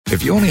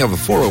If you only have a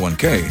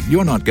 401k,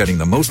 you're not getting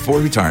the most for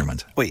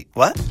retirement. Wait,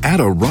 what? Add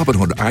a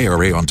Robinhood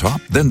IRA on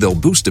top, then they'll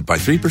boost it by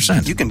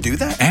 3%. You can do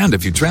that? And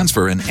if you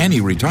transfer in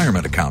any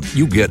retirement account,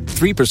 you get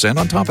 3%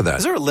 on top of that.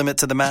 Is there a limit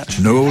to the match?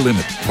 No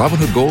limit.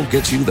 Robinhood Gold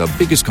gets you the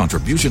biggest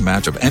contribution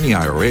match of any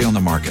IRA on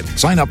the market.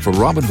 Sign up for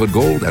Robinhood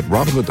Gold at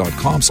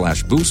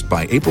Robinhood.com/boost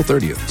by April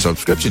 30th.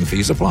 Subscription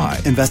fees apply.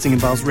 Investing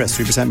involves risk.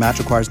 3% match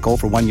requires gold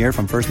for 1 year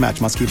from first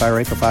match. Must keep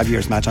IRA for 5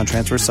 years. Match on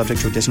transfers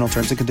subject to additional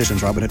terms and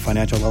conditions. Robinhood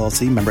Financial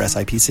LLC, member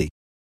SIPC.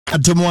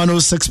 At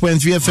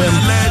 106.3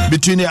 FM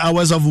between the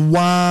hours of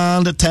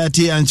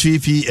 1:30 and 3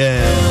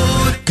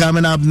 p.m.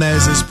 Coming up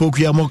next is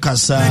Pokia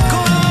Mokasa.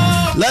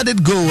 Let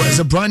It Go as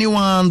a brand new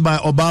one by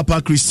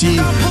Obapa Christie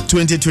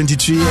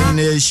 2023,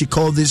 and she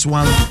called this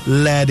one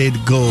Let It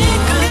Go.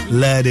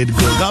 Let It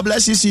Go. God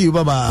bless you. See you.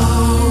 Bye bye.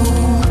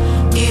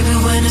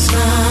 Even when it's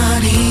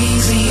not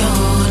easy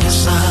on your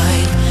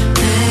side,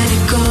 let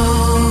it go.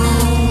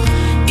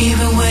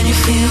 Even when you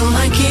feel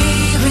like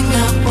giving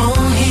up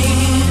on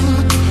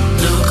him,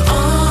 look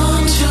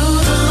on to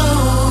the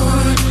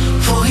Lord,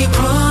 for he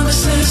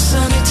promises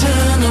an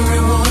eternal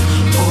reward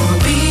for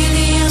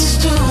obedience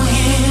to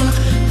him.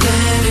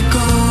 Let it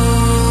go,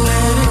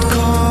 let it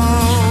go,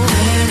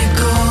 let it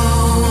go.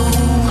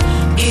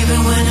 Even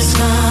when it's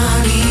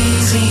not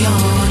easy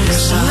on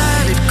your side,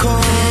 let it go,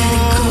 let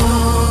it go.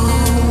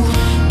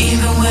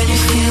 Even when you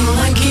feel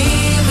like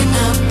giving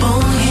up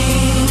on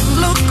him,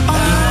 look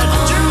on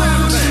to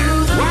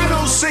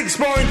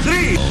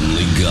 106.3.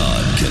 Only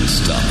God can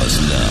stop us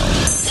now.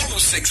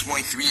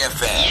 106.3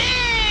 FM.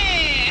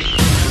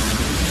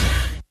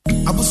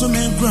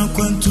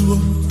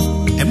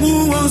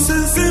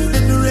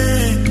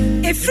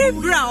 Every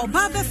brow,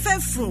 Baba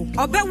Fefro,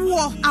 Obewo,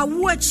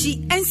 Awachi,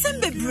 and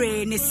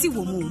Sembebre,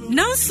 Nesiwomu.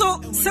 Now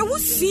so,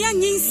 Sawusia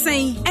Yin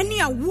saying, any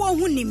a war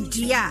who named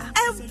Dia,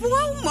 a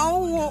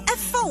woe, a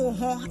foe,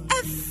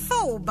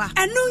 Foba,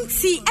 and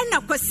Nunti, and a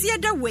Quasia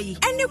the way,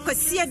 and you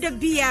Quasia the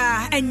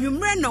beer, and you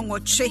ran on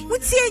what tree.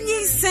 Would see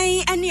Yin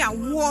saying, any a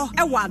war,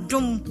 a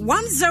wadum,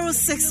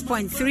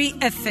 106.3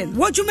 FM.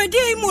 What you may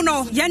do,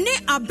 Mono, Yane,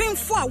 I've been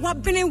for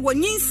what been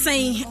when Yin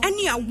saying,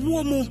 any a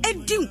woman, a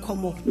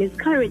dinkomo.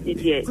 Miscarriage,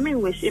 dear. I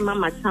wish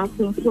Mama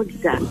something good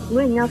that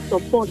when you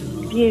support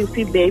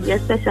BNP baby,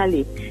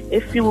 especially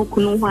if you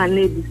couldn't want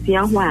to see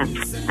one.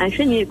 And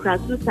she need cross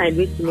suicide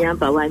with me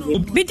about one.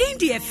 Bedin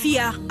dear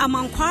fear,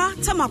 Amankwa,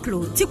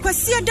 Tamaklo,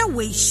 Tikwasia the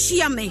way,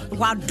 Shiame,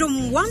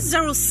 Wadum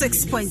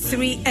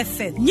 106.3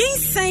 FM. Yin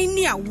saying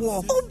near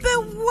war, Obe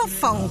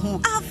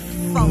Wafon, I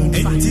found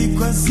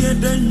Tikwasia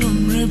the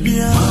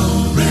Numrebia,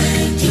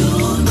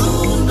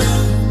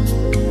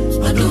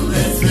 Wadum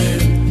FM,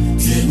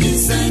 Yin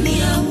saying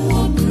near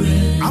war.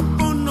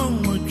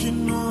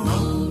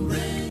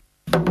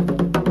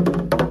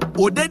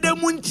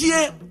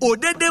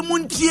 Odede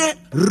muntie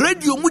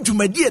radio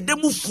mujumadi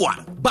edemufua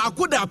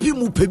baako da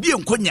apimu pebi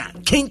enkonya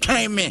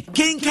kenkan me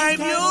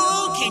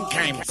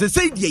se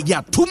say die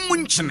ya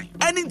tumunchene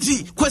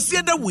enti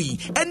kwasia da wi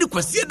eni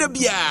kwasia da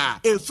bia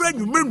efra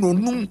nwumre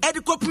nonum edi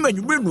kopema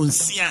nwumre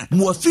nonsia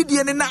mo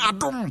afidie ne na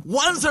adom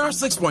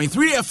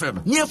 106.3 FM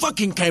nie fa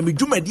kenkan me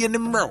dwumadi ne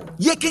mro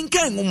ye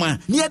kenkan ngoma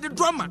nie de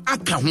drama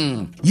aka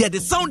ho ye de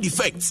sound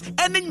effects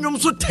eni nwom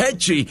so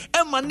tachi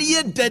ema ne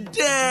ye dead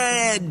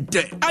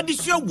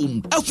adisua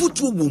wum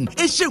afutu wum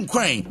ehyen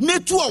kwan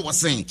netu a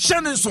wosen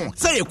hyane so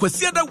say ye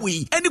kwasia da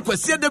wi eni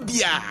kwasia da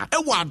bia e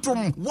wa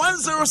adom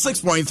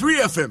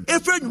 106.3 FM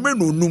efra nwumre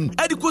nonum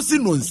edi kosi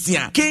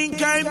nonsia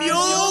kenkan me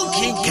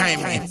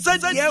say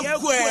ye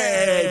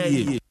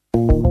kwani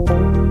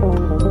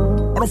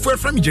For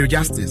from Jerry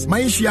Justice, my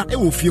issue I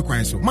will feel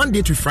quite so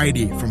Monday to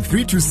Friday from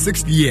 3 to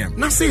 6 p.m.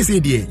 Now say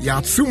dear, ya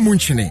too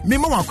munchine. Me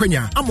mama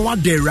kwenya, I'm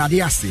what de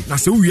radiasi. Na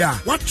so we are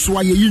what's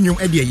why you union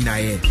edia in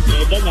air.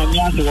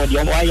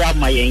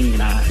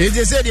 It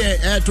is said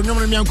to know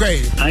me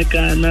I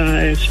can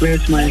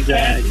express my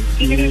anxiety.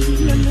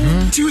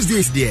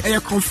 Tuesdays dear, air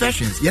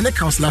confessions, yana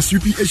counselor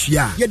supi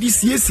eshia. Ya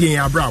this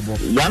year bravo.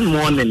 One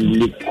morning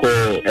they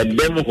call a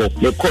demo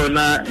the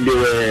corner they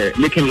were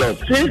making love.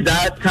 Since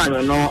that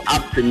time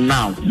up to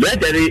now.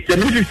 But there is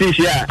 750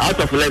 share out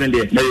of 11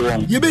 days. Very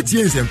wrong. You bet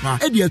you sempa.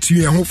 Edia to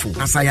you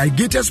hopeful. As I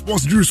get a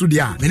sports drew so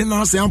dia. Me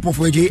na say ampo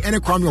for je any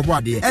crime your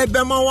body.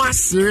 Ebema wa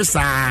serious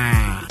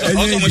ah.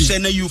 Omo say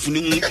na you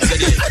funu.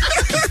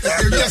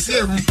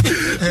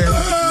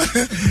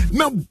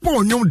 Na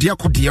bon nyom de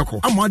ko.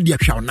 Amo de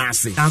atwa na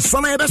ase.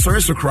 Ansa na ebe sore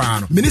so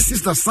kra no. Me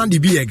sister Sandy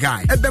be a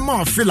guy.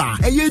 Ebema ofila.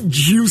 Eye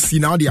juicy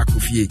na de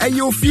akofie.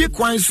 Eye ofie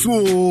kwan so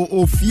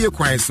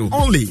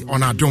only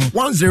on Adom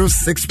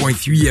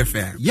 106.3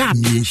 FM. Yeah,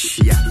 me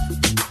shia.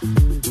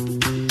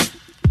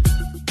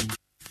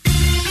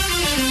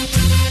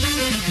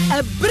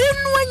 A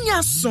brinwanya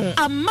Enyaso,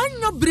 a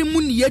manyo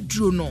bremuni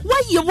yedruno.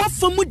 Why ye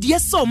wafamu dear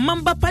so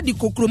mamba padi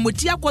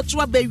kokromotia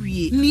kwatwa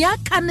bewi. Nia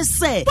can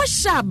say,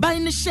 Washa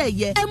bine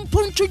sheye, and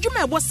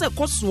punchume was a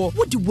coswo,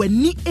 would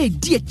weni a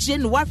dear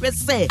chin what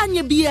say, and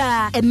ye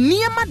bia, and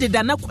near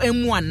madidana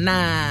M1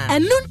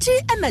 and nunti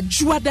and a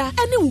juada,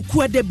 and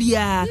ukwade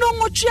bia, no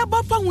more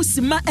chiabapa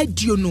usima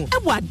ediono, a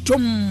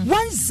wadom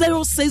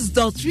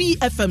 106.3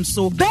 FM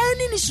so,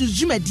 burning issues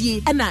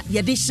jumadi, and a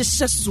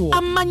yadisha so,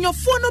 a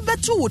manyofono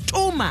betu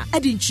toma,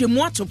 and in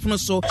chimwato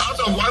so. Out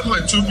of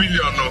 1.2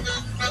 billion, no,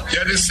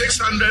 there is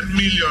 600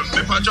 million.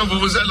 The patch of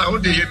Vuvuzela, how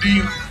they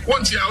did,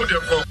 once you out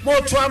there for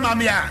Motuama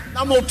Mia,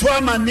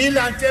 Namotuama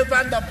Nila and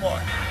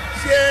Tevandaport.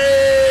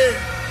 Say,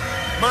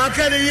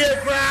 Market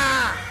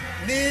Yekra,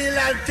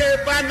 Nila and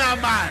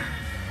Tevanaman.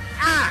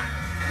 Ah.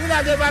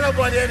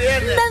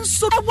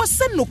 Nanso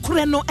awose no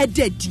kure no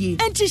edadie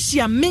enti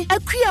hia me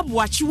akua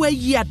boachewa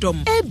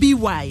yiadom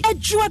ABY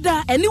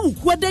adwoada ene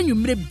wukwada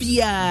nwumre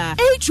bia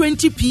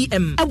 8:20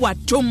 PM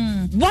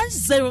awatom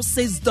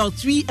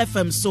 106.3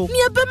 FM so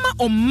ne bema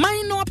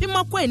oman no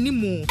apema kwa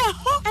animu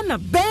eho ena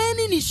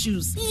burning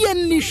issues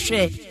yenni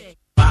hwe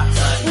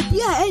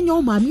Obia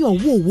enyo mami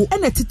owo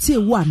ena tete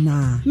wo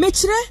ana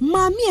mechire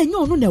mami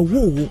enyo no na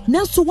wo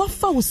nanso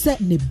wafa wo se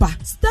ne ba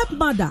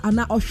stepmother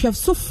ana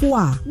ohwefsofo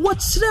a wo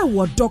chire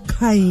wo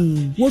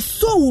dokan wo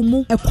so wo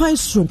mu ekwan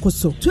sronko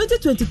so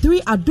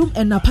 2023 adom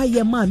enapa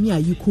ye mami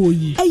ayiko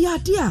yi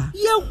eyade a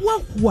ye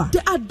hwahwa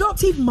the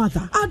adoptive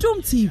mother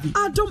Adom TV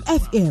Adom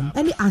FM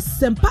ene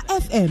Asempa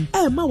FM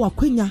ma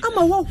wakwenya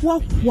ama wo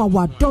hwahwa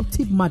wa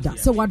adoptive mother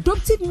se wa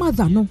adoptive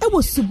mother no e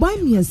wo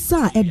suban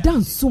miensa e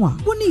danso a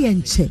wo ne ye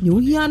nche ne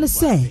ohiane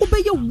say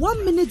obey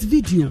 1 minute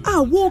video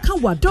wo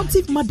kan wa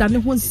adoptive mother ne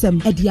ho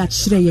nsem e dia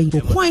kire yen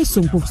kwan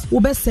sonko wo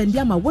be send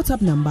ya ma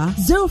WhatsApp number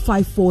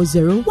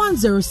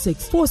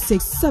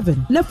 0540106467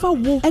 nefa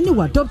wo any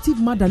wa adoptive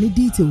mother ne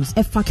details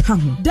e fa ka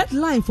ho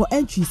deadline for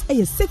entries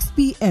is 6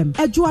 PM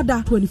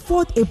Ejuada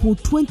 24th April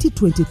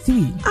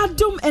 2023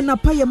 Adom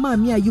enapaye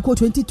mami ayuko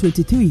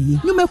 2023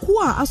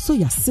 nyumeku a aso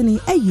yasene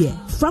eye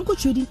Franco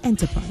Trading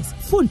Enterprise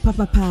phone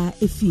papa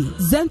efie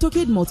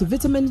Zentokid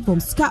multivitamin from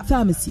Scott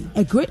Pharmacy,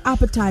 a great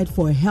appetite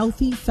for a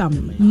healthy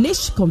family.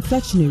 Niche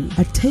Confectionery,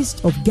 a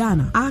taste of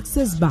Ghana.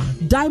 Access Bank,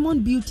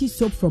 Diamond Beauty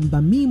Soap from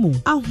Bamimo,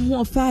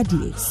 Ahuo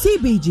Fadie,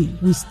 CBG,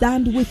 we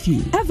stand with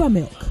you.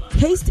 Evermilk,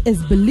 taste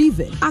is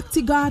believing.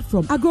 Actigard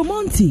from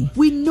Agromonti,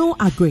 we know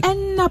Agri.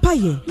 And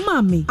Napaye,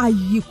 Mami,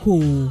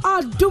 Ayiko,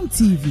 Adom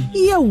TV,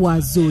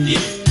 Yewazoye.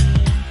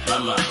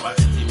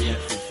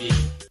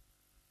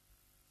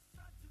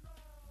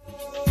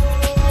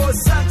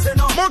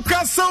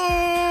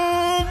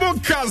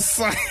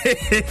 Mokasa.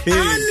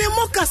 Ane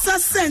Mokasa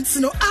sense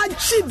no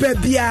achi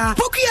bebia.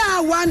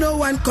 Pokia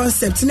 101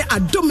 concept ne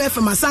Adom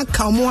FM asan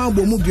kawo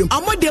ambo biom.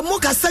 Amo de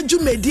Mokasa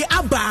jumedi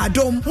aba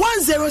Adom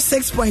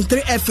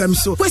 106.3 FM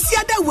so.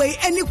 Kwesiada we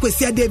any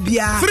kwesiada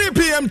bia. 3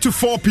 PM to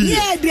 4 PM.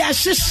 Yeah, they are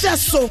shisha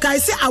so. Kai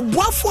se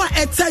aboafo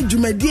eta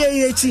jumedi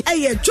echi.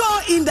 Eye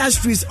Joy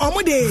Industries.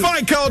 Amo de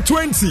Vical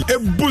 20. A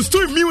boost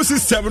to immune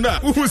system na.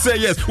 Who say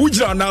yes?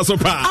 Ujira na so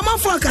pa.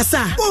 Amafo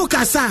kasa. O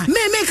kasa.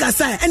 Me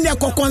kasa and the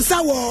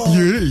kokonsa wo.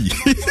 Yay.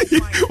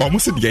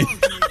 Almost again.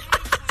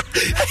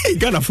 Hey,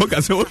 Ghana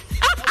focus.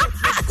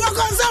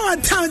 Kokonsa wa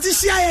town to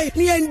share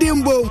ni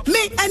endimbo.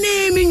 Me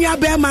ani mi nya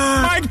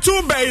bema. Mike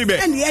 2 baby.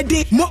 And ye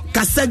de mo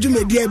kasa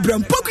jumedi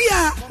ebram.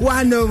 Pokuya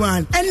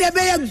 101. And ye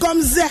be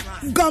gomze.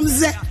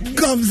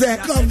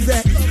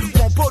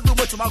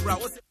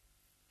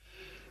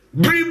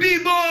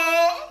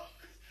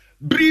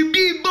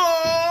 Bribibo.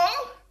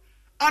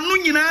 Anu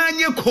nyina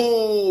nye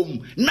kom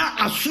na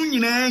asu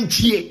nyina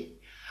ntie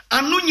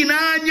anu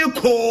nyina nye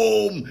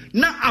kom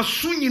na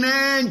asu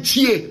nyina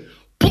ntie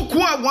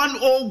Pokua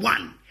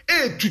 101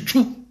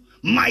 tutu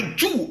my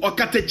 2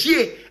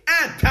 okatachie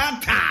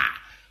tata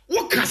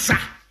wokasa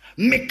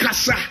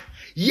mekasa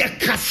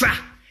yekasa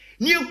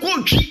nie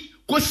kontwi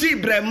kosi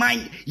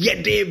breman ye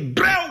de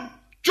brew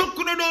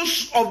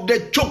chokrodos of the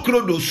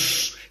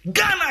chokrodos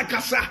Ghana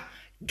kasa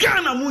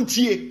Ghana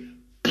muntie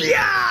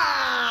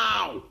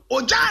piao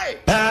Ojai!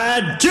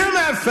 Jim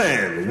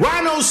FM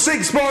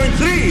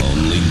 106.3.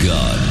 Only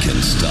God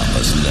can stop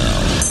us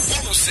now.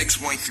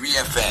 106.3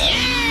 FM.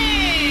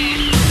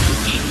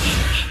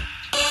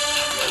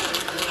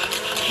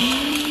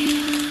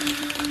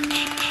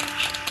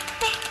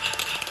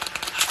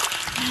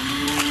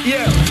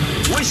 Yeah,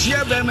 wish you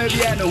ever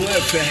maybe I know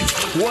where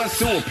what's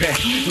so pay.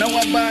 Now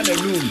I'm buying a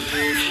room.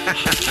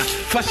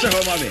 First of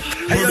all, mommy,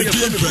 I know you're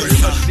going to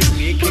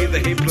the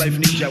hip life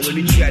ninja when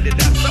you had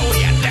it. So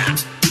yeah,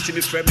 that. To be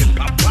friend with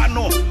Papa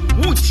no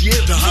Woot ye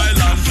the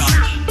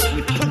Highlander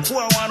with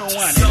Pokua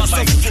 101 and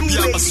my two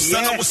ladies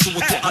and I'm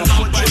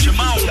by the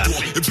mouth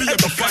it be a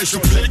fight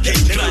to play game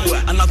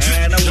and I'm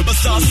the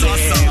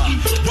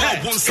wow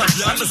once I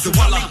the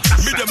wala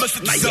me the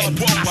message is a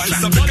bomb is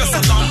a because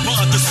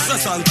the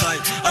sasantai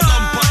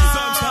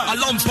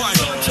alampai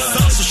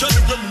so show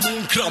the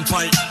moon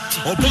crampai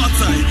or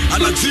batai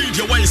and I treat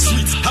your way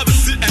sweet have a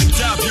sit and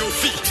tap your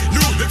feet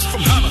no hit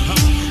from hammer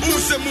who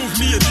say move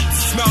me a bit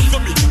smell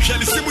for me shall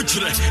see what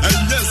muchre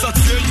and yes I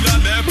tell you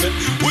never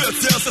we are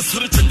just a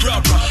search and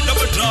grab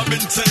never drop in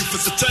time for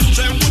the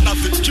 10 when I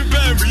think you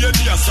bury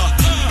any asa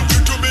you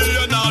do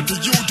million out do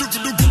you do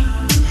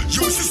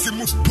you see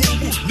boom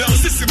now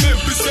see me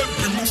be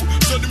simple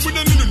so the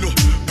no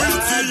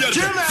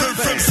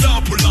from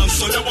sample and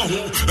so you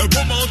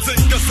a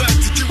mountain cassette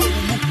to you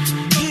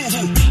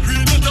we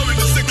not doing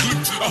the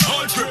secret a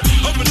hard grip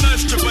of a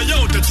nice trip I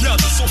out the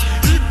theater so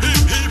hip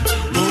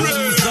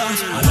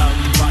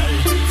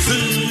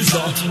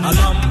Caesar,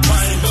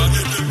 Alampai,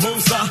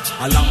 Musa,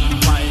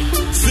 Alampai,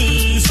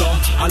 Caesar,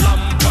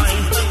 Alampai,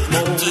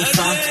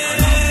 Musa,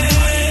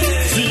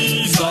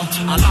 Caesar,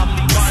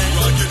 Alampai,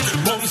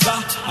 Musa,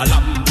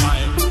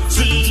 Alampai,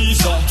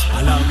 Caesar,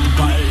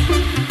 Alampai.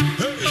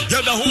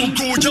 Yada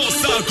huku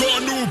josa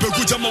konu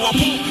bekuja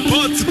mawapo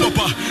party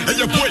papa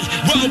eye boy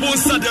wa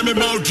wonsa de me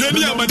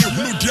maudreni amani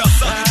hunu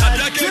diasa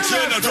adake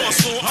chena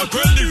doso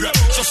akwendi rap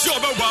so sure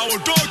be wa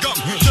dogam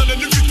jana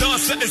ni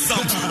vitasa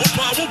esam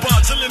opa wo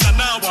ba chele na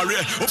na ware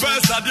oba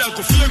sade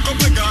akofie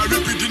kopega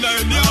repeat na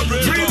ni are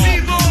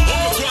o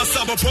cross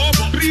aba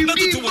popo na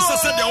tutu wasa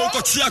sade o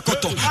ko chia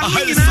koto a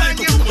high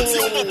cycle ko ti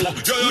o mopo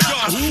yo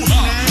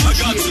I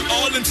got you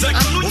all in tech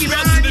oba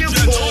ni dia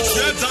just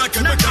attack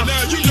and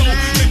you know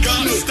the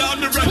guys down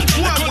the wreck.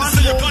 I couldn't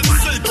say upon the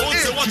sake. Go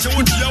say what you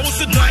want to do. I was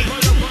a die.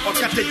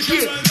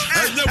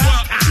 And you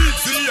want to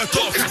see a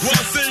talk.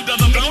 One say that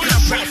I'm now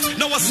your prof.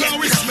 Now I saw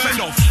we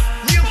smell off.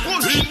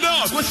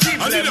 Enough.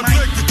 I need to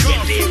break the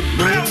cup.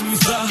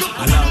 Musa,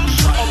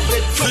 Alampai.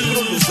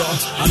 Caesar,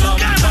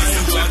 Alampai.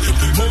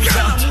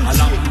 Musa,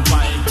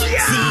 Alampai.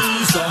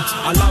 Caesar,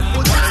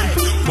 Alampai.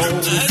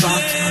 Musa,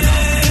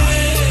 Alampai.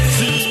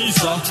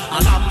 Caesar,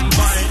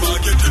 Alampai.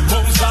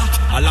 Musa,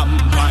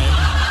 Alampai.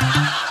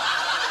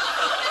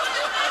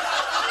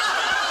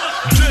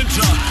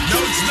 Now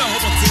it's now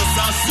about to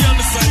see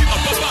and say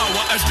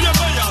Abawa and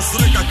Diabaya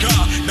Sreka.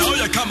 Now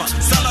you come,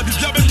 Salabi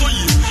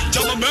Biabetoyi,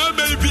 Jama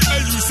baby,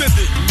 you said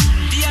it.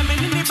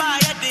 Diamini by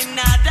a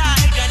dinner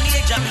died and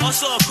Jam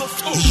also.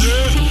 Oh,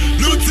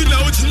 yeah, Lutina,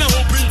 which now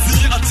open the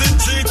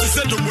attention to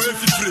send them away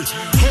for free.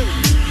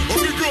 Oh,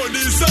 we go,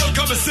 this so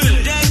come and say,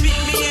 they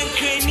beat me and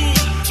Cranny.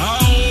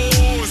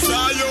 Oh,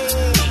 Sayo,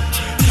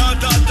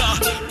 da,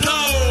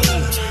 Tao,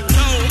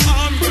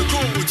 I'm the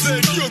go,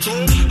 take your go.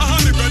 I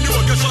have a brand new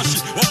Okashi.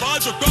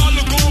 Wabajo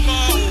kwalo goma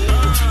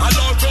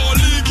aloko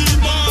ligi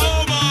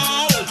mama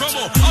come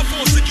on afo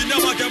sikina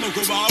magemo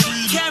go ba wi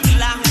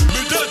kemla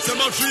me dance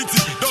my treaty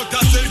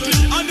Dr. Safety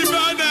and the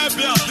band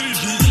be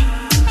 3D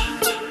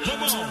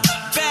come on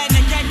ben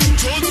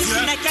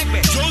nekagbe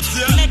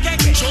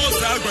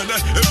chose agbana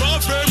e ma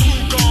fe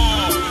buko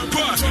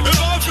kwa e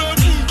ma fe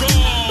buko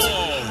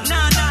na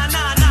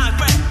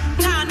kwe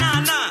na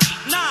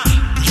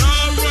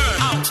yawe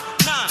out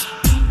na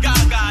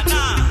gaga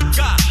na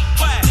ga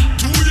kwe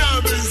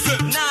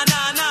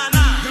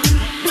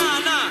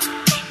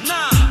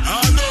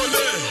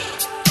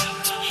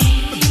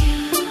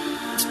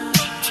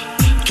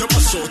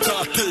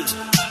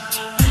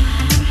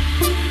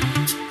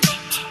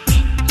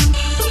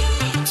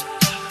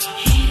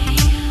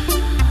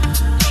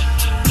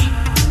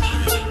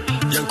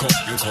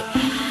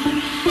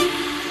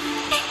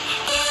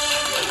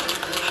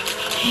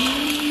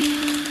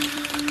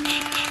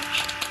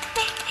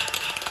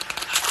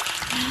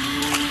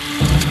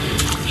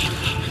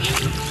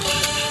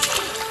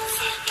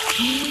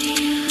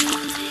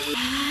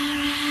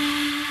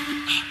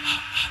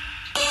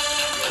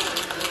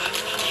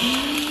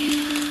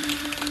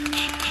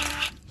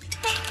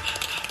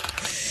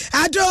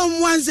Adom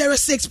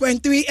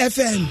 106.3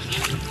 FM.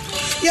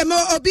 Yemo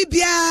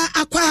obibia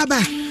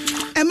Akwaaba.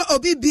 Ema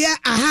obibia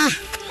aha.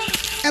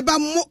 Eba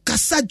mo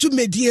kasa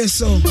dwumedie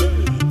so.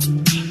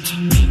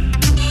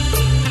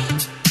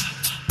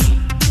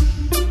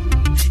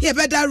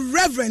 Yebeda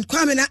Reverend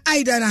Kwame na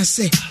Aida na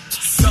say.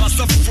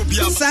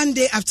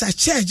 Sunday after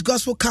church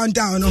gospel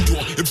countdown.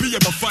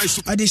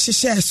 Odi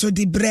share so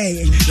di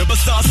brain.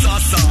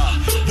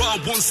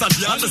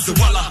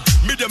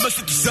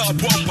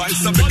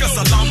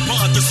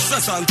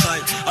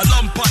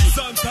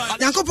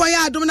 Yankopo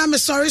ya adom na me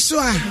sorry so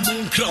a.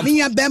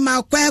 Minya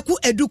bema kwaku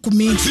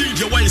edukumi.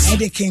 E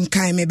de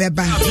kenkan me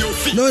beba.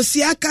 No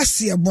si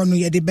akase ebono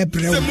ye de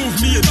bebre.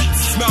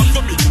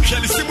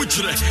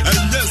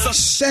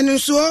 Shenu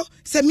so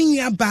se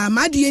minya ba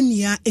made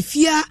nia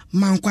efia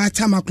mankwa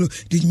tamaklo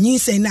di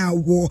nyinse na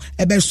wo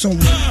ebesom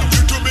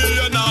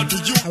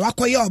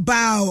awakoye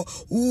oba o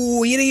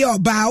yire ye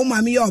oba o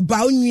mami ye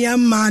oba onua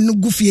ma no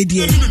gufie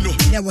die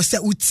ne wo se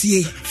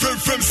utie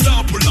from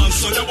sample and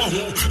so ya wo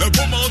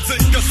e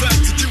mountain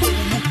cassette ti wo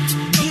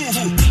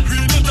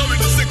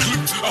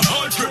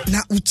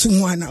na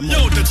utunwana mo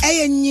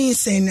eye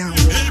nyinse na wo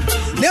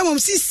na mom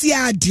sisi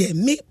ade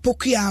me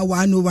pokua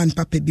 101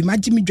 papa bi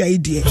magimi dwae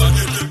die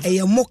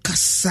eye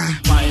mokasa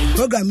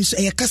program so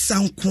eye kasa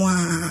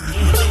nkoa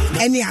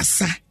eni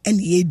asa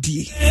eni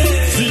edie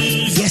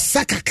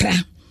yesa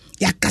kakra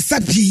yakasa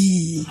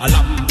bi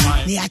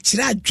na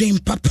yakira adwen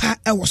papa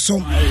ewo so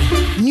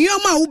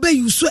nioma wo be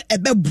yuso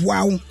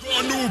ebeboa wo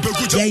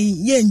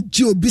yen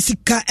ji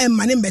obisika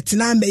emma ne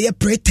metena meye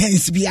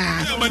pretense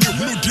bia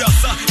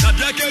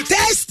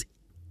test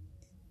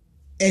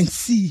and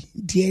see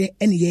dear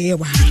any year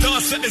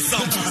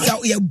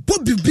so ya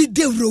bobi bi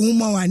de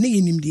rohuma wa ne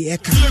yenim de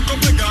eka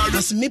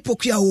as me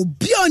pokia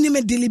obi oni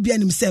me delibia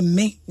nim se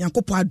me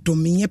yankopo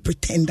adom ye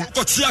pretender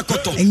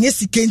enye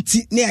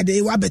sikenti ne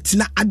ade wa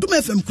betina adom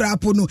fm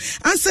krapo no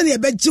ansa ne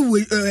beji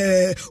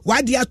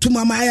wade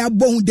atoma ma ya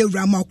bohu de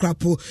rama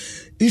krapo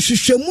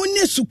nhwehwemu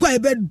ne sukwa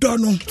ebe do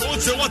no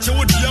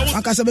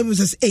akasa be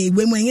says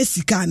we mo enye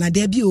sika na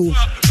de bi o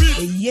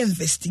ye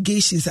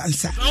investigations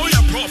ansa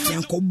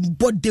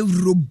yankopo de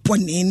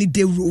robone ni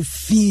de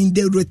rofin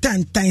de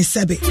rotantan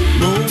sebe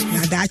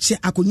na dache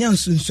akonya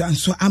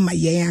nsunsuanso ama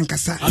ye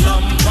ankasa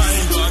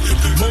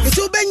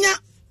eto benya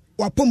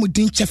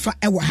wapomudin chefa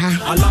ewa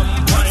ha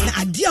na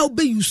ade a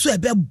obe yuso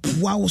ebe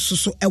boa wo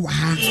so ewa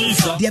ha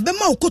de ebe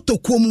ma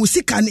okotoko mu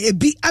sika na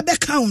ebi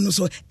abeka wo no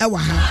so ewa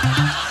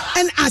ha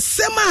and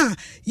asema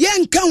ye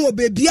nkan wo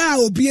bebia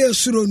obi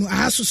esuro no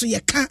aha so ye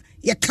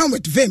come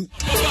with them.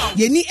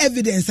 You need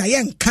evidence. I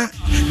ain't can't.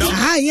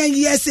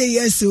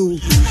 Yes, oh.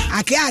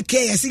 I can't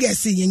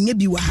yes, you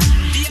be wa.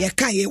 You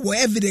can't get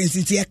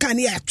evidence. You can't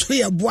hear a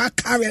tree of boy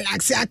carry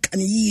like I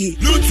can hear.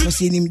 No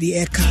see him the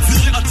air.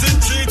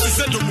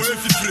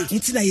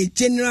 It's a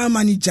general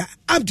manager,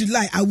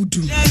 Abdullah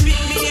Awudu.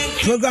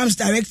 Programs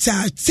director,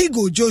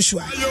 Tigo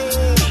Joshua.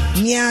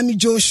 Miami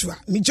Joshua.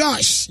 Me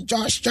Josh.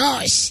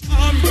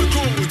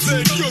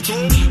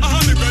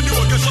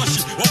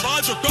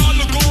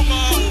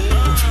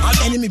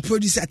 Enemy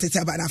producer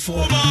Tetabana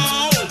for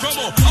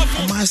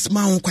Mas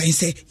Maun Quine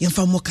say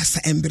Yamfa Mokasa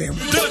Embrem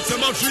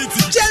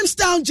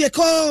Jamestown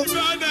Jacob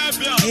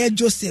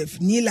Joseph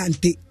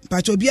Nilante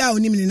Patobia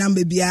Onim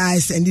number Bia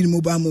sending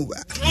mobile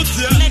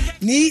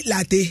Ni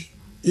Late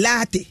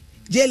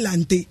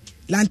Jelante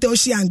Lante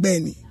Ocean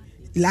Benny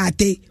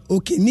Late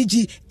okay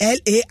Niji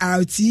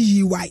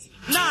Lartey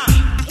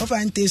of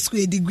ante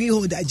square degree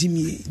holder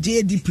Jimmy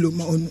J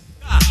diploma on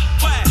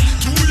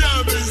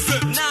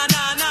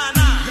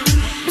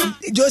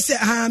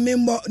Joseph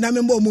member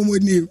momo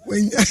ni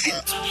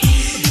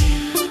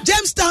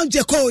Jamestown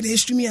Jacob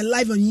is streaming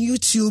live on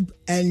YouTube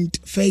and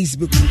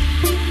Facebook.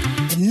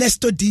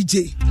 Ernesto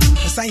DJ,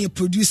 assign your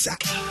producer,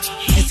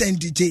 SN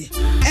DJ.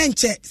 And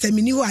check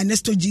semini who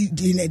Ernesto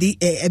DJ na di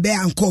ebe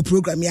anko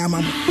program ya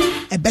mama.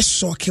 Ebe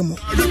shock him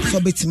so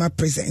betima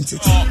present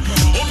it.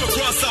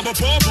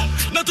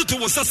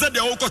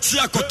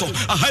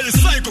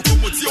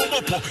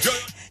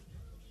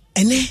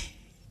 Ene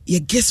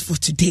your guest for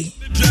today.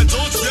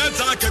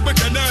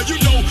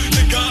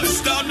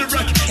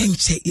 And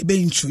check you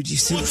be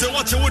introduced.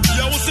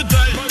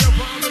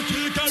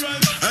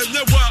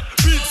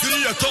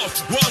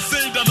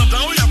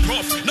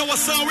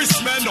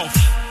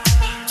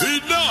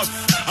 Enough,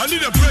 I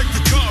need to break the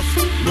cuff.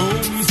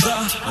 Moza,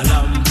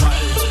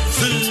 alambai,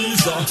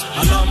 Caesar,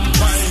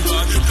 alambai,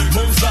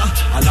 Moza,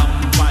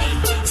 alambai,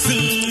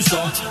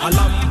 Caesar,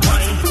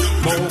 alambai,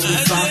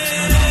 Moza,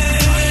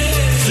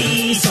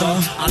 Caesar,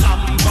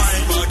 alambai,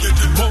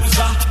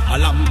 Moza,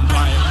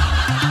 alambai.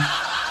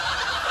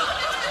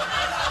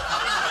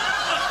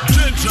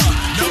 Gentra,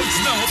 now it's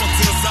now about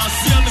to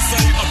see on the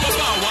side of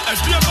Babawa, and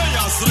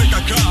Biabaya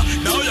Sreka,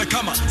 now you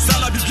come,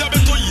 Salabi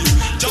Biabetoyi,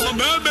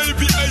 Jama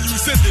baby, you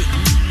said it.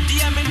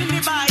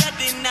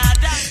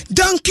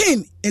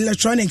 Duncan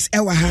Electronics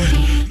ewa ha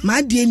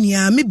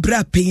madenia me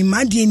brape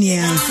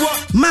madenia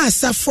ma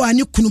asafo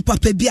ani kunu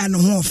papa bia no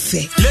ho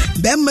fe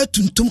be ma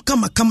tuntum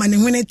kama ne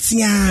hwene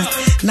tia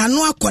na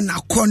no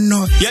akona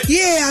kono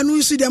ye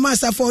anu su de ma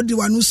asafo de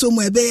wanu so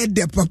mu ebe ye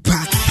de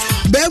papa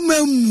be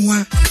ma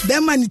mua be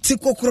ma ni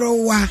tikokoro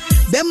wa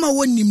be ma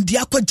wonim di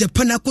akọ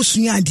Japan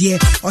akosua ade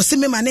o se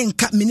me ma ne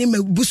nka me ne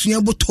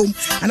mabusua botom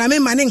ana me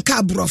ma ne nka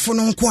abrofo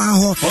no nko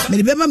aho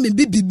me be ma me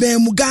bibi ben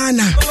mu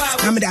Ghana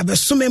na me de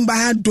abeso me mba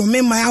ha do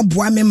me ma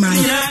aboa me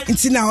man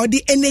nti na all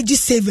the energy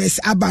savers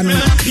abano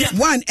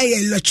one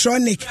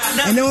electronic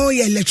and all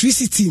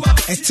electricity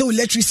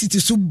electricity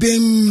so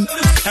bem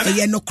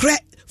no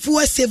crack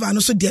fuel saver no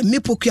so de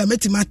mepokua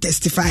metima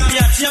testify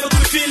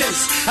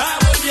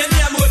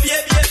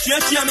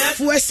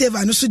fuel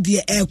saver no so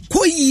de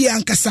koyi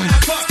ankasa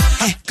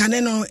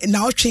kaneno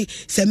na otwe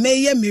se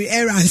meye me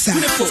errands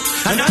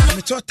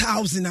me talk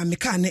 1000 and me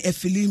can e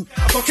film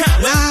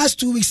last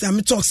 2 weeks I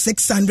me talk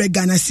 600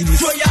 Ghana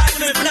cedis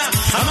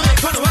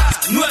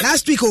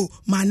last week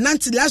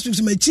last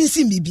week me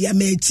chinsi bibia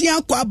me tia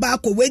Akwaaba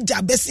ko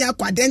weja besi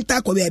Akwa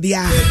denta ko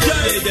bia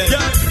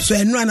so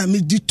eno na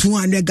me do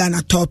 200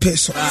 Ghana top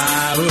so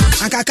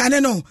anka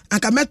kaneno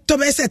anka me to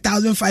be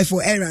 1500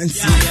 for errands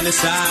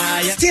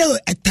still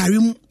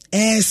etarim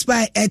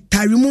spy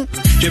etarimu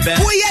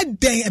boye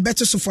den e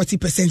better so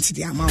 40%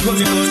 the amount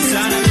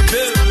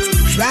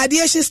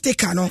radiation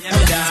sticker no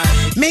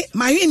me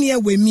my here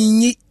we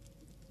minyi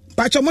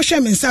pacho mo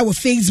share me nsa wo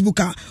Facebook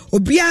a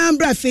obi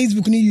ambra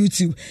Facebook ni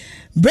YouTube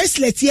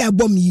bracelet here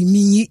abom yi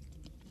minyi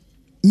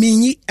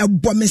Mini a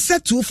bomesa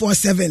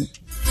 247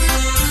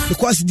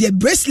 because the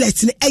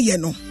bracelet in a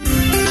no.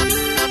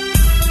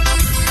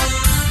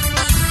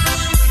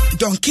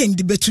 Don King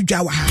the betu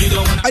jawa.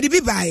 Or the be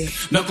by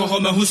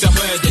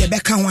the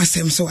Becca one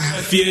sem so.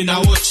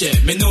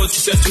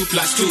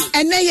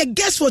 And now your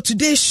guest for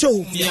today's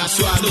show.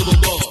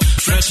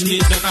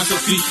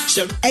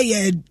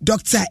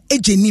 Dr.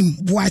 Ejenim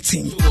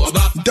Boating.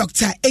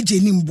 Dr.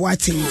 Ejenim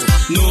Boating.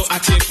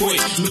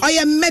 I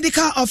am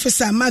medical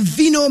officer,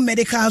 Mavino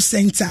Medical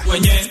Center.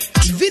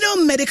 Vino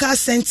Medical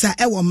Center,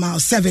 Ewa Mile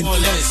 7.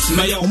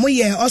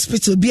 Omoye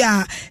hospital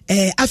bia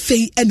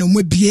afei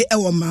enomo bie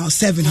Ewa Mile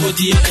 7.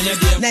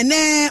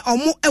 Nene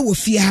omo ewo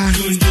fia.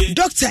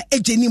 Dr.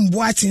 Ejenim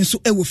Boating so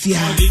ewo fia.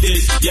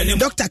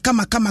 Dr.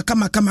 Kama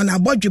na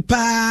bodwe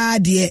pa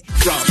de.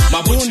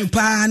 Bonu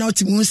pa na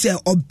otimu se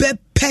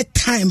obepe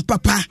time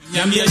papa.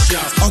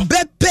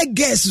 Obepe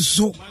guess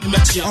so.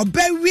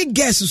 Obewe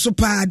guess so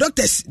pa.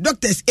 Doctors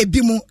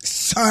ebimu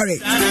sorry.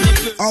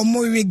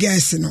 Omo we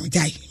guess no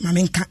jai.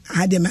 Mamenka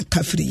ade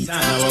maka free.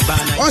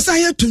 Osa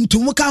ye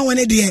tuntum ka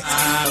woni de.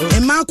 E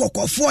ma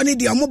kokofo ni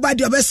de omo ba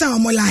de obesa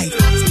omo lie.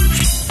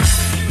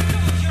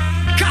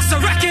 Casa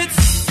Records.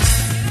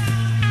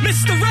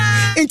 Mr.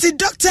 Rap. Into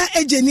Dr.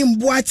 Ejenim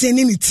Boating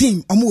in the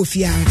team. Omo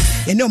ofia.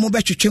 You know,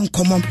 mobile train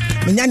come on.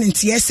 Menyan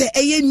into yes,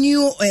 a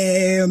new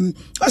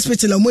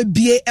hospital omo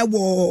bie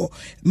ewo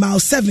Mile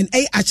 7,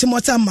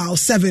 Achimota Mile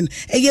 7,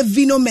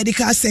 Vino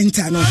Medical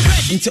Center. No,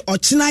 into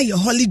Ochina your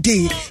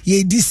holiday,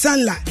 ye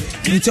disanla.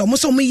 Into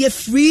almost ye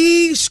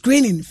free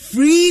screening.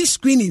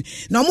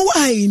 Now mo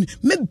wahin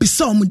maybe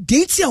some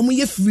dainty omo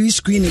ye free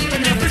screening.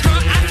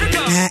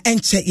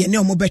 And check you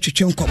know mobile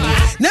train come on.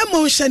 Na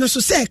mo shano so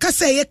say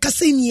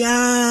kase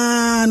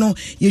nia no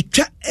ye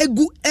twa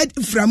egu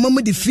ed from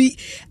mama the free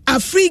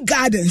Afrique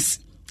Gardens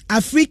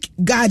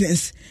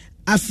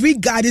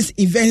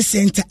Event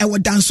Center ewo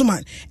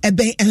Dansoman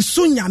eben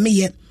enso nyame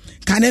ye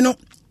kane no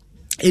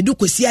edu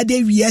kwesi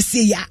ade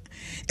wiase ya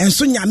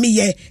enso nyame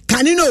ye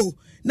kane no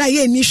na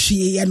ye ni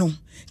hwie ye no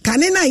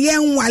kane na ye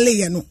nwale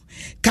ye no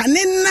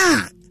kane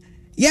na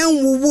ye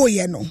nwuwo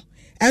ye no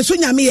enso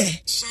nyame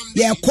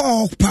ye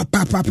call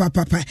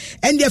papa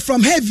and they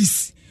from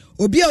Heavis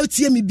obi a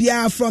otie mi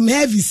bia from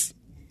Heavis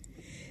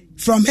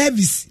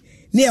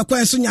ne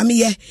yakwanso nyame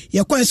ye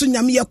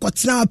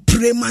kotena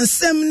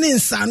premansem ne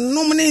nsa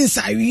nom ne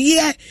nsa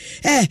wie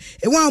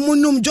wa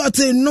amunum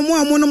jote nom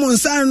amunum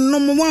nsa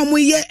nom wa amu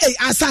ye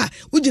asa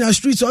ugina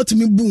street o to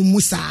me boom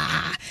musa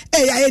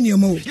aye ne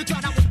mo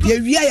ye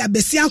wie ya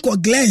besia ko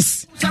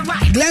glance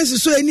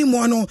so any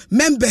more no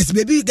members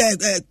baby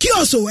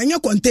kiosk o enye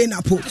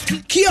container po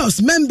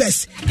kiosk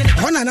members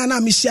ona na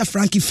me share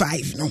Frankie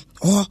 5 no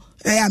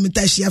I'm in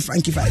Tashia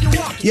Frankie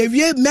 5.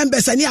 You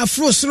members and you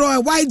frost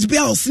white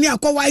bells, near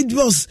white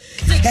bells.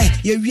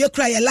 You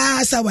cry a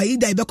last hour,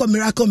 either I become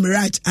miracle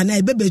mirage, and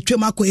I baby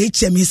Tremako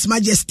HM, His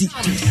Majesty.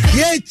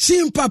 Ye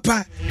chim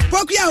papa,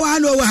 Pokia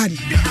 101.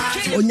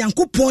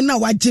 Onyankupona,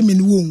 what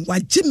Jimmy womb,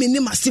 what Jimmy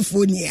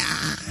Massifonia.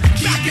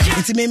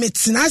 It's me,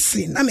 it's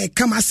nothing. I may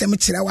come as a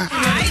Michelawa.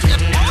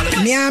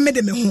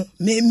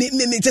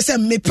 Me just say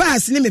me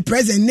past, name me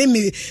present, name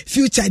me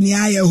future,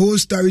 near a whole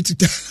story to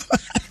tell.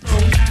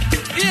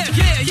 Yeah.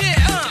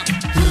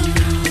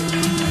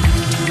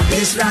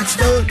 It's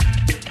Rockstone.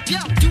 Yo,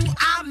 do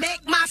I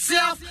make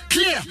myself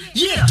clear?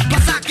 Yeah,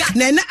 but I got.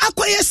 Nana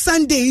Akwaaba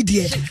Sunday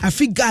dear.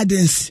 Afrique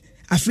Gardens.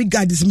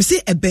 Me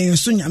say e ben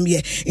so nyame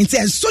ye.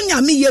 Inte so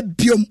nyame ye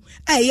biom.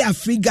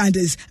 Afrique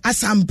Gardens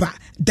Asamba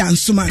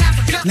Dansuma.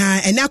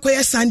 Na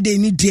Akwaaba Sunday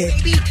ni dear.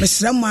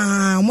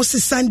 Mesrama mo se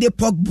Sunday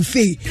pork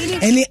buffet.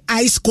 Any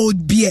ice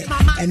cold beer.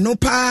 No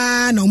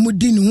pa na mo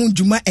di ni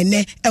hundjuma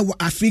ene ewo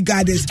Afrique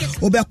Gardens.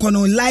 Obekọ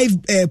no live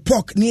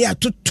pork ni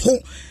atoto.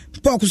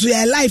 Pork so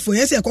ya live for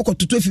yes e kokko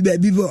toto fi ba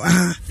bibo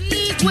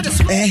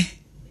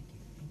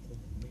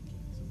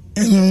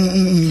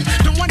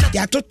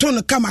ya toto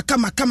no kama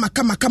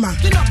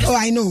oh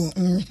I know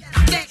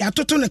ya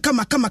toto no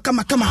kama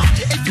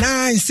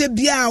na nse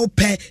bia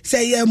ope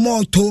say ye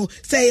moto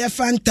say ye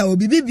fanta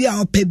obi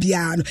bia ope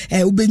bia no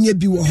obenye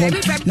bi wo ho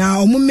na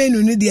omo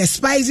menu no the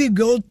spicy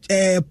grilled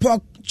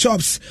pork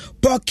chops,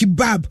 pork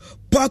kebab,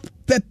 pork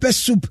pepper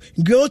soup,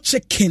 grilled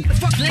chicken.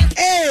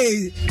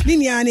 Hey,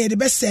 Niniani, the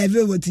best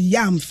server with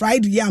yam,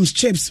 fried yams,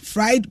 chips,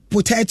 fried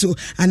potato,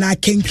 and our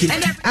kinky.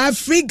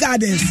 Afrique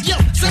Gardens,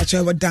 such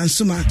over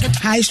Dansuma,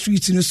 High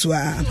Street in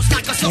Uswa,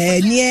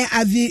 near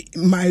Ave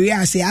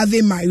Maria, say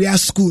Ave Maria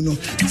School. No,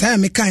 say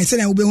me kind, say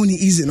I will be only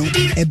easy. No,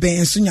 a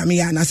ben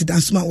Sunyamia, and I said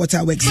Dansuma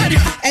water works.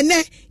 And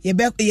then ye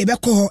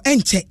beko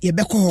and check ye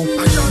beko.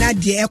 Now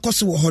the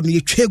echoes will hold me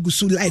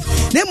tregusu life.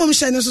 Nemo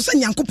Shana so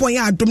send Yankupon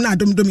ya dum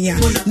ya.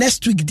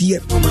 Next week,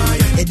 dear.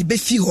 At the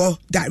Befi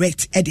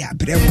direct at the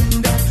Abremo.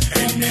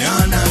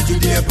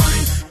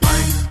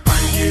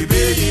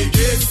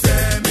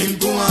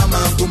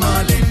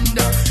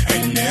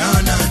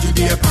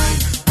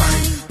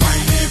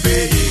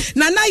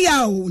 Nana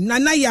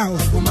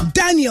Yao,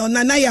 Daniel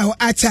Nana Yao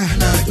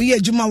Ata, we are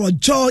Juma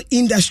Joy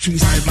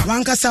Industries,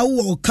 Wankasa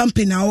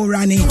company now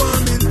running.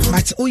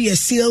 but oye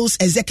sales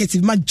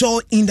executive ma Joy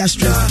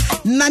Industries.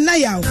 Nana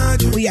ya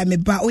oye me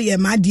ba oye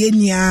ma de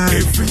nia.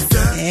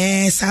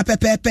 Sa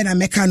pepe na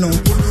mekano.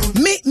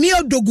 Me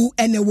odogu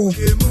enewo.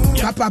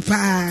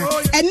 Papa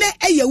ene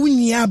eye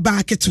wunia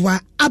ba ketwa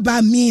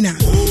aba mina.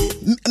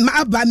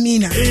 Aba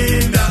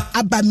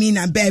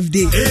mina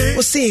birthday.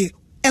 O say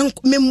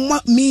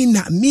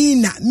mina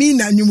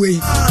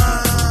nywe.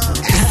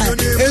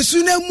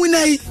 Esuna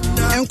munai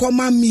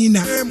enkoma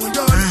mina.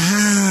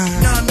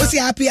 O say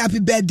happy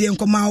birthday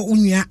enkoma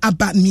unya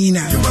aba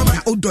mina.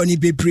 Na odoni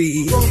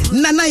bebre.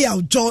 Nana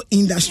ya Joy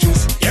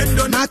Industries.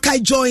 Maka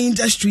Joy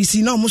Industries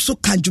ina omuso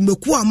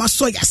kanjumeku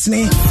amaso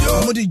yasne.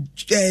 Omo the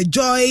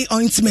Joy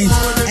ointment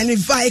and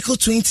vehicle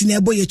 20 na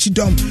ebo ye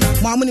chidom.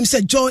 Mo amunim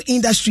say Joy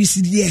Industries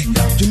there.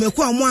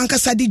 Jumeku amo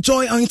ankasa di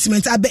Joy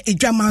ointment abe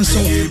edwaman so.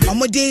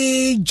 Omo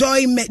the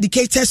Joy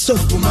medicated soap.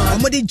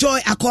 Omo the Joy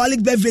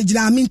alcoholic beverage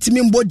na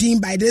mintimi mbodin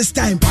by this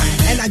time.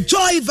 And a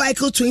Joy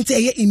vehicle 20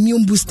 a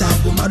immune booster.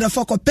 Or the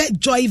fuck pet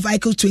Joy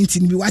vehicle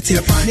 20 be what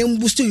name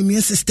boost your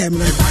immune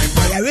system.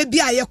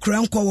 Arabia ye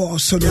kranko wo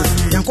so no.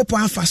 Yankopo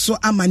anfa so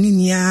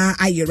amaninia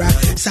ayera.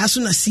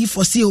 Sasu na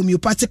C4C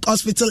homeopathic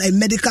hospital and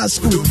medical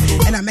school.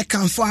 And I make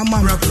for a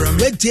mom.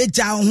 We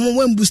jeja ho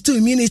when boost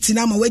immunity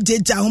na ma we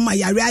jeja ho ma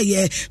yare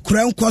aye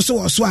kranko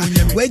so so a.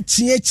 We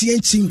tie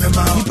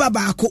nipa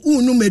ba ko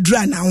unu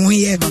medra na ho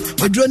ye.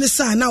 Medro ne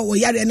sa na wo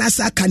yare na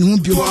sa ka ne ho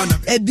bio.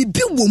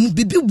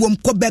 Bibi wom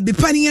ko baby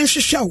pani en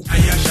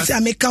hwehwe. Say I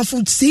make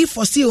food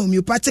C4C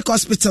homeopathic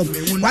hospital.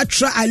 What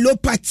try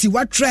allopathy,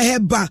 what try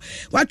herba,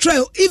 what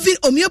try even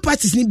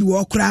homeopathies ni bi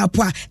wo kra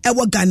po a e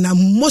wo Ghana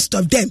most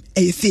of them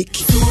are fake.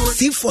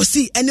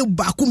 C4C any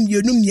bakum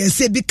yenum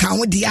yense bi ka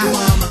ho dia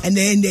and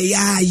then they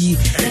yi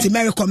to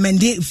me recommend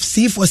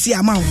C4C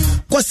amount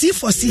cause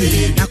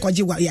C4C na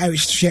kwaji wa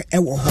Irish share e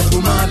wo ho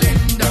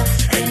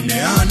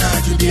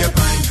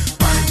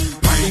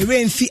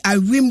rain fi a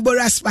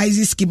Wimbora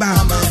spices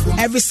kebab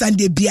every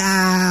Sunday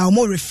bia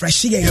more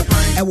refreshing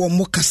e wo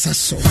mo kasa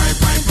so.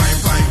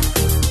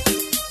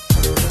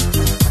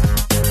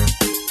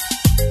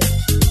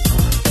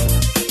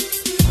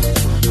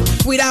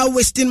 Without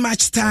wasting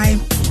much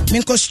time,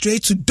 me go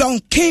straight to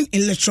Duncan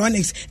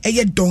Electronics.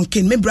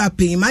 Duncan, me bra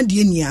pay ma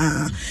de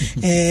nia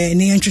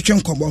ne ntwetwe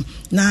nkobo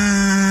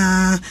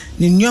na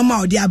ne nyoma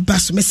odi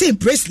abaso me say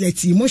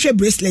bracelet mo hwe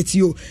bracelet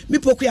yo me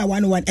poku ya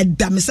 101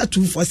 edda me sa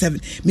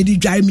 247 me di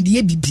dware me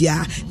de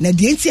bibia na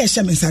de enti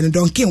ehye me sa no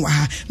Duncan wa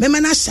ha me ma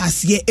na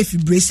hyase efi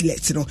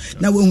bracelet no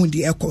na wo hu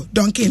de eko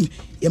Duncan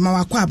yema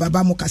wakwa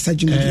baba mo kasa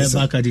dwuma so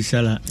baka di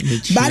sala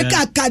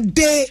barka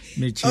kade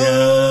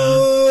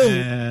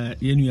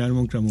yenu ya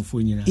mo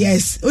kramofo nyina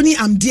yes oni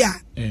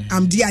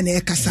amdia na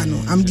ekasa no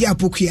amdia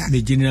pokuya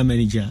the general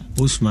manager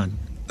Osman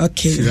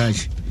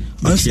Siraj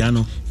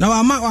Masiano na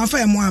wa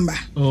fa emo amba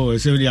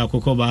so di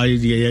akoko ba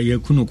ye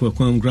kunu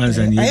kwakwan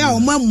grandson ya o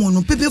mamu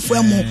no pepefo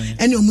emo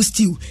ene o mu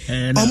stew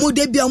o mu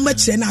de bia o ma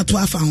kire na ato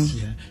afa ho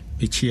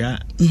echia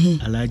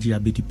Alaji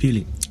Abedi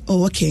Pele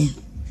okay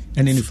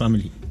and any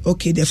family.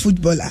 Okay, the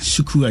footballer.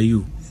 Suku are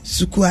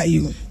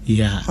you?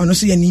 Yeah. Ono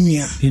so ya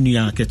ninia.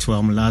 Ninia ketwa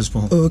am last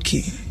born.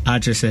 Okay.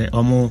 Atre say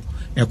omo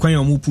ekwan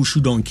omo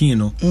pushu Duncan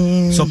no.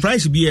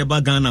 Surprise be e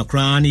ba Ghana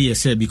kra na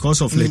yese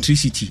because of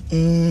electricity.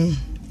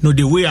 No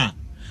the way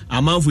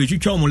amount for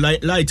twitwa omo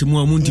light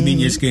mu ntimi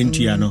nye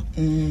skentua no.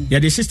 Ya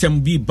the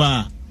system be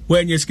ba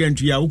when nye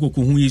skentua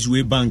ukoko hu is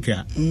way bank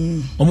a.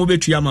 Omo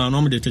betua ma no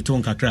omo de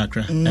teton kakra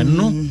kra.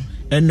 Enno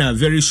enna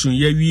very soon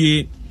ya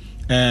wie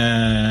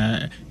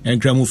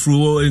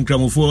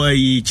enkramofo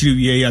ayi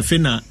chiriwie ya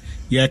fena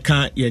ya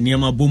ka ya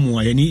niema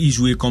bomu ya ni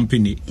Isway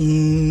company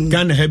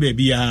Ghana hebe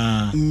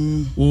bia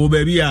o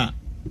bia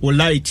o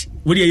light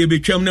wo de ye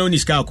betwam na oni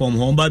ska kom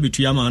ho ba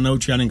betua ma na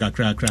otua ne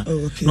kakra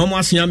no mo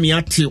asia me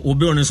ate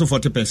obe on so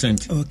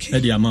 40% e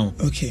di amount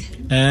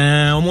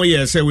omo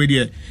ye say we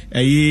de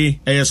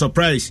ayi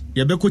surprise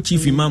ye be ko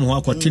chief imam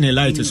ho akotene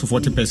light so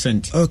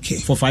 40%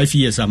 for 5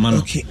 years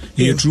amano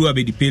ye true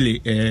Abedi Pele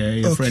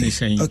your friend is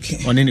saying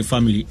on any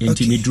family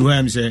enti me drew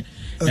am say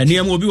eni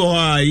am obi ho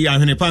a yi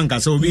ahwene panka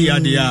say obi ya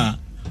de a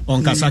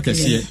on kasa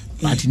kese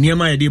but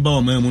niema ye de ba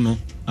o mamu no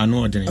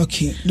ano ordinary.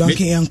 Okay,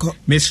 donkey yanko.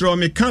 Mesro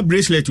me can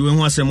bracelet we hu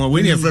asem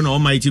when your friend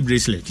almighty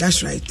bracelet.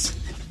 That's right.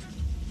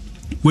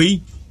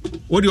 We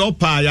what the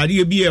opa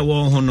yade bi e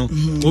wo ho no.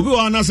 Obi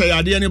wa na say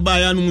yade ne ba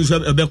ya no mu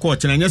be ko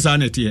chena nya sa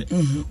na tie.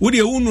 Wo de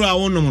unu a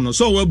wonom no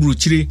so wa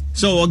bruchiri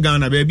so wo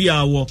Ghana ba bi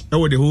a wo e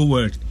wo the whole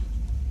world.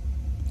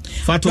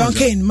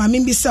 Okay,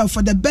 mami be self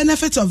for the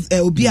benefit of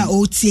Obia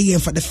OTA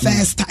for the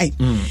first time.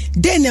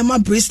 Then my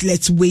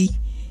bracelet we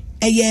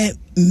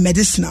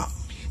medicinal.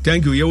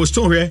 Thank you. You was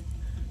still here.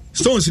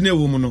 Stones in a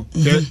woman, no.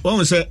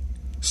 One say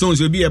stones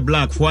will be a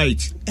black,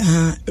 white,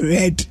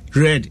 red.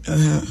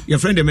 Your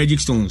friend the magic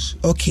stones.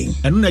 Okay.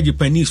 And when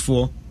Japanese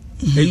for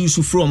they used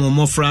to from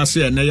more phrase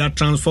and they are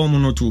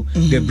transformed to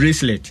the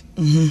bracelet.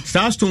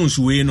 Star stones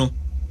we no.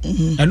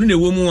 And when the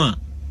woman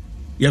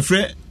your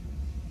friend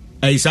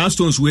star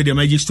stones we the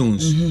magic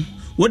stones.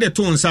 what the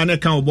tones are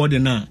account body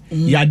now.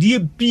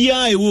 Yadia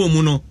Pia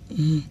woman,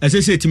 as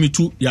I say to me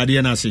too,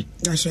 Yadia Nasi.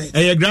 That's right.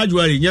 A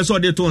gradually, yes, all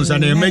the tones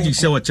and a magic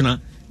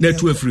sewachana, net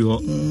to a free.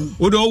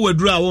 Would always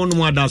draw one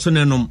more dozen.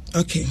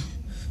 Okay.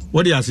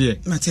 What do you say?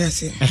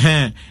 Matthias.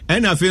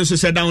 And I feel so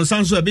said down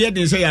some so be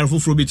didn't say I'll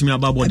full bit me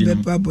about body.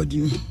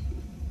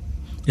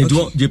 It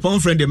was Japan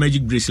friend the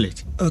magic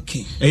bracelet.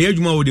 Okay. A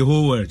yajuma with the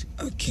whole world.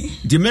 Okay.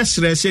 The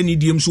mestre say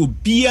idiom so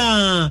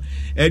bia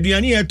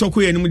aduane e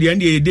toko enum de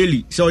ande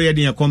daily so ye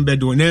de come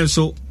bedo na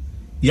so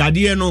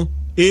yade no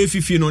e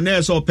fifi no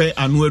na so pe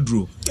anu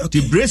aduro.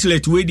 The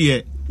bracelet we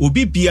de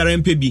obi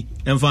PRMP bi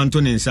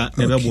emfanto ne nsa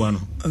na beboa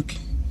no. Okay.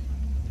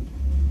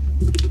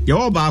 Ye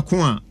wo ba ko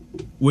a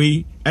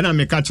we na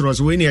me catch us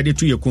we na de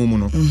to ye kon mu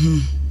no.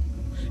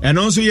 And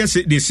also yes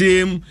the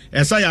same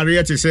as I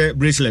are to say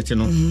bracelet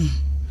no.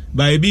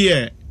 By be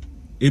a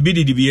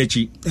bidi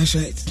DBH. That's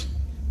right.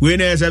 We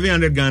know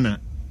 700 Ghana.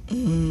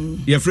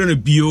 Your friend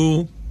of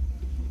Bio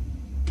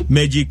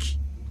Magic.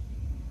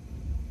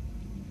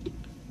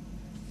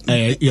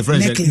 Your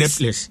friend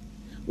necklace.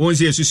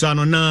 Once you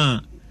Susano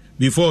na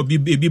before be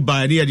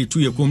by the 2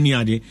 year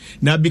community.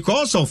 Now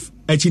because of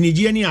a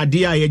Chinesian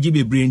idea, I give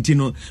a brain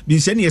tino, be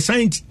sending a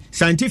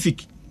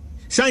scientific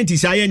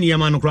scientist. I any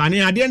man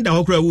crying. I didn't the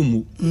Hokra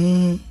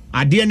Wumu.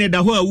 I didn't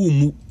the Hoa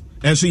Wumu.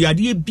 And so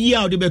yadi be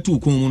out the betu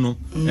kuno,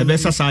 a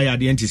best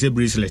society and say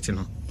bracelet.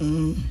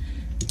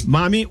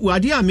 Mammy,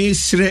 wadia may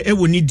sre e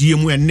woni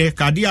diem when ne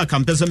cardia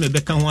campesa me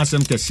bekan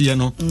wasem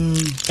kesiano.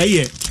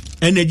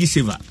 Energy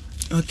saver.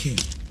 Okay.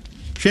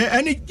 Share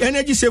any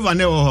energy saver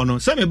never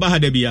hono. Some baha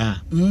de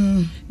bia.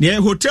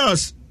 Near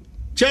hotels,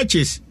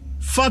 churches,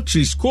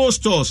 factories, coal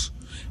stores.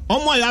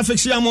 On my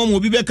affixia mom will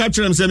be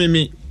capture them semi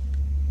me.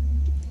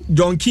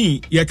 John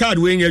King, your card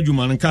weighing your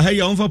human and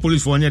Kahaya on for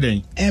police for any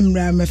day.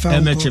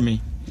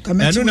 MHME.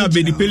 I don't have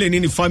been paying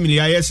any family.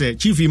 I say,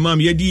 Chief Imam,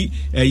 yedi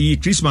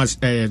Christmas,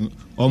 ideal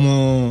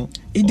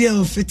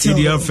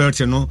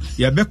fete no.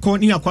 Ya be ko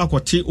ni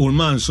akwa te old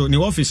man so ni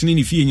office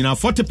ni fee nyina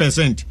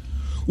 40%.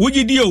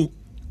 Woji dio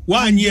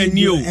 1 year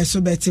new.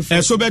 Eso beti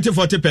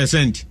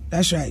 40%.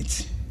 That's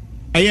right.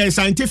 Aye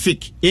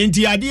scientific.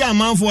 Enti ade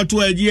amanfo to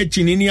agi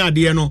chini ni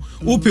ade no.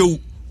 Umpe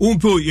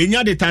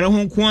enya de tare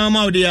ho ko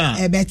ama ode a.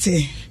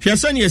 Ebete.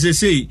 Hwese ni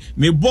say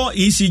me bo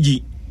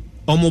ECG.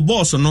 Omo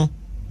boss no.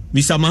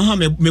 Mr. Maha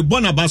me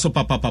bona baso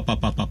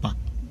papa.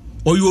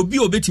 Oyo obi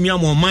obetimi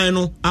amoman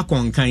no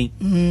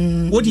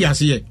akonkan. What you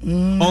say?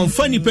 On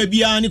funny pe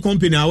bia ni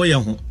company awe ye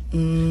ho.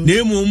 Na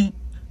emum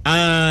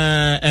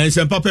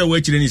some papa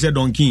we chire ni say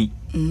donkin.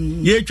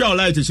 Ye twa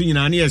light so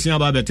nyina na yesin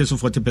aba bete so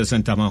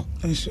 40% amount.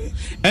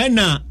 And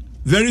na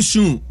very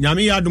soon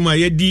nyame yadoma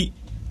ye di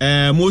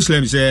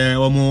Muslims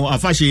omo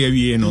afashe ye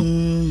wie no.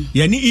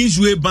 Ye ni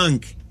Israel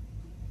Bank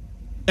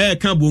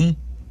ka bom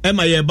e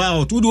ma ye ba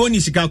out wo do oni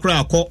sika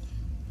kra akọ.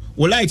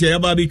 Light ya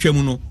ba bi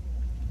twam no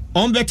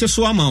on bete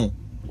so ama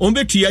on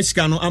betu ya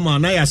sika no ama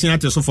na ya sen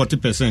ate so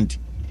 40%.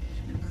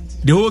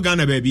 The whole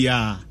Ghana baby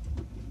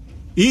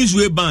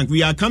Israel Bank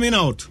we are coming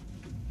out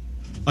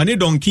ane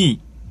donkey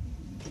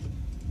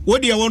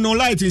what dey won no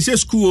light in say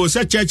school or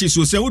say churches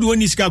so say wo do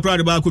ni sika kra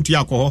de ba kotu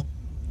akọ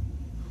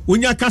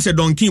onya ka se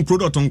donkey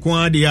product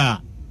nko ade a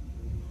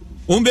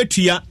on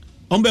betu ya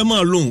on be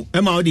ma loan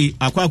e ma wo di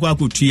akwa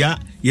kotu ya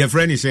your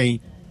friend is saying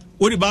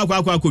wo di ba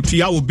akwa kotu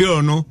ya wo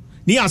bill no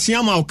ni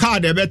asiama o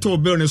card e beto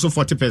bill ne so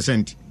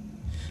 40%.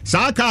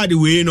 Sa card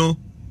we no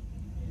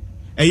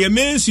eye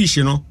main switch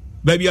no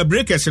baby a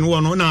breakers no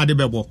no na ade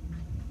bebo.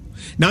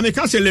 Na me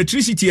ka se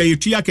electricity e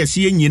yetua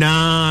kese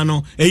nyina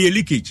no eye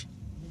leakage.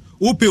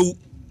 Upe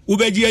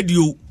ubeji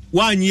adio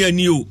wanyi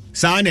ani o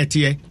sa na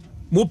tie.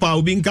 Mo pa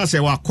obi nka se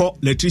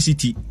wakọ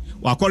electricity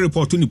wakọ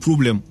report ni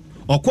problem.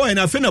 Okọ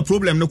na fe na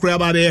problem no kura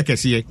ba be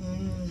kese.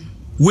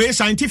 We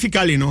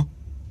scientifically no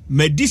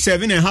me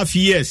 7.5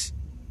 years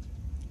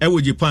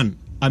ewo Japan.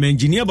 I'm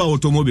engineer by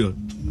automobile.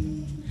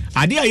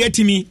 Ade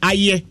ayetimi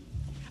aye.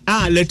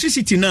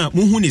 Electricity na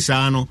muhu ni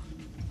saa no.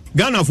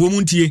 Ghana fo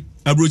muntie,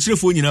 abrochire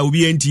fo nyina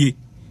obi entie.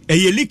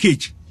 Eye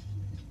leakage.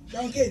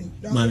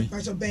 Don't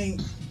Pastor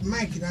Ben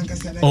Mike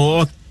Lankasa.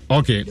 Oh,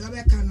 okay.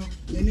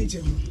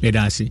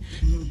 Edasi.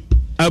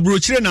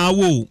 Abrochire na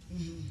awo.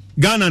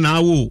 Ghana na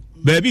awo.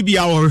 Baby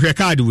bia wo hwe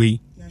card we.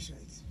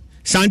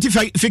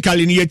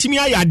 Scientifically ni yetimi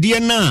ayade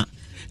na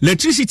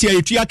electricity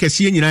ayetua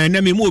kese nyina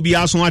na me mo obi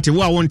aso ate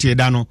wo a wonte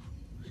da no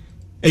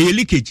eye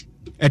leakage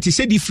ati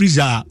se di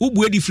freezer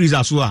ubu di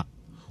freezer so a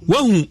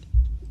wahu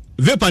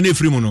vapor na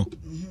free mo no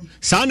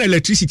sa na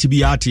electricity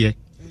bi ate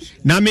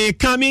na me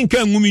ka me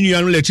nka ngumi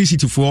nua no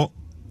electricity for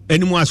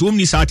animu as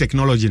omni sa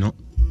technology no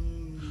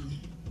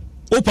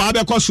opa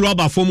abekọ soro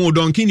aba fo mo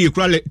donkin ni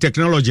ekura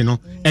technology no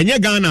enye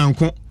Ghana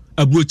nko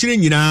abrochire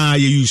nyina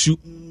ye yusu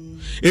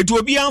etu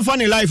obi anfa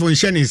ne life on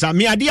share nsa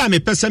me ade a me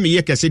pese me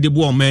ye kese de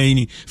bo o man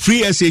ni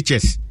free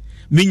SHS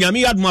me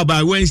nyame aduma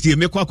by Wednesday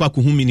me kwa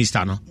hu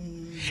minister no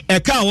e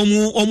ka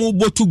omu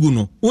botugu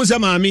no unse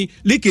maami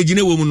leakage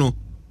ne wo mu no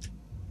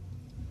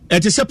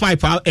eti se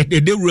pipe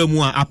e de wura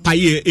mu a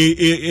apaye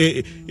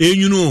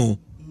enyuno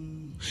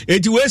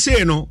eti we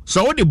say no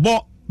so wo de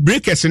bo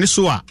breakers ne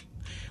so a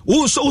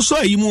also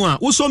yimu a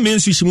also main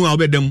switch mu a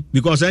obedem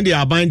because and they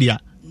are bind dia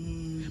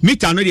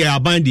meter no they are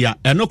bind dia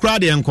and no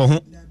crowd enko ho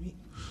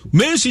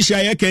main switch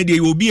aye kan dey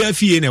obi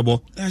afie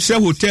nebo say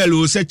hotel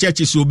o say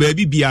church so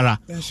baby biara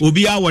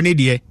obi a woni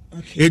de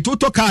e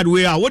toto card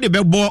we a wo de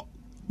bebo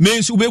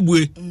main su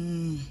bebue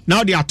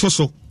now they are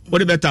toso what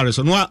the better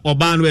so no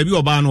oba no ebi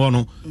oba no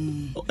no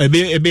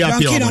ebe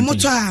apia o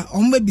moto a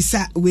o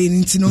mbisa we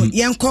ntino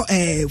yenko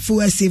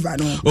fuel saver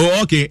no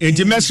oh okay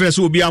enti mestres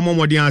obi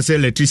amomodi an say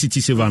electricity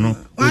saver no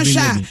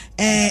wansha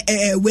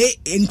we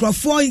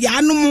nkrofo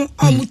yanom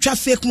o mutwa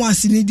fake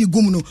ones ni di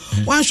gum no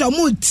wansha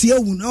mo tie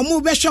wu no mo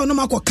be hwe no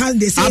makoka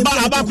de say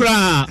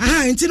abakura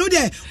ntino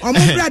de o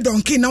mo bra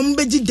donkey na mo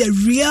beji the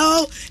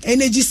real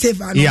energy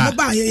saver no mo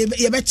ba ye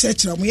be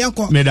chechero mo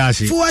yenko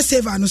fuel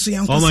saver no so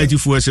yenko almighty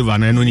fuel saver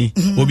na no ni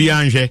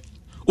anhwe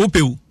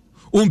opeu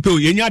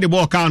yenya de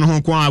ball car no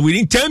ho kwa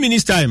within 10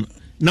 minutes time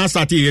na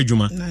start e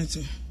adwuma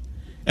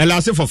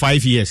last for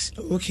 5 years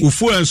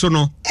ufu enso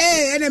no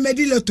ene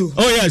mediloto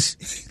oh yes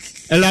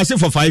last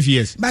for 5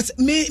 years but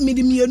me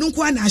di mienu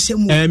kwa na ahye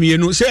mu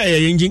mienu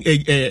say engine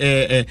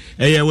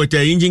with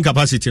engine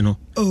capacity no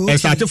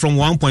start from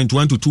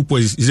 1.1 to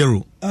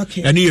 2.0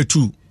 okay and here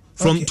 2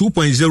 from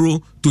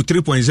 2.0 to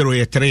 3.0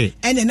 ye 3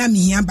 ene na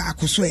mihia ba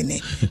akoso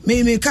ene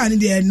me kan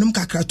de num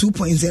kakra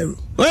 2.0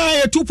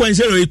 well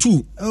 2.0 e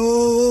 2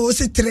 oh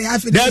se 3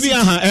 afi da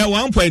bia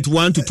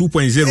 1.1 to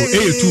 2.0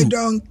 e 2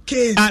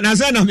 donkey na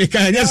say na me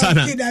kan yes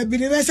ana da bi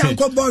be say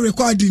ko bo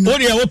recording o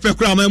de wo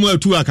pekura ma mu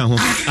atu aka ho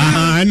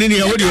ene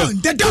ne wo de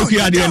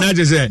okay ade na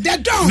je say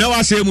na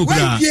wa say mu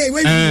kura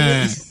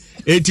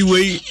eti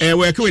we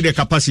work with the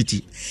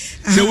capacity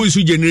say we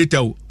su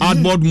generator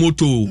outboard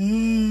motor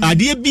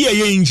ade bia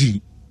ye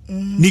engine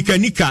nika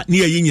ni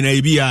ye nyina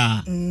e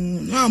bia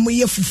mo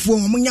ye fufuo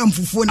mo nyam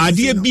fufuo na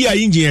ade bia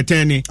engine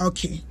etene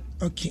okay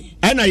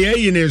ana ye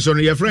yi ne so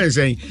no your friend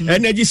say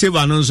energy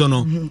saver no so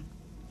no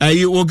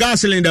ayi o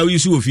gas cylinder we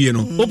su ofie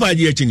no o pa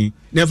je akini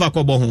never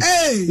ko bo ho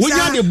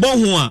wonya de bo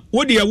ho a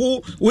wo de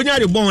wo wonya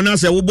de bo ho na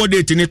say wo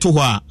body tini to ho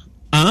a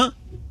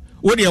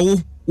wo de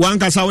wo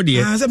wankasa wo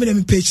de say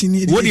me page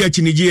ni wo de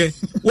akinigie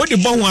wo de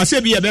bo ho a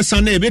say bia be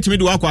san na e betimi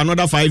de wakọ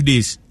another 5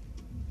 days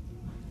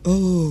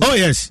oh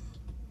yes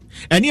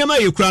eniema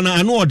ye kura na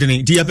anu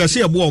odene di yapese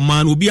ye bo o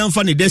man obi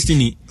amfa ne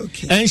destiny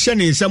enhye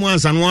ne nsem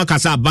ansa no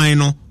akasa ban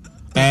no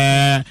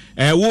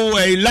wo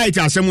light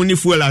asem ni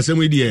fuel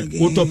asem die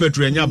wo to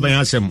petrol enya ban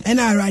asem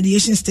na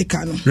radiation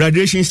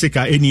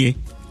sticker enie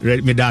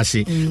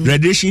medase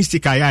radiation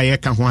sticker ya ye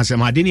ka ho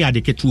asem ade ne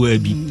ade ketu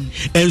abi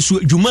enso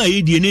dwuma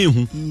ye die na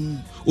ehu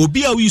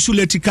obi a wi su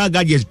electrical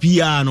gadgets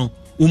bia no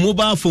o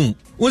mobile phone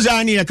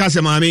uza ni ye ka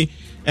se mame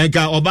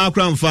enka oba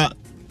kura mfa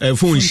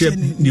phone shape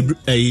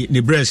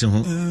ni breast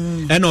ho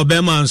and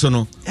obema nso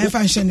no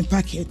function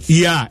packet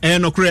yeah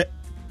no kre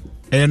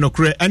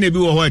ana bi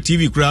wo ho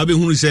TV kra be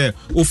hunu se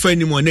o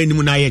fani mo na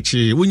nim na ye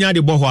che wonya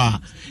de bo ho a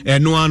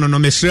eno ano no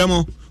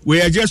mesremo we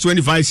are just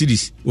 25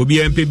 cities obi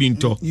MP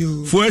binto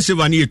for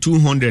 7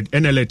 200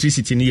 and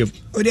electricity ni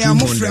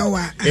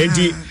 200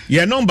 enti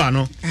your number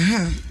no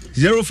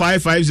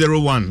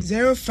 05501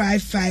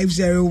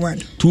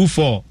 05501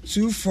 24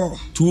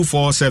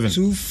 247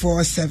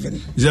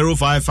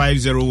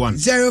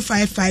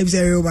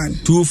 05501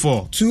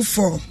 24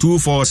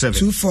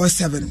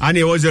 247 and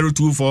it was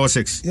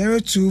 0246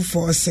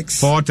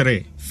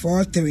 43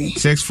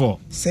 64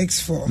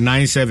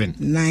 97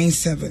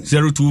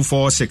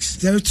 0246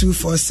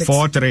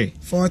 43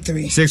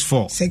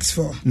 64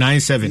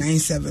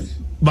 97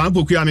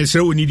 Bampo ku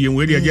amesre woni die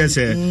we dey just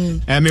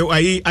me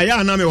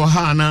aya na me wo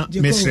ha na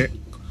mesre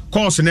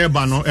course na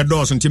eba no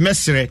edos nti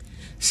mesre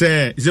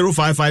say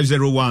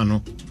 05501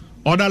 no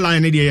order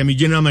line dey me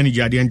general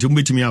manager dey nti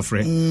mbetimi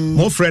afre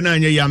mo frɛ na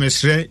anya ya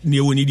mesre ne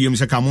woni die me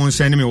se ka mo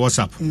send me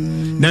WhatsApp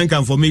na nka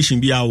information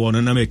bi a wo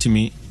no na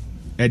metimi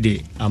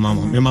ede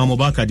amamo me mamo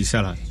baka di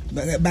sala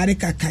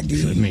barika kadi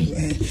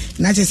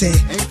na je say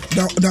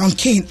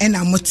Donkin and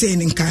amote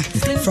nka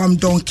from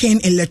Donkin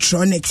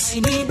Electronics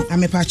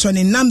I'm a patron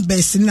in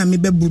numbers na me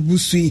be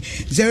bubusu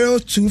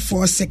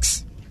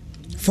 0246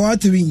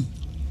 43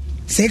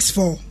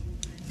 64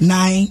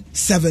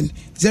 97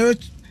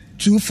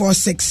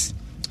 0246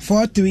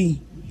 43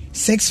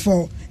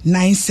 64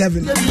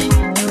 97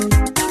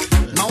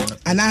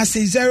 and I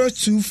say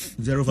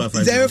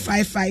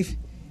 055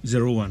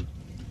 01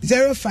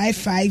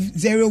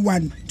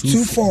 05501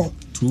 24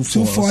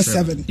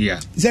 247 yeah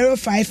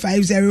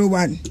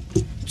 05501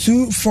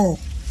 24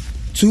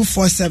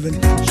 247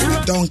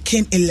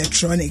 Donkin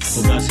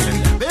Electronics.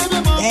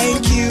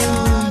 Thank you.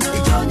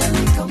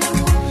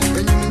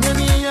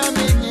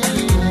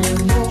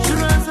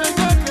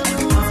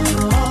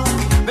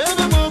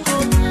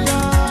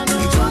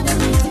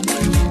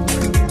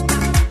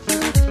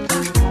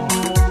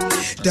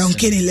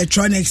 Donkin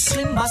Electronics.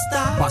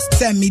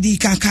 Send me the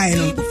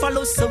kankaino.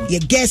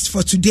 Your guest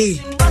for today.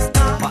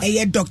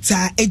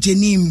 Dr.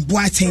 Ejenim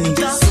Boateng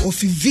of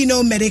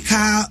Vino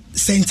Medical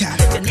Center.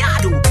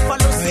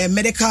 A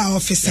medical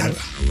officer.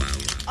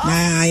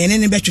 Na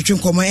yenene betu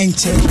komo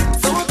enche.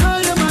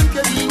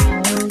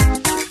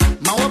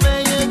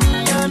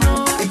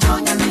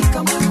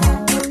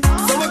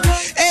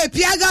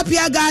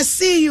 Diaga, I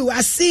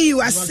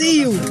see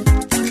you.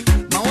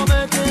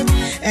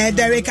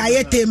 Derek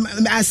Ayete,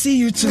 I see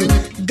you too.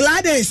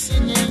 Gladys.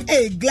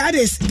 Hey,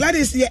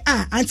 Gladys,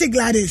 yeah, Auntie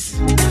Gladys.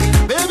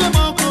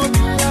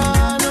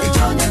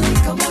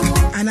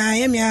 And I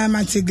am your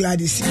Auntie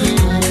Gladys.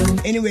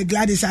 Anyway,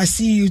 Gladys, I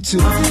see you too.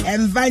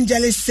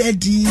 Evangelist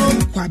Sedi,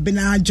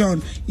 Kwabena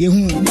John,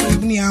 Yehu,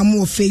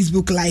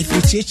 Facebook Live,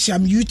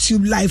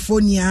 YouTube Live,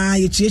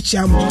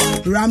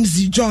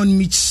 Ramsey John,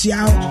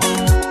 Michelle,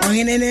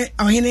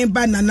 Ohene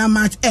Banana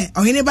Mat,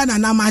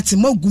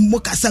 Mogum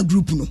Mokasa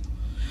Group, no.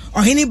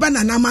 Ohene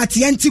Banana Mat,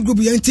 Yanti Group,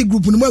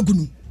 no,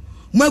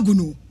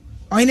 Magunu,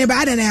 Ohene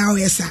Badana,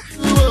 yes,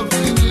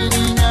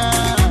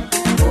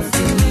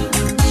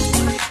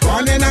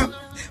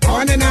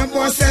 on and up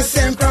was a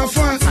same crowd.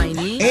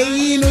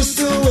 Hey, no,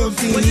 so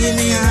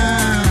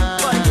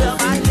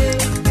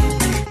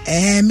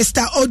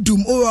Mr.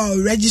 Odum,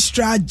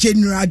 Registrar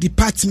General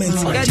Department,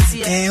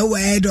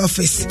 head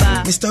office.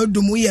 Mr.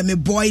 Odum, we are my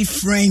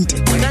boyfriend.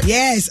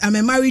 Yes, I'm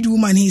a married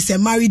woman. He's a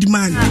married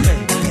man.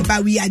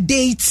 But we are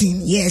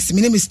dating. Yes,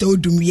 my name is Mr.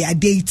 Odum. We are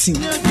dating.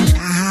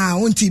 Aha,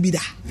 won't you be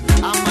that?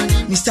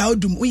 Mr.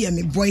 Odum, we are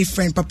my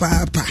boyfriend,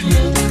 Papa.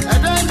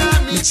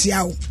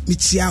 Michiao.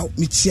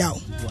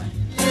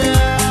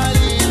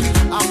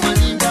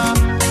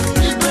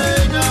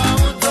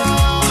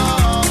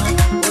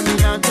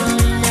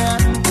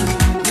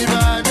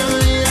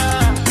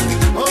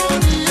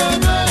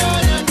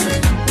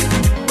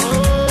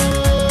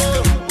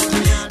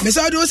 Me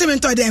so do se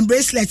to the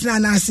bracelet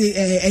na say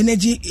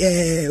energy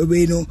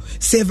we no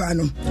saver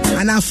no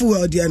ana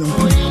fuel dia no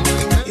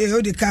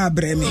o de car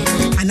bre me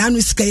ana no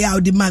sika ya o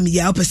de mam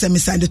ya o pese me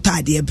sand to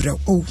ade bre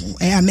oh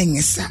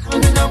menyesa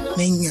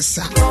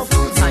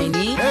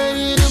tiny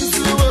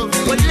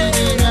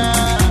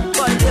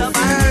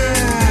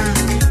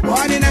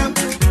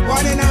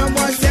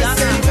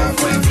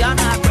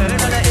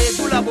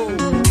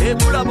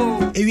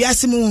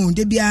Ewiasimu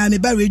de bia me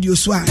ba radio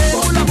so a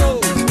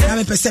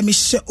me pese me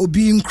hye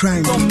obi in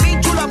crime.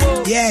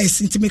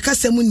 Yes, into me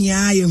kasa mu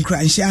nia ye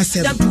nkran hye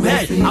asem.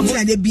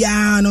 Na de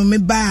bia no me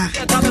ba.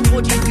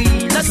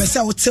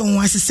 Pese wo te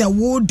won asese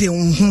wo de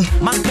wo ho.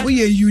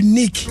 We are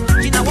unique.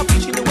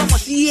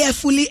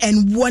 Fearfully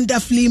and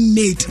wonderfully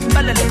made.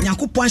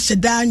 Yakopon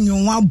hyeda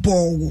nwa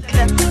bowo.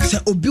 Se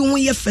obi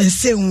won ye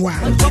fense nwa.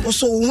 Wo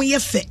so won ye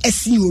fe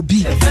esi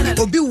obi.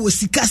 Obi wo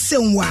sika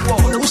senwa.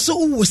 Wo so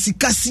wo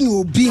sika sin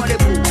obi.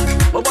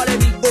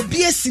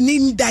 Obi esini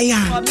ndan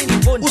a.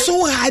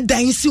 So hard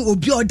dance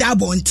obi oda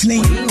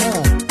bontene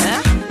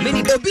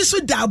obi so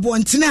da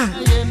bontene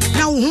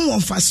na wo ho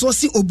wonfa so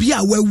si obi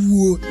a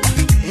wawuo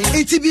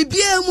enti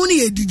bibia mu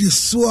ne edidi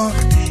so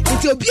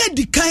enti obi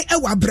adikan e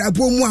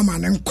wabrabo mu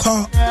amane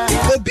nko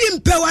obi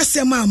mpe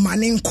wasem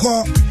amane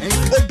nko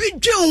obi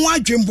dwen ho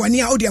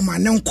adwenbone a ode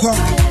amane nko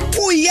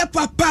wo ye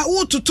papa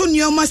wo toto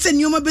nioma se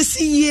nioma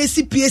besi ye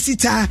si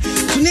piesita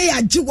tune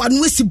ya jiwa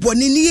no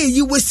esibone ne ye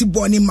yi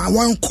wesibone ma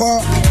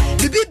wonko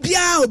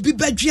bibia obi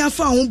badwia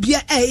fa ho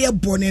bia eye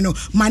bone no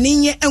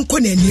manenye enko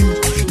nanim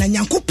na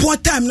nyankopon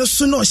time no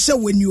so no hye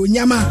wani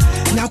onyama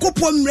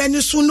nyankopon mre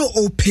ne so no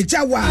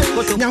opejawa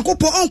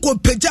nyankopon onko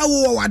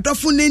pejawo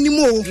wadofo nanim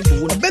o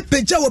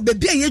obepejawo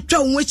bebia yetwa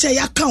wo che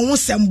yaka wo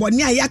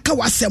sembone a yaka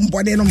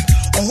wasembone no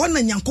oho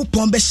na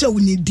nyankopon be hye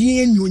woni din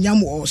eni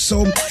onyama o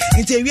so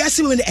enti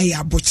ewiase mu e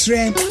ya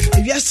botre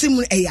ewiase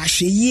mu e ya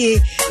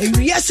hweye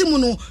ewiase mu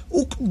no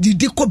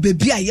didi ko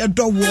bebia ye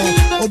dowo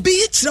obi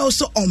yikyerɛ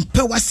so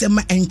ompe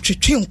wasema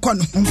entwetwe nkɔ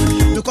no ho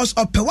because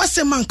ope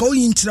wasema nka o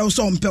yinkyerɛ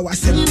so ompe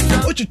wasema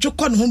o twetwe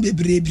kɔ no ho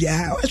bebre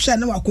bia o hwɛ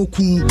na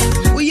wakokun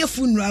o ye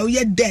funeral o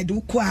ye dead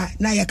wo kɔ a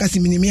na yakase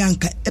minimi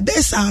anka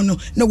ebe sa no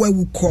na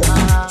wawu kɔ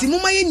ti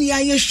moma ye nia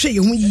ye hwɛ ye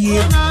ho yie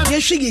ye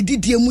hwɛ ye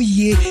didie mu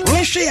yie ye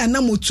hwɛ ya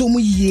na moto mu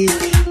yie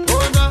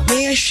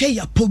ye hwɛ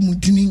ya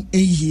pomudini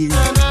eyie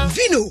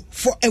vino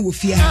for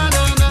ewofia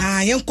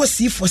na yenko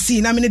si for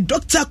si na me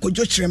Dr.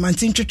 Kojo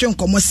Chremanti ntwetwe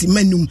nkomo si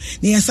manum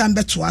na yensan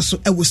beto aso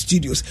ewo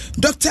studios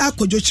Dr.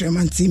 Kojo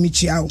Chremanti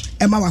michiao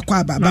ema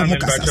Akwaaba ba mo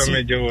kasa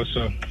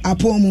so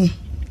apomu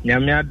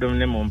nyame adom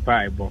ne mo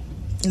mpa ebo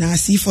na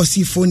si for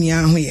ni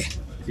ahoye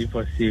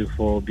si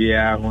for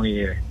bia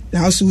ahoye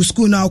na so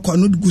school na ko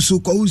no guso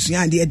ko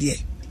usua de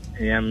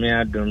nyame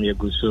adom ye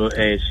guso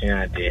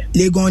esua de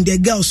legon the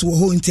girls wo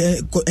ho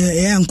nte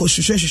enko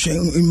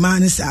hwehwehwehwe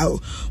man sa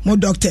mo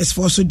doctors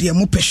for so de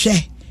mo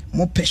pehwe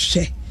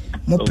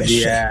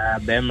bia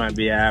bema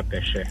bia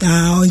pehwe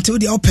until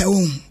the ope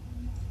won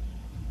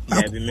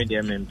ya bi me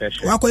de me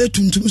pehwe wakoye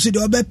tuntum so de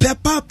obe pe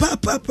pa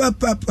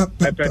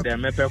pepe de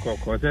me pe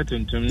kokko se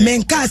tuntum me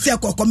nka se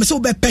kokko me so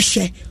obe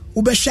pehwe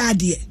obe hwa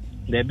ade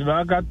de bi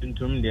ba ga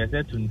tuntum de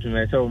se tuntum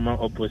e se o ma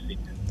opposite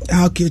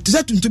okay to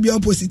se tuntum be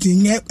opposite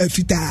nye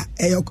fita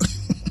eyoko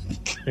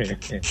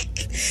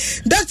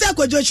Dr.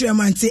 Kojo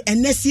Chremanti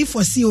NSC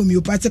for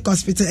Homeopathic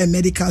Hospital and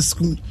Medical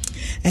School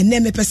and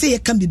then me pese ye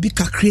can be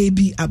kakra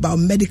bi about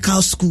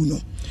medical school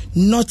no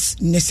not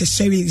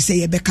necessarily say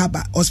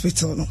Yebekaba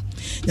Hospital. No,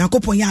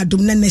 Yankopon ya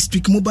adum na next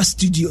week mobile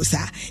studios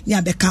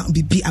ya beka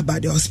be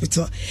about the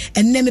hospital,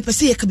 and then me per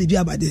se be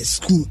about the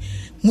school.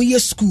 Muye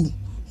school,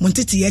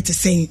 Montiti yet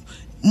saying.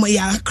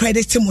 My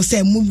credit mo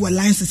say move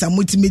license and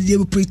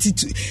multimedia pretty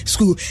to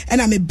school,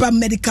 and I'm a bad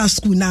medical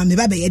school now. Me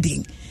baba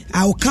heading.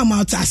 I will come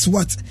out as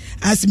what?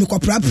 As me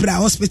proper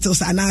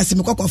hospitals and as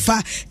me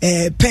fa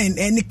pen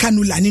any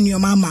cannula in your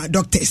mama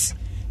doctors.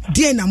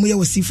 Dear na we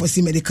will see for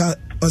see medical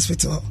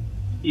hospital.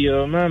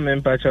 Your mom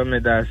and Pacha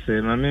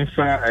Medase, Mamma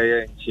Fa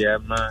I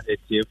Chiama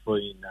etie for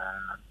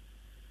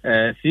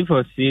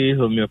C4C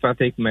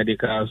Homeopathic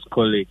Medical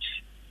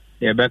College.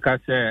 Rebecca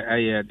said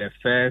I the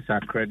first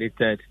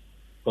accredited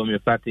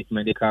homeopathic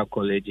medical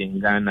college in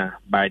Ghana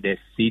by the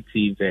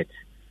CTVET,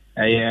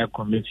 a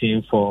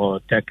commission for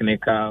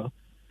technical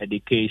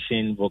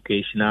education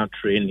vocational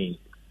training,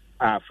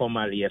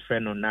 formerly a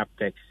friend on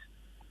NAPTEX.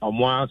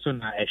 Also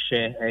na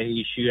share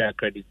issue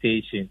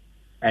accreditation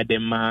at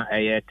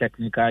the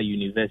technical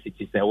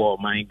university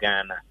my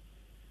Ghana.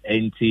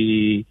 And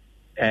the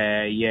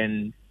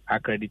yen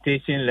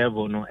accreditation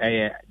level no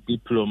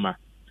diploma.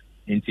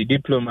 And the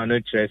diploma no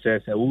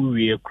traces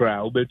we cry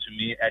over to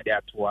me at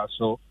that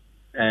so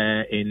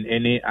in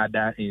any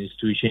other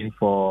institution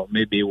for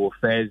maybe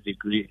first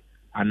degree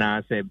and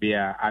I say be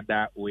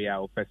other way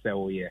or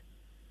person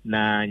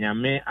na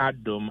nyame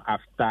adom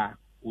after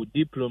o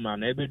diploma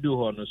na ebe do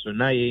ho no so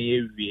na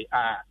ye wie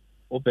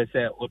o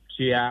pese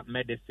otua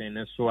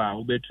medicine so a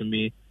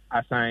obetumi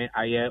assign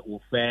aye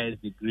o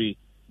first degree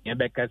ye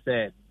beka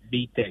say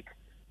BTech,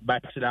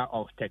 Bachelor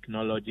of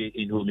Technology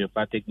in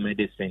Homeopathic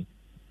Medicine.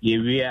 Ye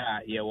wie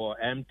ye wo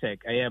MTech,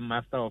 aye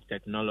Master of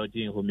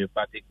Technology in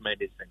Homeopathic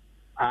Medicine.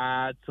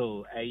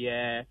 So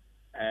a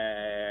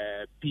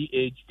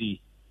PhD,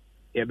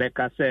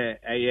 Rebecca say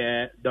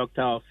a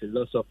Doctor of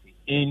Philosophy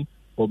in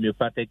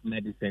Homeopathic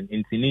Medicine.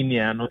 In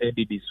Tininia no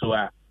edit so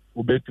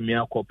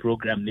ubetumi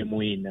program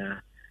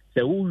nemuina.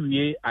 So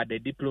we at the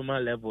diploma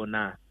level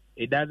now,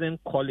 it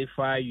doesn't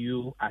qualify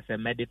you as a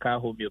medical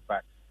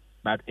homeopath,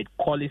 but it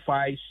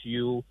qualifies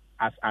you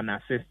as an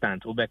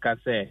assistant. Ubeka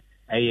say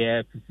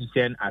a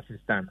physician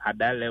assistant at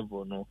that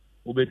level no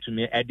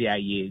ubetumi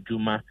edi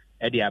juma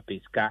edi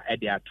apeska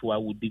edi atua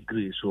with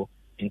degree so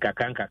in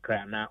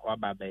kakra na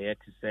wababe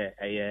to say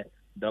a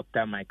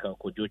Dr. Michael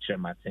Kojoche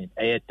Martin.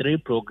 3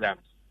 programs.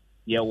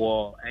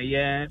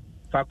 A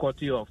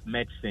Faculty of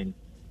Medicine,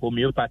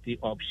 Homeopathy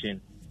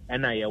option,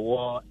 and I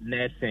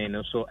nursing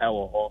also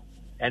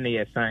and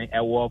a sign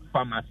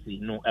pharmacy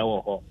no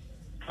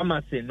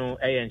pharmacy no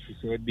and she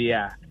said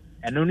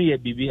and only a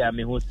BB I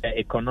mean who's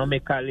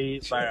economically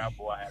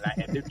viable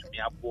like a bit to me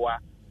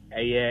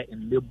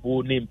in the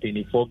boning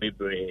penny for me.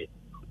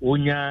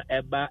 Unya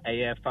eba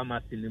a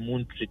pharmacy in the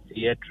moon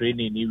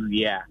training in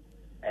year.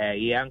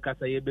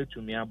 Yankasa able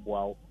to me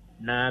aboa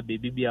na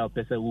baby our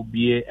person will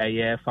be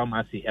a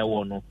pharmacy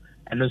no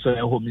and also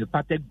a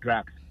homeopathic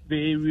drugs,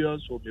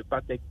 various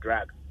homeopathic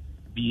drugs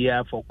be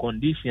for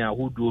condition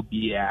who do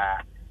be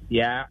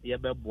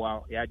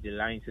yabeboa ya the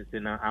lines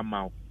in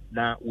amount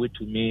na wait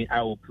to me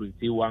I will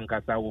pretty one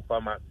kasa will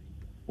pharmacy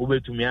over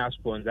to me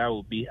sponsor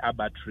will be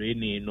about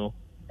training no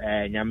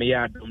nyame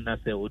ya dom na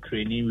say o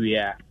training we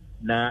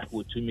na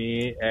to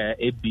me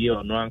a be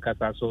or no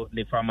ankasa so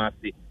the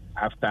pharmacy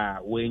after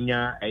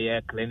wenya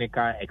a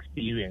clinical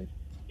experience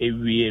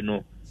every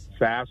no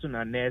so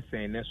na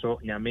nursing so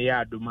nyame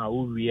ya adoma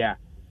uria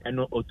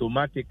eno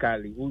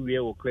automatically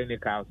uria o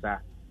clinical sa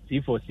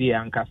C4C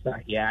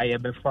ankasa ya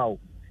befa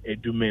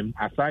edumem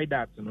aside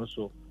that no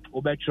so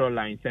obetro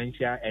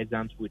licensure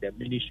exams with the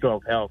Ministry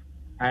of Health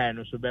I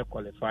no so be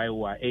qualify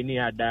or any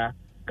other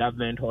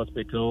government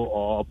hospital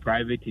or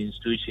private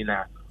institution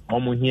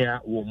omo here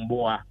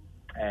womboa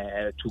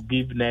to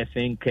give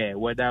nursing care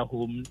whether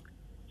home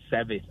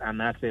service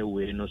and I say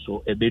we no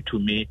so a bit to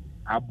me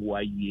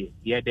abua ye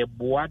the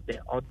boa the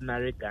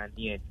ordinary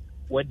Ghanaian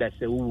whether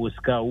say who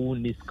ska who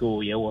ni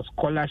school ye was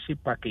scholarship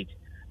package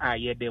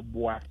ye the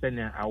boa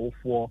sena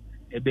awofo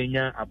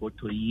ebenya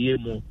aboto ye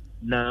mu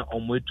na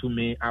omo to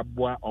me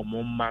abua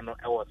omo ma no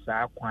e was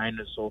saa kwan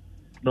no so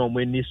na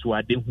omo ni so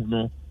ade hu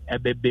no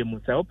ebebe mu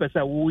say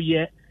opesa wo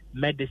ye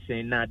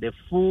medicine na the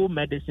full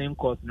medicine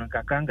course no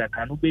kakanga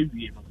kanu be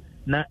wie no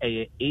na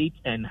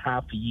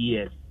 8.5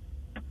 years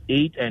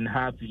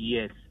 8.5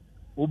 years.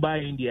 Uber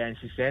India and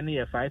she said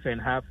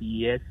 5.5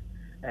 years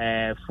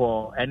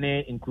for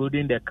any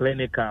including the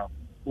clinical.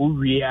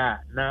 We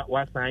are now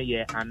what's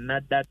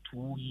another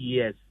 2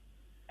 years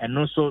and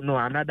also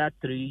another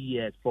 3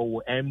 years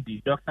for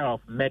MD, Doctor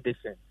of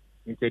Medicine.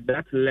 Into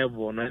that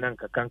level,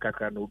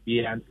 no be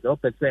and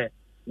say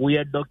we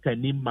are Dr.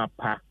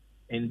 Nimapa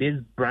in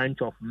this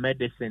branch of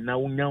medicine. Now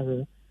we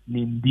know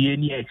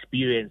any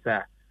experience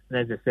as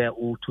I say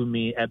to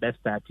me a best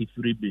start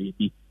free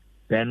baby.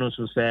 Then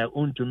also say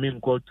to me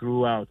go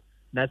throughout.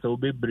 That's a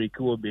bit break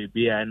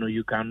baby. I know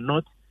you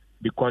cannot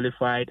be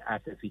qualified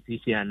as a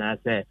physician as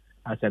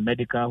a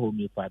medical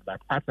homeopath,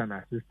 but as an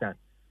assistant.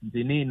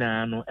 The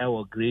nina no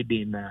our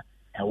grading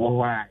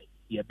why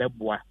ye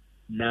beboa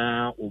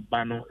na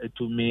oba no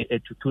etumi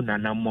etutu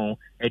nanamo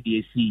ede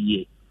esi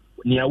ye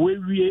nia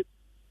we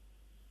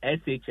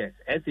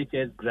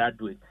SHS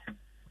graduate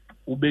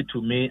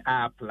ubetumi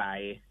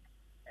apply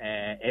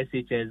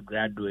SHS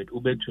graduate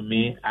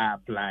ubetumi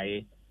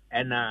apply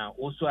and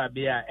also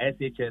abia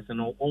SHS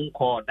no on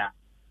call that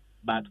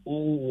but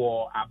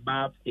who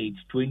above age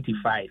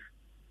 25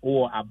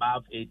 or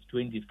above age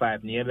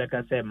 25 near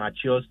can say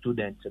mature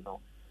students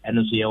and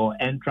also your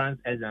entrance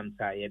exams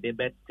are they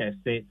better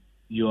test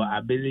your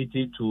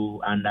ability to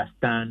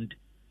understand,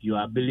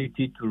 your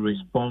ability to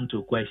respond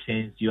to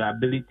questions, your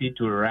ability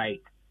to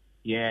write.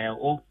 Yeah,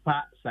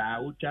 opa sa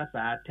ucha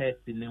sa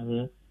test in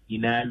who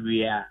in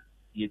area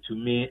you to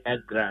me a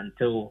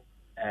grant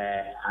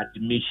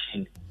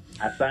admission.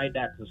 Aside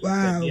that,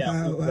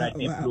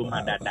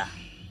 diploma dada,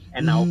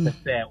 and I'll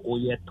say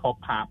top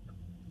up,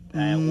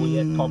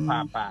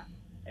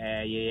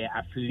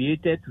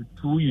 affiliated to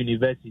 2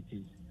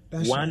 universities,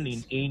 one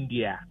in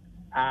India,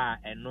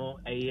 and no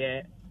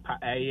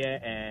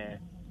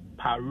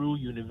Paru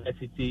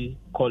University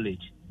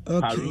College,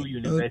 Paru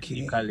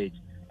University College.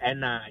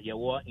 And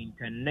your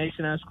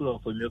International School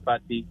of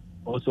Homeopathy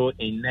also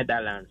in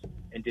Netherlands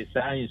and the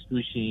science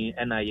institution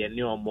and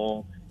you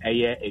more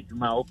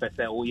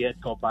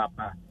top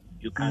up.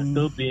 You can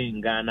still be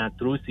in Ghana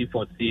through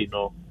C4C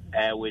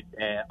with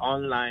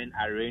online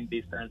arranged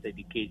distance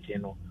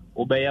education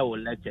Obaya will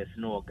lectures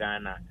no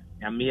Ghana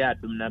Yamia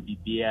Dumna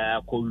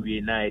Bibia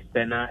Koreana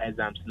external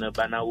exams no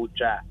Bana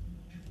Ucha.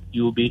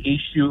 You will be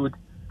issued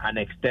an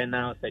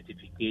external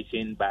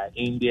certification by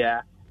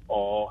India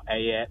or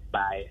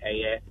by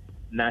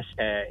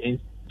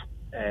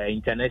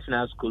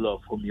International School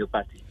of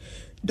Homeopathy.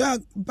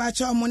 Dog,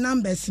 bacha mo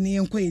numbers ni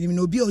enko yiri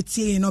no bi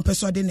otie no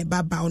peso de ne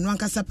baba no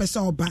ankasa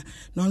peso oba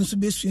no nso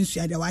be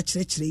sunsua de wa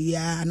kyerɛkyerɛ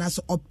ya na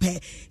so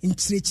opɛ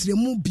nkyerɛkyerɛ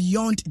mu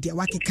beyond de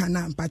wa keka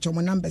na bacha mo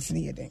numbers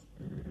ni yeden.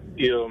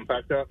 Yo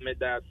mpaka me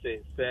da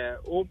say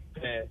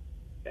opɛ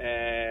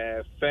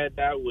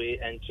further way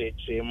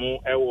nkyerɛkyerɛ mu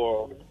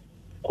ɛwɔ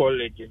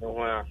college no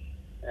ha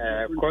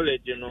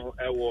college no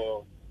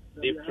ɛwɔ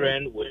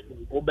different way.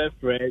 Uber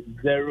friend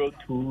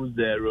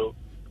 020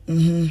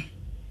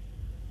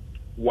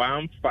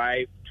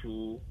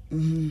 152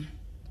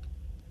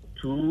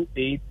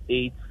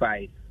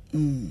 2885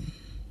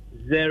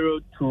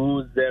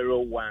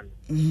 0201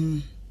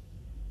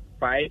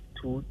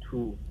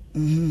 522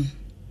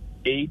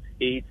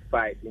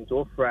 885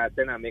 into France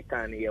and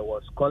American here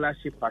was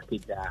scholarship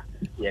package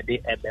yeah they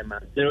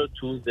ebema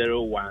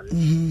 0201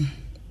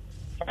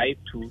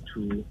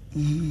 522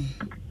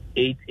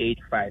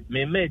 885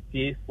 me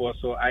meti for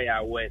so I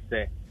aware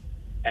say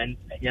and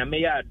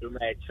Yameya Duma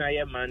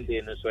Chaya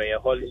Monday no so a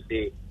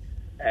holiday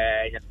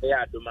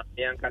Yameya Duma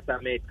Yankata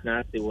make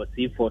Nancy was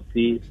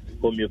C40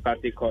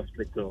 homeopathic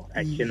hospital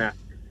China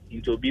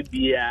into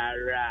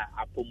BBR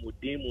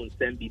Apomudimun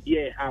San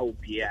BBA how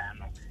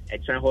piano a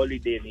Chan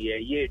holiday near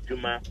year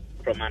Juma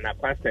from an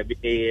past 7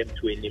 a.m.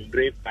 to an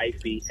embrace 5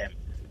 p.m.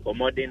 For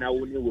more than a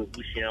woolly will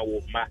pushing a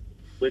woman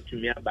wait to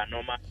me about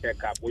normal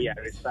check up we are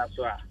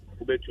so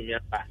Doctor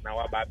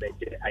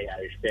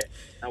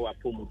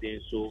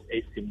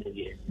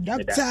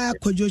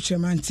Kojo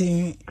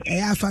Chemantin,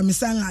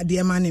 Famisan la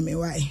dear money me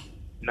why?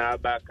 Na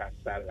baka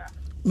sala.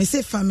 Me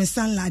say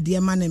Famisan la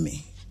dear money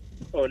me.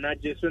 Oh, na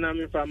Jesuna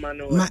mi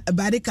famano. Ma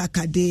barika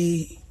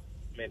kade.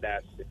 Me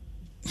dasi.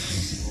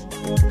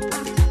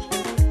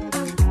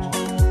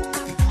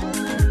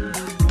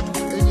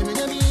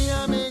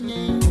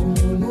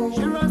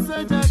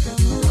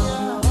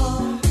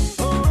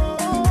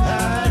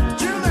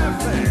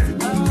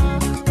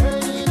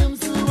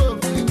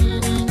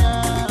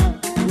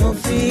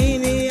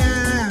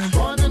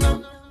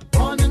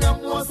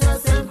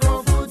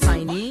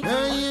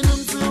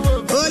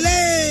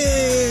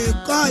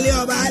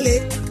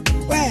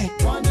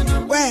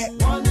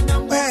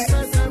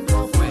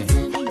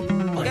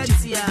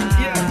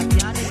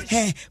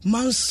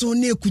 Manso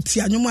ne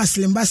kuti anyom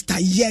aslembasta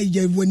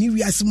ye woni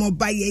wiase mo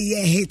ba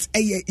ye hit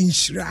eye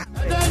inshira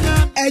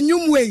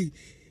anyum we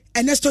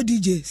Ernesto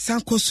DJ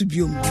Sanko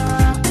Subium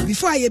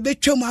before I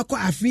betwam akọ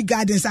Afri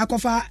Gardens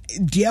akofa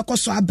de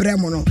ekoso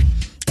abremo no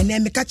ene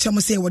me ka chem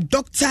say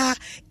Dr.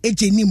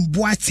 Ejeni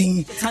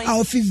Mboatin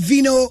of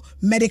Vino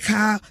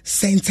Medical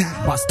Center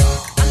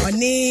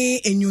oni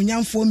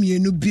enyonyamfo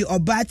mienu bi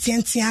oba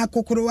tientia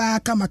kokorowa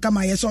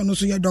kama yeso no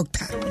so ye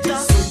doctor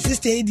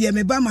sister Edia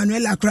me ba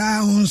Manuel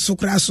akra honso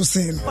kra so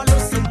sen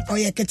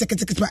oye kete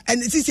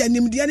and sister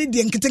animdia ne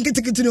de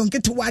nkete no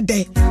nkete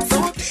wade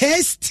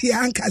taste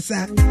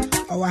ankasa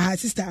owa ha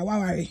sister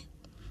awaware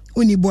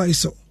uni boy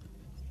so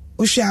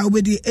Osha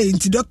obedi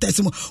nti doctors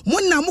mo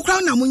na mo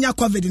kra na munya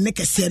covid ne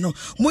kese no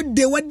mo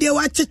de wade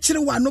wa chechire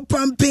wa no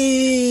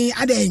pampe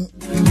aden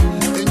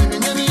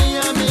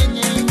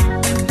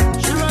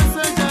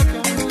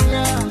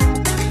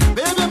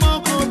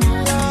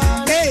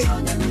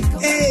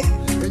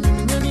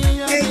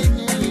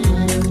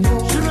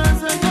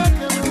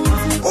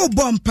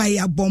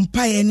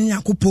bompaya ne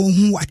yakopon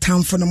hu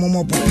watamfo no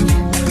momobo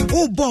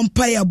O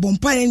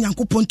bompaye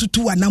Nyankopon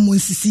tutu anamo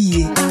nsisi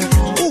ye.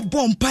 O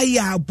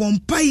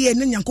bompaye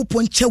ne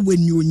Nyankopon che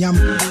wanyonyam.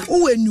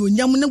 O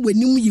wanyonyam na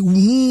wanim ye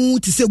hu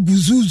ti se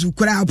guzuzu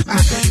kura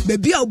pa.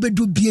 Baby a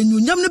obedu bi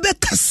anyonyam no be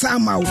kasa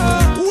ma wo.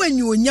 O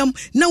wanyonyam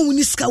na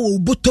woni ska wo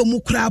botomu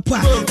kura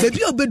pa.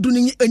 Baby a obedu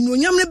ni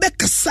anyonyam no be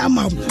kasa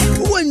ma wo.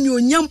 O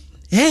wanyonyam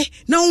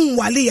na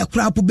unwale ya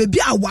krapo baby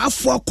a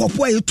wafo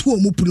kopo etu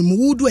omupuru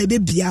wudu ebe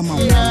bia ma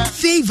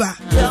favor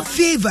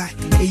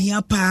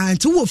eya pa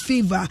nti wo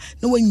favor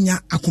na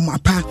wanya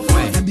akomapa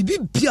na bibi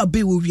bia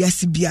be wo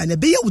wiase bia na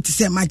be ye wuti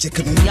se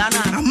magic no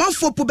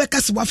amafo po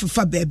beka se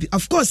wafafa baby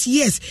of course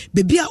yes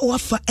baby a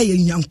wafa eye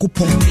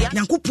nyankopon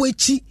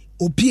echi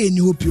obi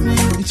eni obio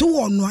nti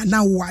wo no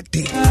na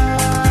wade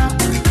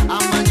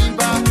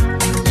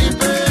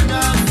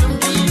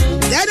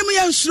Dade mo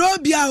yan sro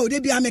bia o de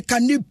bia me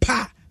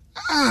kanipa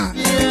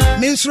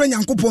me nsoro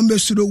Nyankopon be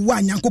suro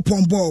wa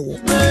Nyankopon bo wo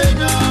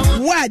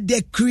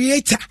the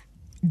creator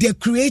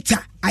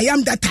I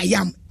am that I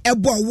am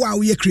ebo wo a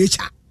wo ye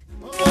creator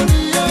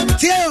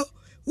tell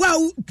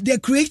wow the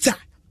creator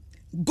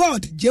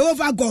God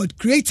Jehovah God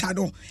creator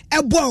no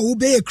ebo wo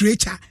be ye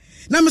creator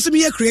na me so me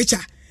ye creator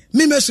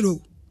me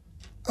mesuro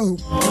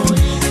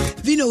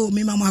Vino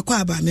me mama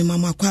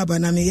Akwaaba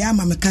na me ya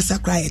mama kasa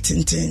cry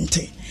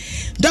tentente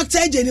Dr.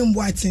 Ejeni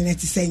Mbwati na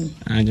ti sen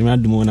Ajema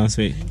dumo na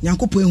so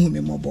Nyankopon ehu me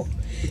mobo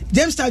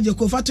James Tajo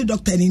ko fatu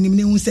doctor ni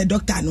ne hu se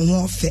doctor no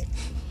ho ofe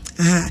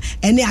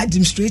any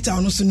administrator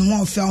ono so no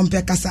ho ofe on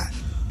pe kasa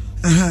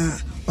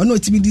ono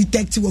ti be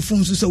detective of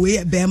phone so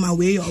we be ma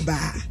we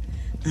oba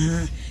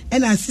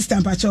and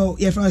assistant pacho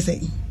ye for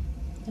say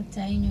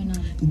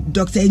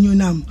Dr.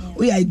 Enyonam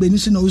we are igbenu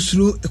so na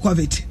usuro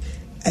COVID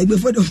I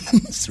before the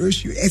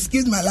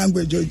excuse my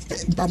language,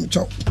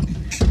 Pamucho.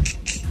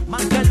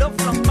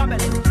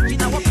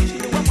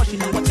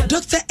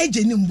 Dr.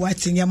 Ejeni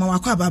Mbwati, ya mama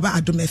kwa baba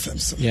Adom FM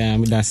so. Yeah,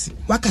 me that's.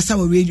 Wakasa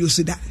wa radio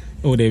so that.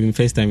 Oh, they been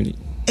first time.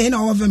 And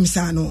all of them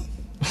sano.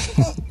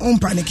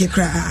 Panic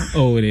cry.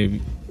 Oh, they be.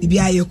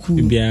 Ibia yoku.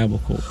 Ibia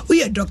boko. Who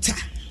you doctor?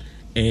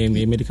 A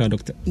medical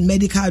doctor.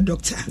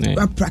 Yeah.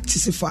 We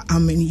practicing for how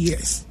many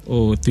years?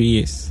 Oh, 3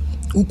 years.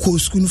 Who go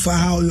school for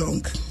how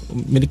long?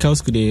 Medical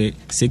school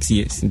 6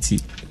 years.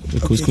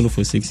 Go school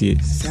for 6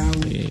 years.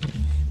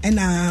 And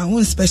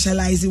one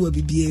specialize will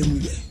be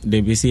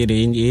they be say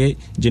the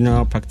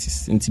general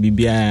practice into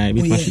BBI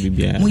bit much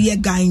BBI. Mo ye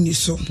gynae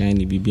so.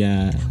 Gynae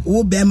BBI.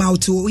 Wo be ma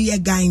to ye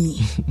gynae.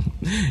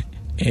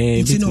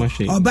 Bit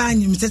much. Oba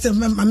nyim say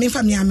ma me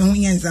fa me am ho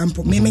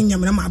example. Me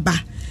nyam na ma ba.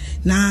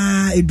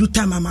 Na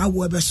eduta mama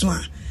wo be so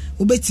a.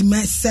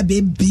 Obetima se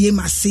be bie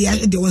ma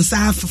se de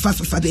wonsa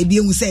fa be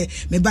bie hu se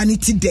me ba ni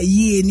ti da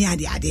yie ni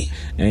ade.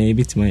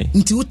 Bitima.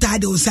 Nti uta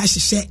de wonsa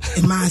hihye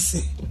e ma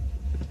ase.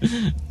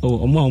 Oh,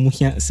 omo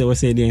hia se wo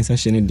se de ensa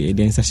hye ne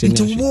de ensa hye ne.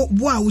 Nti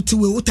wo a wuti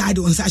we uta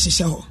de wonsa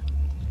hihye ho.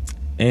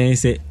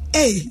 Say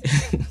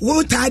wo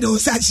uta de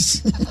wonsa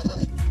hihye.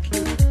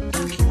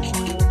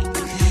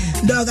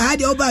 Dog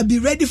had oba be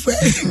ready for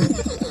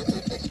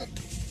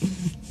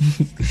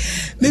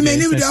me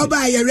name the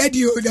oba you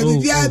ready o da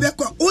bia be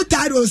ko o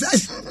tare o sa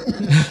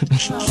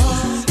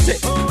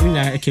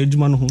na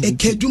ekeduma no ho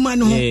ejuma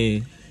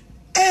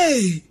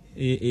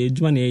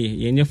na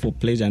ye for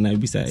pleasure na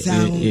bisa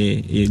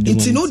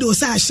it's no do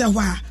sa hye ho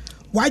a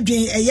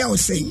wadwen eye o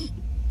sen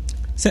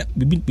se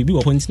bibi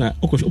wo hontina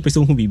opese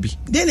ho bibi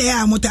den e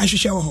a mota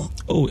hwehwe wo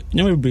ho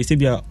nyama be se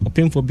bia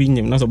opem for bi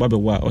nyem na so ba be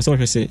wa o se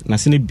hwese na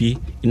se ne bi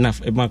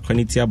enough e ma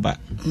quality aba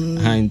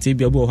nti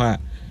bia bo ha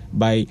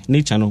by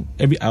nature no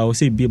every I will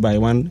say be by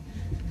 1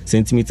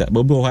 centimeter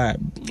but bo ha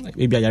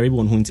maybe I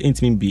won hunt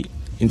intimate be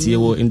into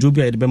wo ndru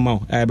bia de be ma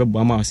I be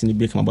bo ma se ne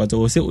be come about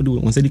o say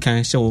o say di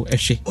kan show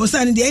ehwe o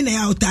say dey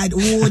na outside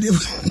o de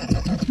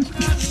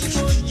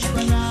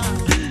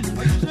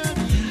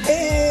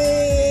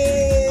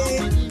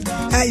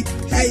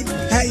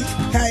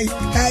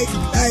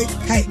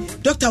Hi.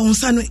 Doctor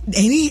Onsano,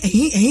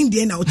 any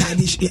day now, outside.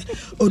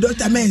 Oh,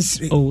 Doctor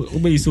Mensri. Oh,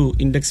 obey so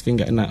index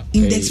finger na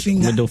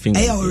middle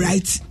finger. Your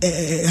right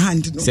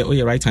hand. Say, oh,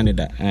 your right handed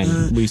that.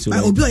 Obey so. I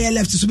obey your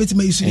left, so better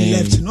my use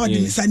left. Not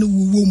the side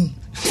womb.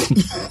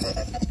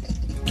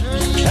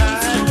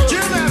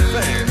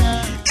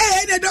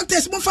 Hey, the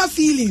doctor's more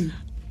feeling.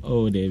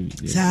 Oh,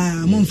 David.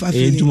 Sa, more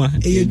feeling.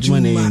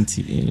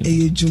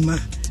 Juma.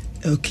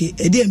 Okay,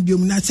 then be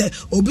na say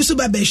obi so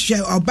ba be hwe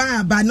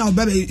oba ba na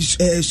oba be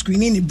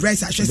screening the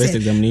breast ahwe say breast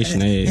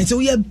examination and so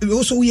we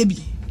also we be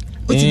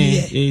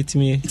it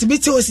me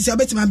bit o si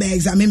obeti ma be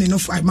examine me no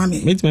for mama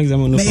me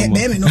examine no for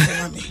mama me no for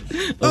mama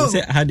oh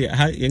say had me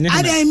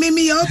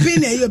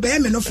open you be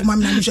me no for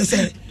mama na me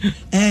say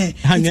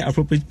had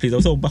appropriate place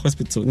also back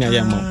hospital na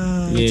ya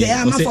ma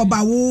yeah ma for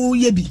ba wo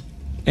ye bi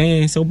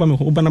so oba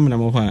na me na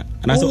mo ha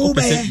and so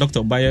opposite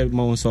doctor buy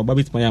mo so oba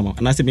bit my am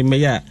and I say me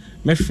ya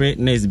me free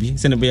nurse bi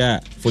say be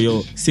for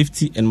your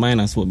safety and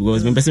mine as well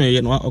because me person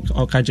no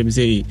o catch me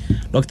say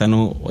doctor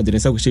no o dey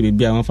say go she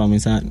be am family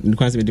say the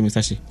can say be me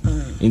say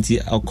nti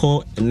I'll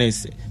call a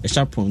nurse a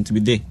chaperone to be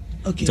there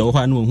okay so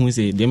how no who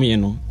say dem ye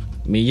no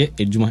me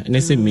ejuma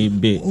and say me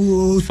be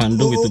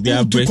fando with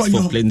be breast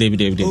for plain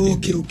David.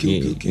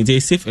 Okay. It's a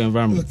safe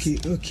environment.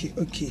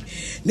 Okay.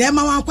 There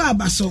ma kwa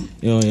abaso.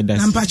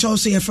 That's Nampacho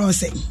also your friend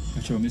say.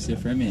 Pacho me say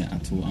friend me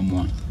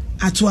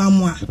Ato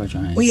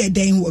amwa. We are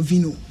den wo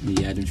vino.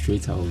 We are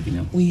administrator of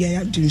vino. We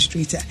are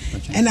administrator.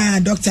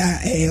 And Dr.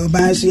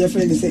 Obaso your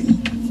friend say.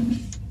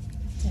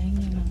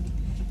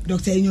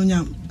 Dr.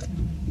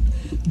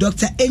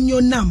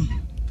 Enyonam.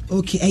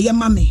 Okay, eye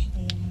mame.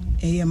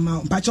 Eye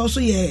ma. Pacho also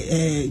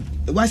ye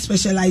what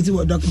specialize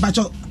with Dr.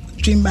 Pacho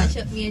Trimba.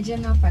 Me a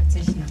general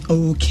practitioner.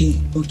 Okay.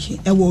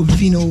 Ewo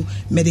Vino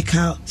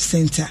Medical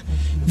Center.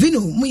 Vino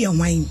mu ye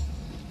wine.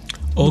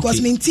 Okay.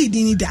 Because minti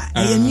dini da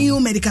a new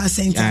medical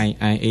center.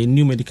 A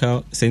new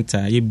medical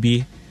center. You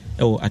be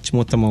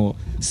Achimotamo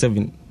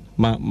 7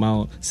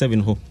 mile 7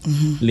 ho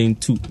lane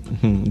 2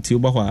 until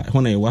Bahwa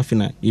Hona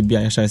Wafina Ibi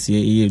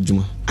Ashasi a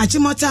Juma.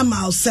 Achimota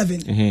mile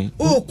 7.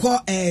 Oh, call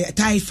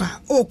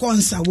Taifa, oh,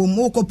 Consa,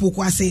 Womoko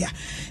Pukwasea.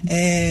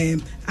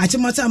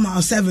 Achimota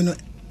mile 7,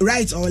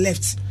 right or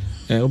left?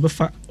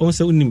 Obefa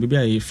also maybe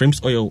a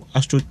frames oil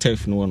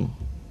AstroTurf no one.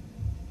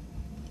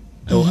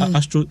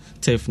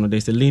 AstroTurf no,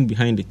 there's a lane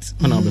behind it.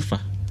 On our befa.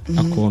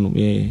 Akono,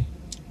 yeah.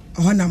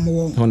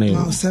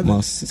 Mile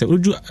 7. So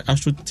would you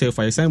AstroTurf?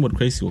 I sign what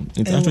crazy.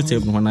 Into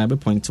AstroTurf no, when I be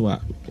point to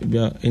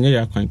any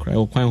other coin cry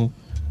or coin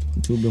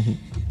to be home.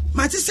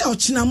 Matisse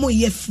Ochina mo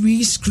ye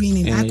free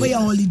screening. I call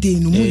holiday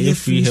no more ye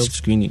free health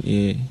screening.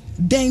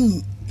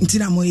 Then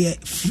intina mo ye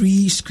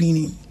free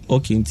screening.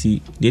 Okay,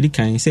 inti the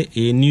can say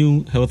a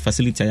new health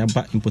facility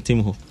ayaba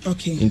importem ho.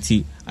 Okay.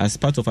 Inti as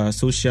part of our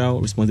social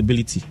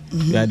responsibility,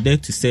 we are there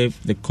to serve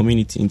the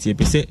community. Inti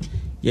pe say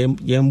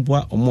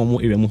yemboa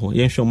omo area mo ho.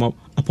 Yenhwe omo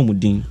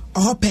apomodin.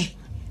 Ohope.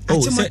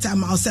 Achimota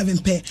mile 7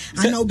 pair.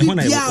 And obi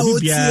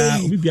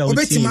bia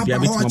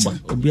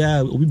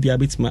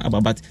betima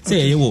ababat.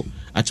 Say yewo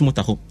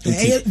Achimota ho.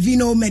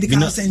 Vino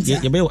Medical Center.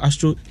 Yebe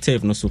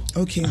AstroTurf no so.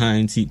 Okay.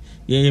 Inti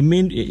ye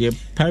main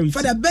priority.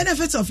 For the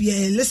benefits of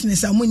your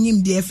listeners, I'm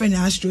nim the friend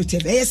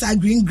AstroTurf. Yes,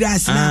 green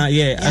grass now.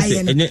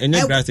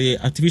 Any grass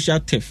artificial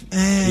turf.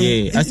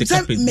 Yeah, as a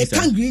carpet. Me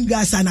can green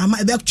grass and I'm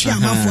about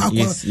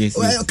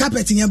to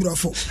carpet in your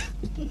brofo.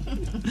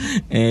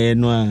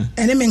 No.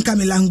 And men come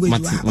language.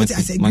 What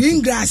I say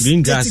green grass.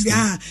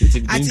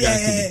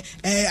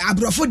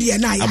 Abrofo di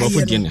na ya.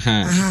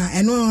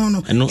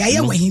 No.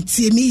 Ya we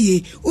hintie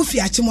me ufi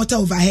Achimota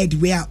overhead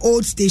where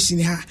old station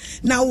ha.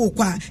 Now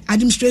okwa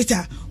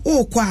administrator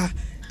okwa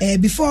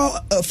before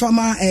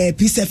former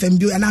Peace FM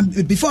build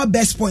and before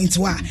Best Point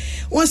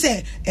one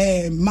say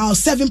mile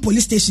 7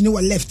 police station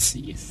were left.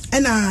 Yes.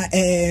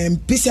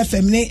 And Peace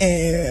FM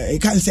you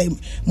can say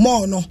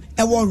more no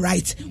all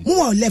right.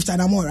 More left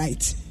and I'm all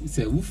right.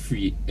 So we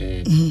free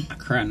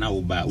Accra now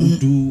but we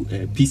do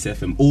Peace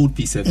FM old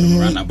Peace FM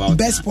runabout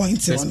Best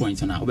Point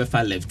now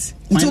Obefa left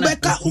into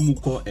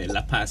Beka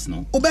La Pass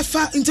no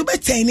Obefa into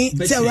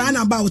Betani say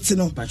runabout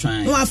no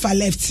afa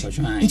left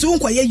into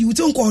unko you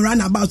to unko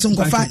runabout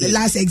unko fa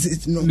last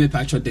exit no me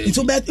patcho there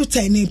into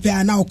Betani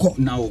pe now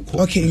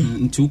okay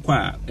into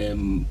kwa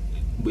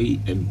we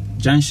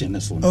junction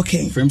so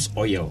okay frames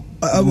oil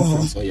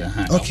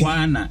okay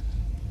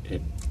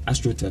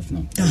AstroTurf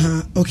no.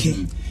 Okay.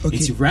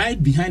 It's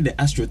right behind the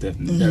AstroTurf.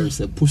 There is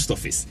a post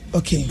office.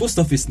 Okay. Post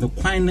office no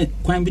quite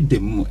with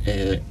them.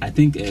 I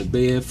think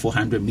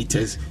 400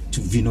 meters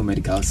to Vino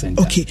Medical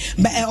Center. Okay.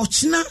 But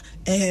Ochina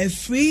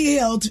free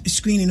health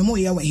screening no more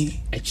here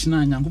we.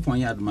 Ochina nyankopon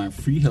yard my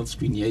free health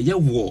screening. Yeah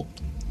war.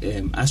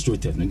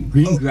 AstroTurf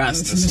green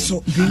grass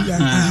so green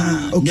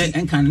grass okay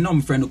and can no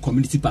friend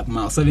community park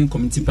mile 7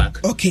 community park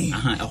okay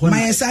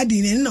my side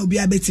no be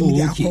abeti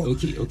me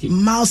okay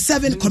mile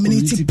 7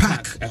 community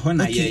park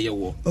okay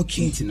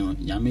okay no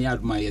yame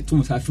yard my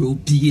to safe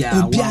obia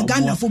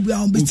Ghana for bia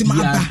obeti ma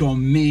ba don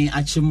me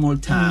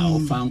Achimota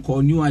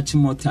ofanko new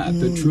Achimota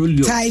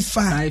petroleum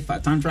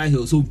Taifa Tantra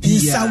Hills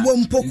obia sawo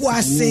mpoko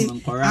ase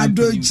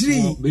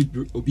adojiri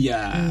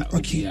obia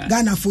okay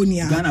Ghana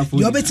fonia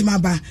you obeti ma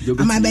ba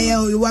ama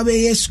be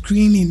wabe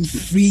screening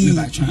free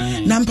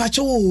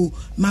nampacho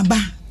maba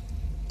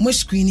mo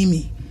screening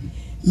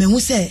me hu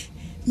se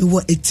me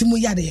wo etimu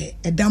yade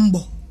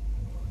edambo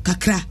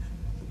kakra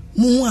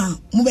mu a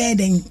mo be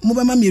den mo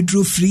be ma me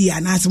dro free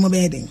anase mo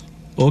be den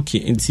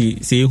okay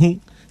nti se hu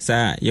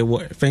sa ye wo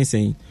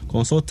fencing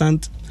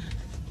consultant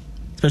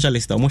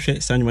specialist mo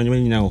hwe sanwuma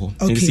nyina ho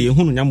nti se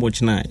hu no nyambo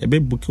china e be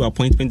book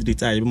appointment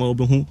date e be ma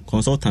obi hu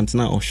consultant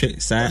na o hwe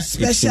sa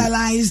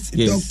specialized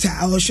doctor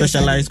or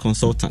specialized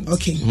consultant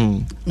okay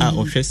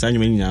o hwe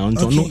sanwuma nyina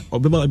nto no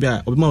obi ma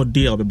o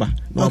dey obi ba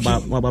no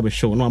ba be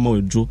show no ma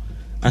o dro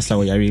asa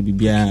o yare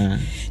bibia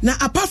na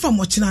apart from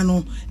ochina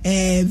no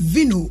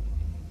Vino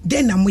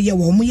then na mo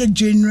ye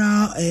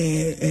general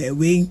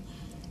way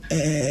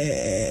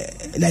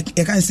like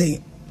I can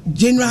say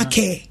general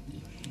care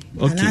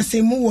And I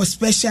say more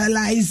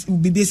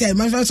specialized be say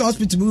man's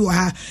hospital we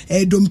ha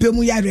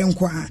dompemu yare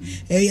nkwa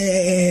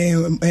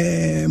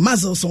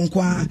muscles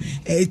nkwa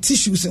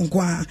tissues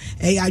nkwa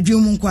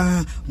adwum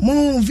nkwa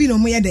mo vino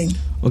mo yeden.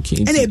 Okay.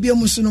 And e bi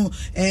omuso no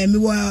me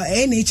wa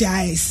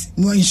NHIS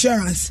mo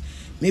insurance.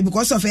 Maybe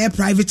because of a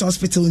private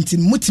hospital until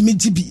mutimi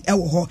GB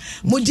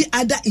mudi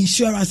other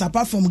insurance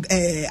apart from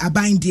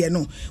abine there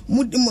no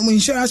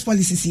insurance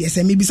policies yes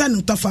maybe sa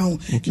no tofa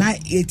na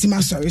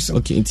etima sorry so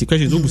okay into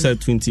questions we say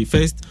 20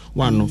 first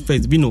one no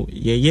first bi no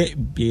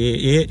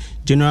ye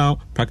general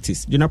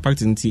practice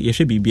nti ye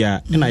hwe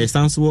bibia na ye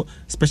sanso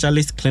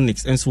specialist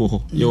clinics enso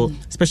ho yo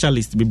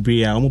specialist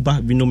bibria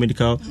omoba vino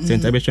medical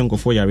center be hwe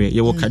nkofo yare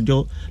ye wo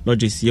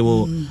cardiologist ye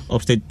wo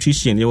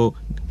obstetrician ye wo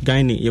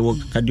gynae ye wo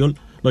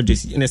cardiologist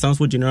in a sense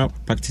for general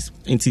practice.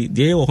 Into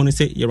the year when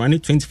say you run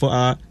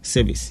 24-hour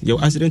service,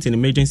 your accident and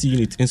emergency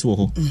unit and so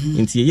on.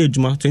 Into the year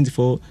Juma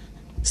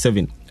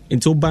 24/7.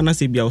 Into Bana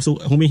say also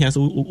whom he has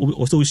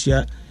also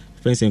share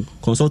friends and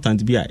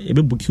consultant be a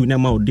book you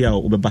now there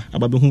or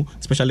about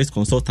specialist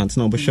consultants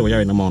now be sure you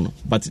are in a mono.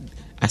 But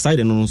aside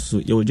and also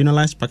your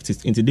generalized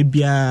practice into the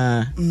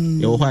bia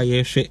your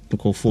why share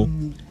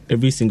and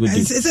every single day.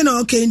 It's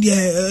no okay in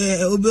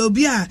there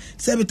obia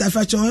sebita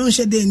facho on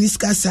share dey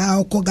niskasa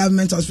or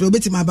government hospital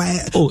beti ma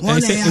buy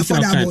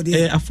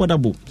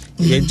affordable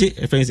ye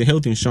friends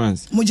health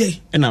insurance muje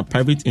and a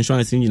private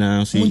insurance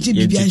in so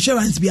ye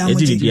insurance bia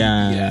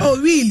muje oh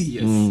really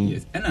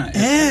yes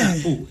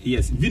and oh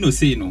yes vino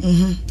say no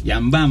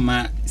yamba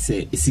ma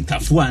say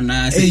isikafo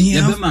ana say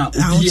yebema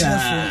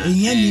obia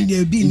yen ni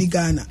dey bi ni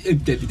Ghana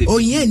oh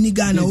yen ni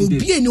Ghana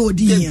obi ni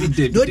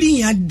odi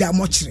ya da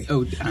mochre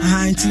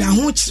anti na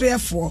ho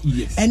for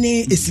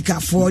any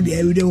esikafo the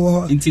everyday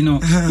war intino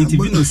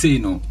vino say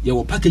no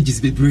your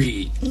packages be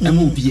brave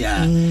emo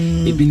bia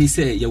e bi ni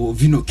say your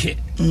vino care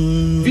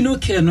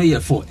no ye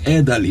for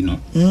elderly no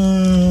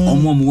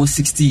omo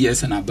 60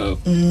 years and above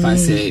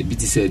fancy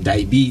bit say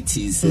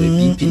diabetes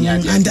BP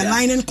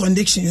underlying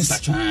conditions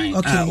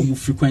okay omo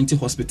frequent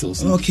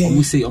hospitals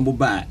omo say omo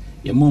ba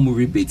your mom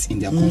rebates in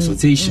their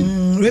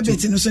consultation.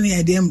 Rebates no so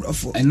near them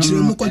for. I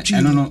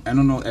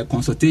don't know a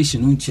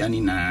consultation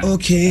unchiani na.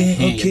 Okay.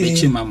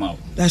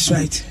 That's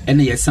right.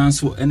 And a sans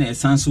for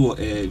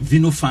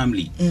Vino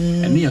family.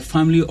 And a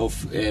family of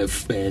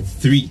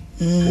 3.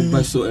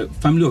 So a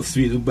family of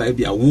 3 by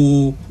be a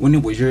woo when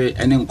it was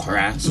and then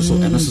Kora so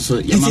and also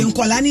if in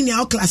Kolani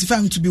now classify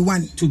him to be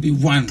 1.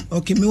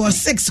 Okay, me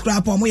was 6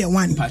 scrap or me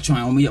 1.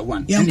 Patron me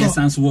 1. And a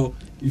sans for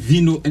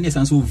Vino and a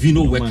sans for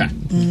Vino worker.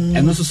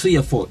 And also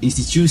say for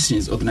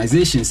institutions,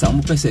 organizations,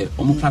 some person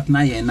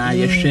partner and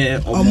I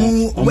share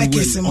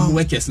workers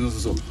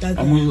so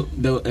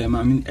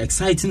the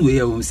exciting way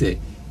I will say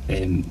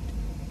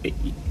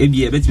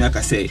ebi ebet me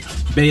aka say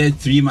be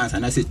 3 months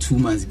and I say 2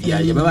 months bia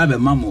ye baba be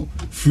mamo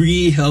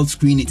free health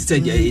screening to say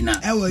ye na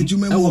e wa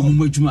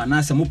adwuma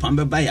na say mo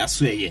pambe ba ya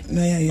so ye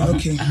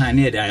okay na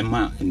e dey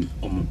ma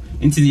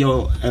into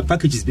your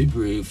packages be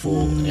brave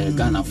for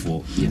Ghana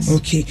for yes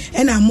okay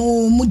and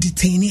mo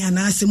detain and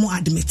I say mo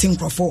admitting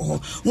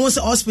for once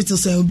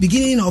hospitals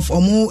beginning of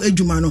omo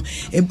adwuma no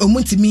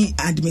omo ntimi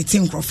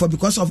admitting for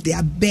because of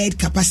their bed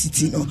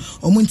capacity no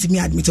omo ntimi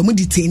admit omo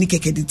detain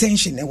keke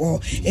detention e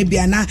wo e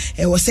bia na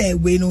e wo say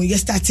we no you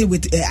started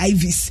with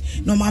IVs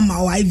no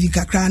mama o IV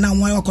kakra na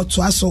won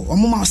wakoto aso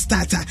omo ma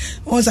starter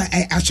once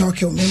I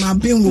choke me ma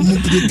bin wo mo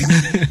breaker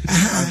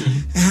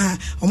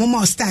omo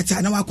ma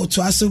starter na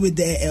wakoto aso with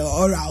the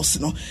orals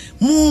no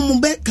mo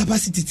bed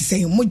capacity to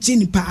say mo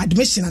genipa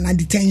admission and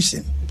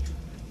detention.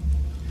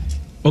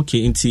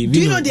 Okay, in TV. Do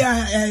you know there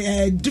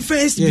are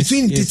difference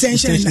between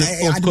detention and of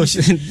admission? Course,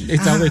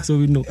 it's a work, so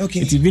we know.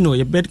 Okay. In TV, no,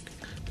 your bed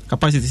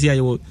capacity here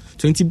you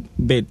 20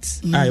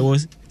 beds. I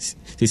was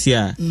this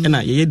year, and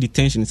I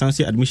detention. Some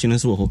say admission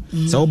as well.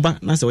 So,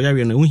 but now so we are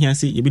here.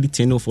 Say you be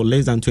detained for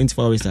less than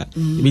 24 hours.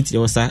 You be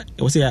you say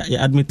you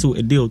admit to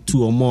a day or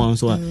 2 or more, and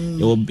so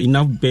you have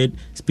enough bed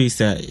space.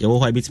 You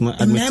have bit more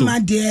admit to.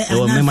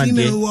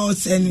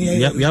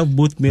 We have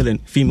both male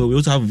and female. We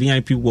also have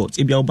VIP wards.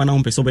 If you are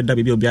banana person, better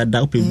baby, be a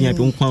doubt. VIP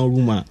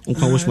room,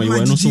 wash my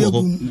no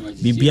so.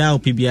 Bibia or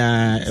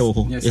PBA.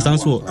 It's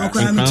also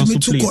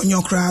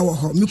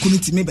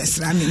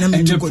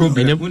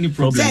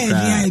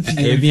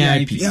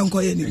VIP.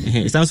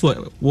 It sounds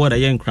what I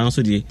am crown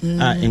so the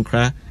and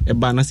cry a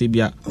banner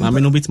sabia. Mamma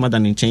no bit more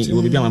than in change. It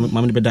will be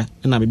mamma better,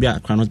 and I will be a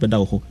crown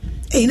better.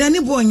 Ain't any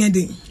boy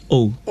anything.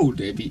 Oh,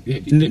 baby.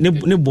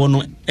 No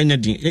bono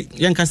anything.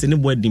 Young cast any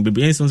wedding,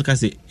 baby. And some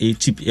say a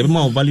cheap, a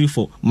more value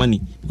for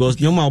money because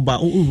no more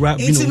about rap.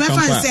 It's my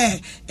fan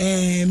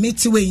say,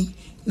 midway.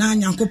 Now,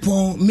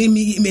 Yankopon,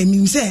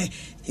 me say.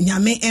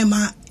 Nyame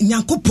Emma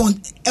Nyankopon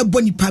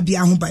eboni pa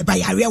bia ho by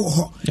yare wo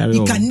ho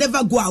you can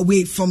never go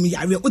away from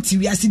yare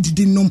otiwiase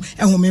didinom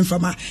ehome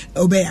mfama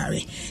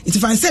obeyare it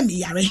fan say me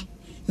yare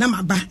na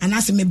maba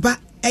anase me ba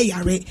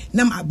yare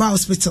na maba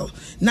hospital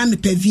na me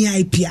pe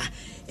VIP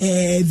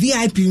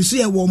VIP nso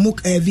ye wo mo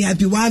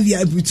VIP 1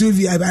 VIP 2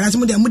 VIP anase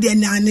mo de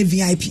na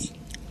VIP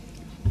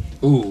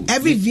Oh,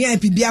 every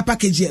VIP be a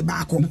package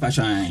back.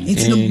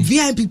 It's no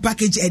VIP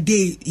package a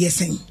day.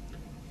 Yes,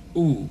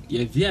 oh,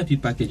 your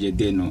VIP package a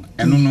day no.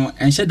 And no,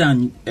 and shut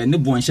down and no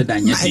one shut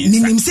down. Yes,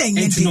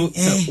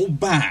 saying oh,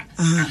 bar.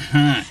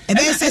 And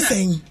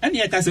saying, and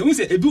yet I say, we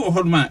say a boo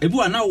or man, a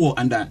boo now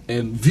under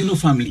Vino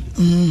family.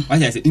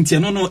 What I say, in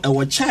no,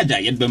 our charger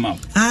yet be mouth.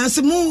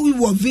 So we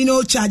were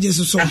Vino charges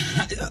or so.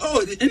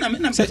 Oh, and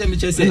I'm saying,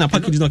 a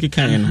package is not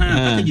kind.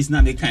 Package is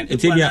not kind.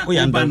 It's a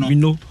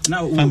Vino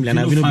family and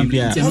Vino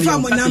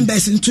family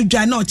numbers into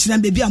Janot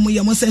and baby, I'm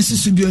your most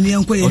sensitive and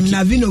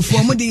Navino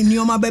for the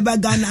new Mabeba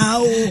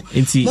Ghana.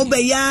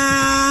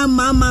 Mobeya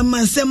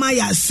mama sema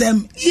ya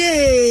sem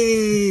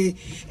ye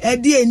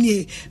edie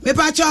me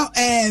pacho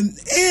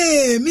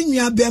me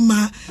nua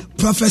bema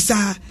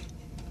Professor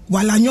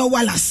Walanyo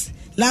Wallace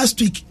last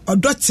week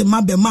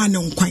odotima bema ne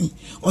nkwan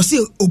o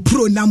se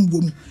opro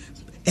nambom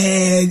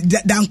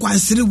dan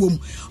kwansiri wom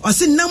o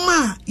se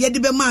nama ye de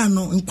bema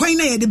no nkwan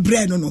na ye de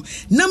bre no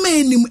nama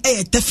enim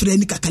tefre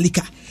ni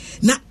kakalika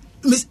na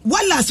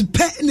Wallace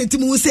pe ne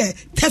timu se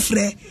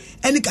tefre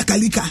eni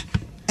kakalika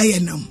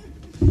nam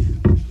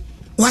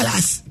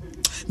Wallace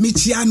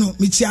Michiano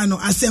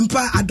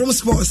Asempa Adom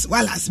Sports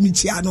Wallace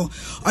Michiano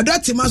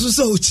Odotima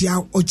so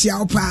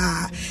ochia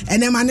pa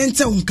ene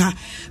manente unka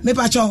me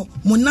pacho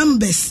mo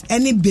numbers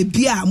any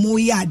baby a mo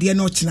ya de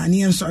no china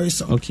ne sorry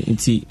so okay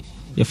nti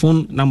your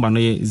phone number no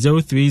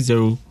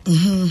 030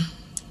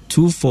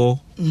 24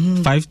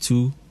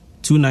 52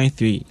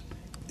 293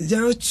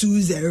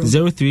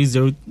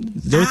 030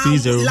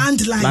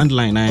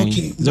 landline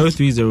okay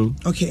 030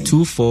 okay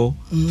 24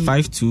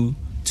 52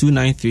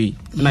 293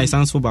 and I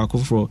stands for back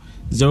for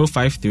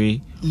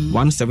 053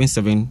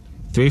 177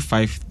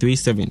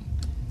 3537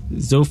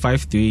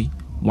 053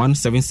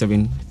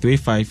 177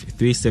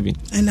 3537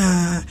 and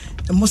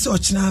most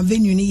ochna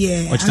venue ni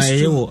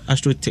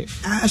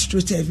AstroTurf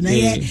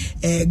na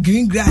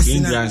green grass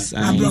green grass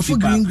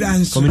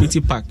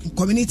community park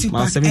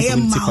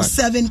mile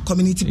 7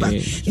 community park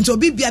into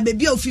bibia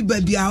baby ofi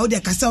babia o de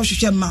kasa o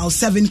hwehwe mile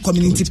 7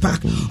 community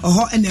park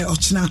oho ene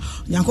ochna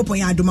nyankopon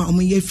ya adoma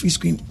o ye free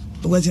screen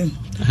one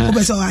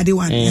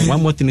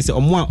more thing is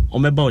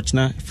omeba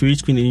ochna free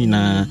screen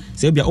na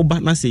say bia oba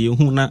na say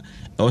hu na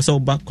also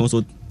oba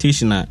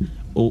consultation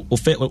or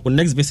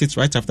next visit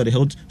right after the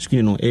health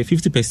screening no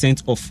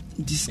 50% off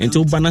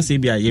until bana say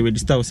bia you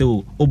register say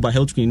oba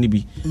health screening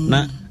bi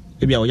na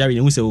bia o yare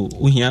hu say o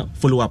hia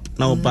follow up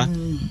na oba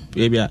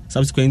bia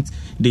subsequent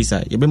days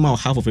you be more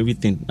half of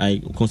everything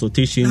like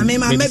consultation na me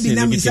maybe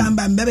na me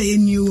samba mbebe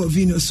new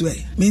Vino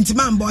swe me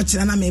ntima mbo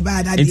ochna na me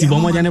ba da dia nti bo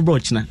mo jane bro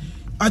ochna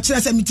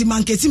ochina say miti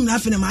manketim na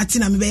afena mati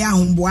na me be ya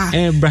homboa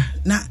bra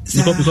na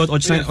because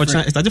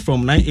ochina started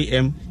from 9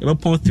 a.m.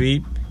 about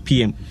 3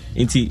 p.m.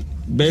 into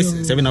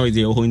best 7 hours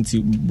there or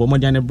into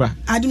bomodiane bra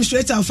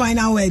administrator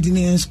final word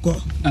in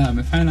score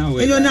me final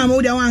word you know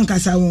mo dey wan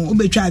kasa won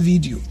obetwa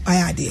video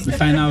aya dey me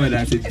final word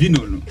as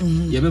Vino no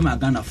ye be ma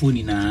Ghana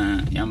phone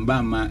na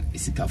yamba ma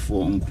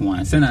isikafo nko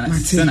an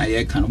sana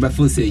ye kan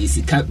obefo say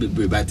isika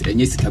bebre but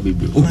enye isika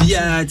bebre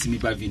obia timi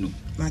ba Vino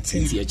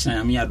Mati ya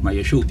china mi aduma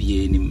ye show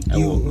bi enim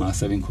ewo ma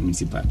 7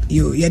 community park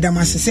yo ye da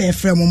ma se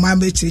efre mo ma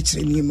be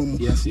chirichiri ni mo mo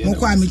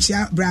kwa mi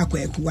chia bra kwa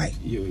ekuwai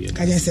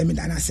ka je se mi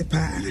da na se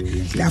pa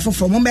da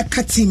fofo mo be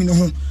ka team no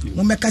ho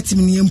mo be ka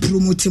team ni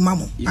promote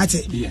mamo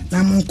ate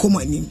na mo nkomo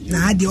anim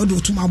na ade odo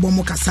tuma bo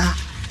mo kasa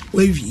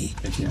we wie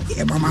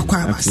e mama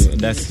kwa bas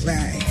that's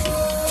right.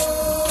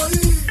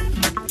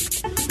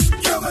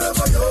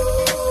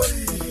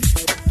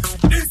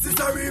 This is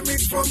a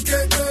remix from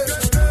KK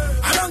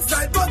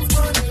alongside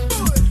Batman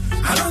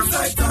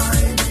alongside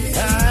Time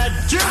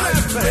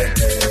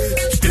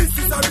this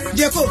is a remix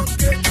Jacob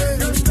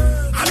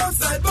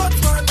alongside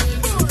Batman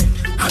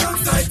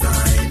alongside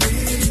Time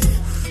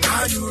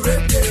are you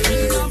ready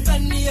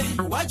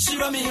watch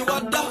you me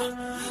what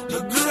the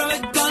girl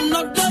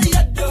cannot die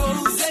yet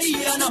say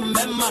and I'm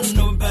man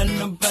no ben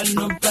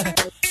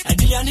and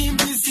the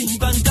enemy sing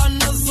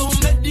bantana so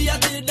media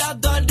did that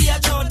dia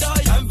chodo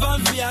I'm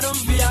from fear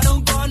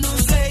don't go no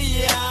say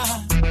yeah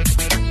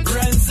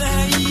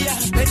grandson media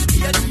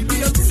be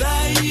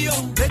outside media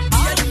be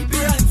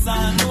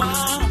grandson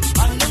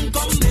and don't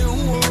come me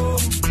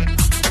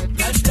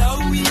that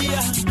we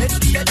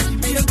media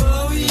be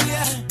boy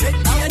media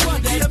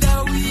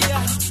that we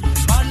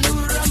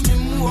manura me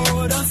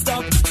more don't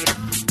stop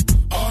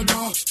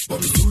order for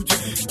the suit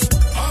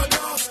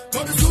order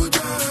for the suit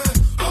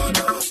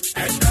order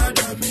and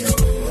that me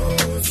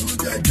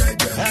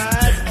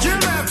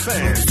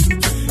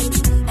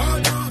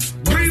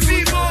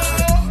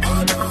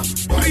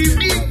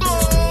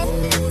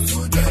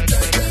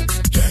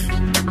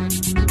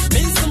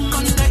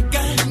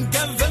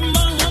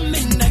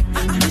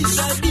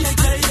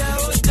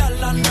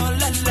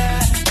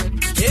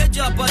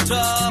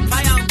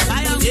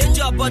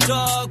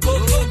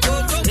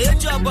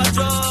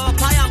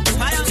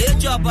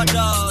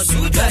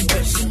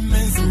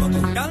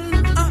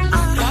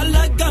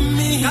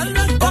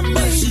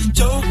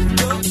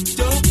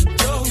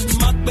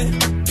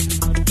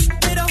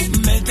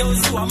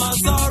I'm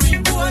sorry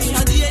boy,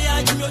 I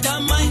did you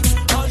that mind.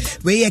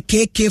 We a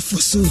KK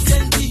Fusu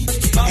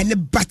and the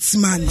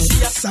Batsman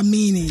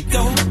Samini.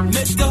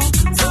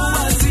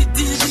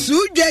 So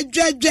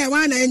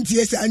one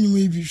NTS annual.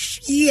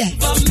 Yeah,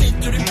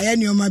 I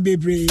am my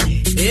baby.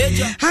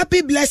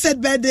 Happy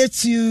blessed birthday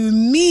to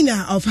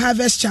Mina of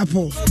Harvest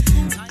Chapel.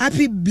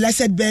 Happy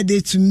blessed birthday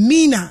to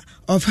Mina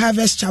of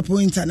Harvest Chapel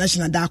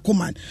International,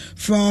 Dakuman,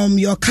 from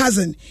your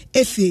cousin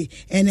Effie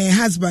and her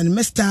husband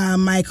Mr.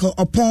 Michael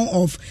Opon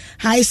of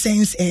High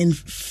Sense and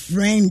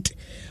friend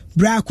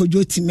Brako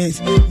Jotimens.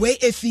 Where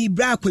Effie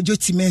Brako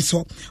Jotimens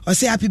or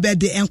say happy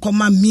birthday and come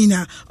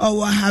Mina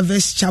or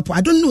Harvest Chapel.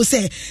 I don't know,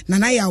 say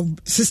Nanaya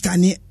sister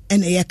ni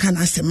and a can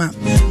asema.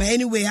 But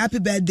anyway, happy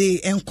birthday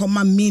and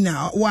come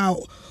Mina.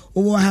 Wow.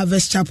 Over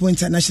Harvest Chapel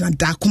International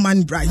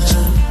Dakuman branch.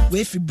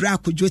 We fi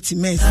Brako Joti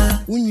Mens.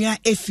 Unya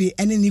Efi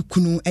and any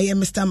kunu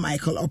Mr.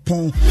 Michael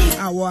upon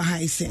our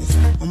high sense.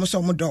 Almost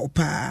almost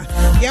pa.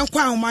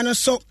 Yankwa umano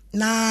so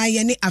na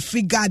yeni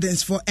Afri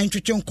Gardens for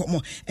entretien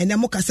komo. And then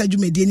moka saju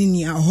medeni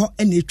ni ho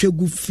and a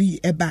tregu free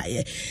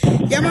ebaye.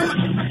 Yeah, mama.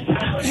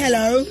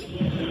 Hello.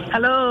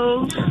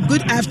 Hello.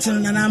 Good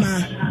afternoon,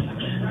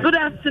 Nanama. Good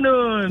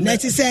afternoon.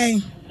 Let's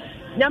say.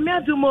 Nyame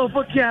adumo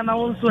fokia na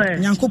wonso e.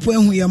 Nyankopo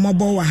ehu ye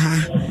mobo wa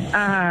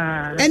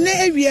ha. Ene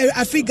ewie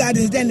Afri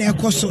Gardens den e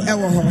koso e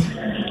wo ho.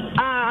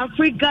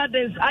 Afri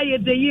Gardens aye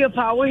de year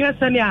pa wo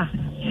hesania.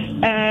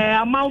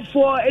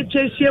 Amanfo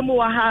etwehie mu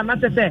wa ha na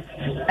tete.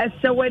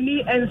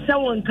 Esewani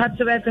ensewon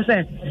katere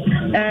tese.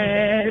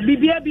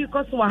 Bibia bi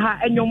koso wa ha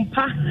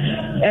enyompa.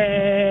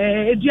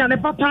 Eduane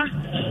papa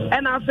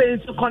and afa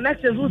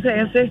connections who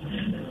say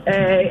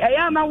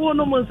eya na wo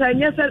no mo nsa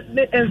nyese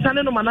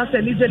ensane no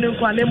manase ni jeni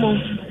nkwane mo.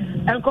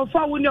 And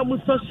confirm when you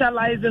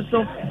socialize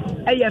so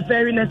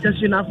very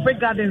necessary in Afri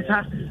Gardens.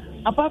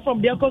 Apart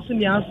from the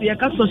economic,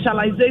 the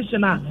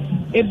socialization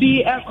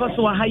be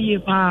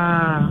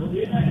pa.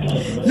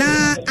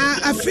 Na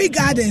Afri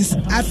Gardens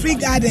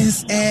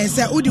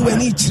say udi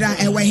weni chira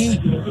ewehi.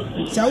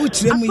 Say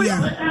uchire mu ya.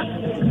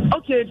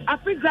 Okay,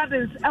 Afri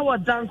Gardens our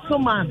dance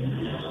man.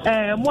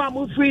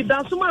 Mo free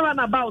dance man run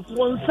about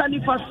one sunny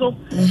faso.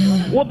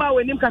 Wo ba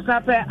wenim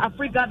kakape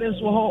Afri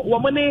Gardens wo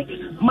money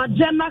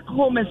Magena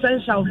Home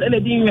Essentials and the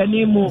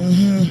name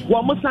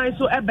wo mo sign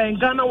so e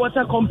Ghana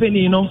Water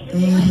Company no.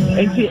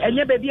 Enti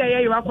enye baby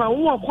aye rakwa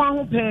wo kwa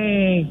ho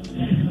pe.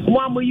 Mo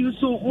am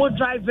use mo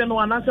drive no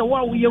and say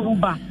wo ye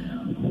Uber.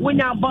 When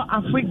you about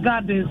Afri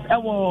Gardens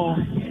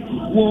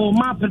wo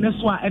map ne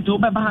so e do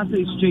be ba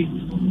street.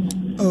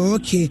 Oh,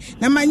 okay.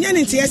 Now my name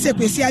is Yese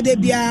Kwesi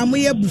Adebia.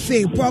 Moye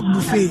buffet, pork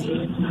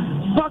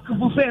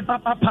buffet,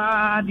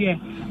 papa dear.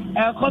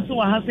 Koto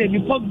wa ha say bi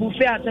pork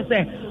buffet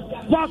atese.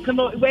 Pork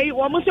no we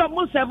almost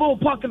several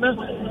pork no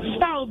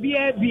style be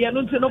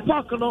no no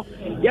pork no.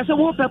 Yes,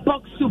 we have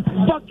pork soup,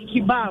 pork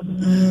kebab,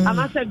 and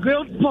I say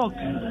grilled pork,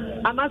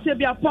 and I say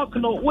be a pork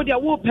no. What dia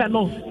wo pe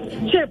no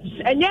chips.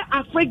 And yeah,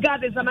 Afri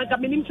Gardens and I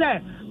can mean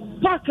say.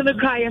 Pork no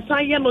cry,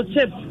 sign yellow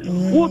chips.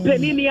 Who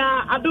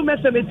peninia, I do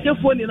mess with your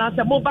phone and I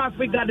say mobile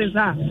Afri Gardens.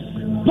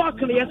 Pork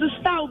no, yes, a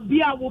style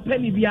beer will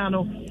penny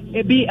piano.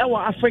 It be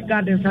our Afri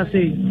Gardens, I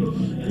say.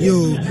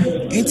 Yo,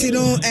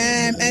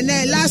 and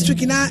then last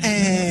week na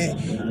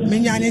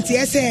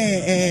Minyanity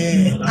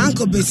say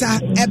Uncle Besa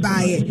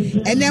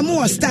Ebaye, and then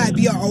more star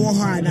beer or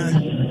Hana.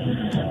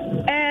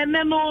 And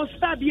then no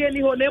star beer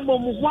any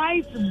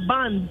white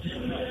band.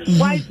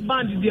 White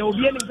band there will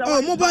be any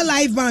mobile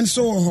live band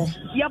so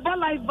yeah, but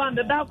live band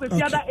that with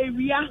the other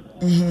area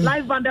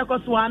live band that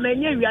cost one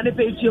and you are the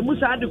page you must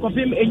have to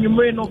copy in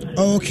your no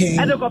okay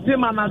and the copy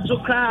man at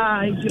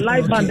Joka into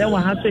live band that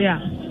one has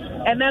here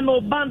and then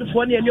no band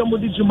for any your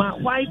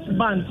Mudijuma white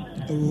band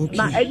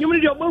now and you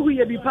will who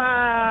you be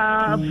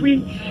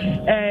free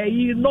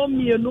you know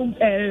me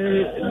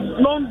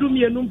non do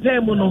me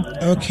no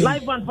okay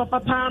live band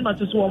papa not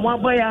just one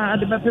boy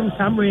at the Bepim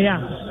Samria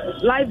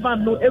live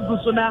band no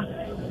egusona.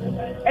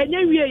 And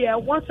yeah,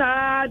 what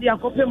are the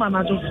copy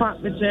manager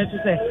the church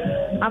say?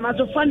 I'm at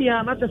a funny,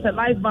 not as a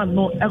live band,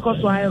 no, echo.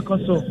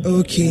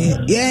 Okay,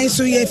 yeah,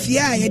 so if the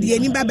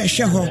any baby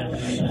show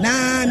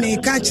now, may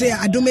catch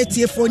a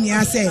domestic phone.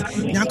 I say,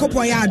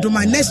 Nakopoya, do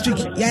my next week,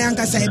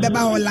 Yanka say, Baba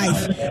whole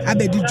life. I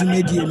bet you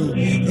made you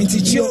and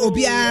teach you,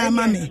 Obia,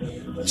 mammy.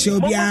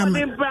 She'll be a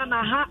man.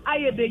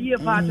 I the year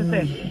part to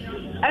say.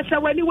 I said,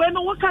 when you went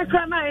on what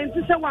can and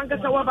to say one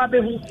gets a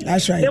baby.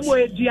 That's right. They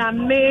were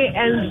Gianne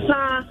and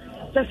Sa.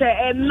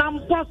 Say nam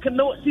pork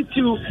no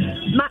situ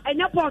na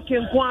enya pork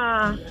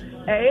nkwa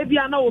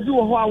ebia na obi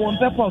wo ho a won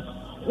pork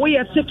we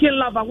are chicken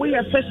lover we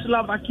are fish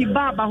lover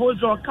kebab a whole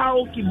draw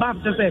cow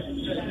kebab just say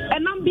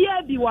enam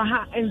bia bi wa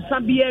ha ensa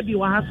bia bi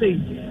wa ha say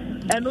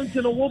eno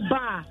ntino wo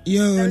ba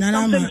yo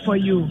something for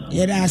you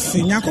yeah that's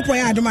Nyankopon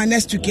ya adoma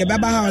next week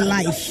baba how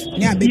life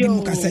ne abedi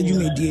mu kasa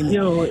dwumedie no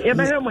yo e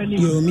be hemo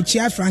ni yo mi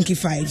chia Frankie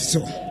 5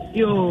 so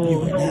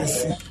yo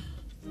that's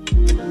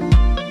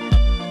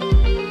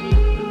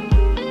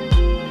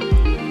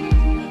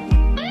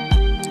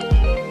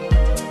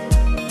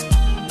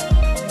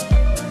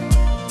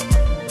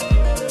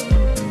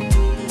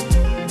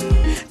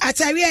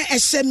Ataria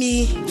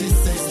Eshemi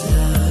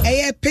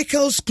Pick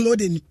Pickles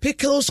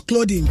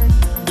Clothing.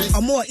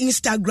 Omo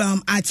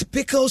Instagram at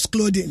Pickles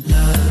Clothing.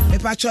 Me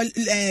patcho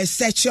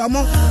search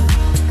omo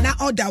na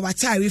order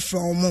watari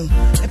from mo.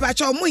 Me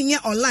patcho omo nye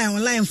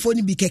online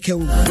phone bi keke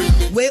wo.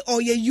 We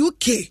oye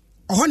UK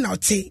oho na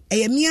ote.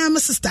 Eye mia me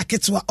sister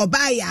ketwa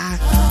obaya.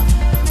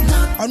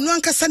 Ono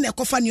ankasa na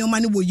ekofa neoma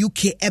ne wo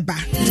UK eba.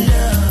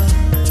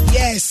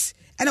 Yes.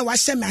 And wa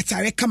she me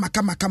atare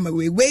kama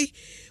we.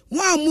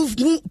 One move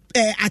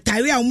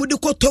atare a omo de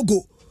ko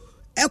Togo.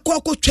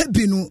 Eko ko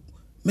twa no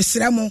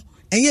mesra mo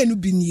enye no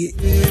bi nie.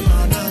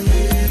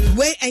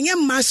 We enye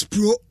mass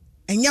pro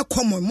enye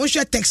common mo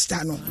hwe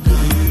textile no.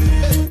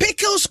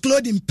 Pickles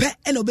Clothing pe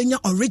and obenya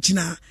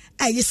original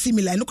aye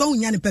similar no ko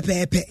nya ne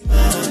pepepe.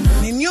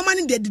 Ne nyoma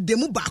ne de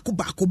mu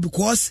baako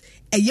because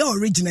eye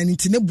original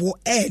ntine bo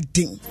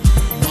edin.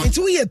 Nti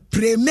we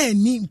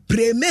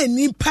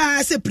premeni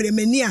pa se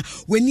premeni a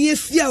weni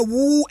efia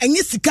wo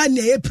enye sika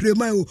na ye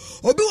prema o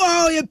obi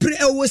wo ye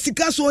wo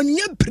sika so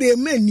onye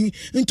premeni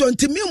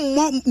ntontimi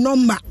mo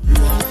number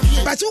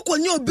but wo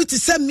konye obi ti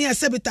se me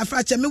ase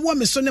bitafa che me wo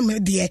me so ne me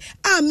de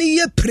a me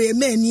ye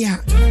premeni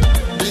a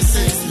this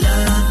is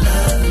love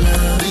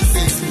this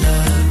is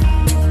love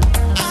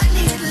I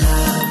need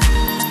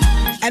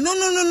love and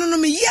no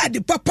me ya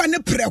de papa ne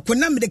preko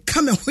na me de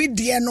come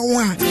hwedie no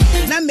wa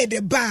na me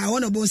de ba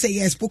one of say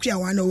yes pokia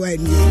one no wa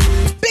ni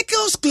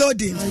Pickles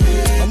Clothing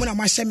omo na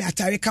ma hye me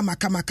atare kama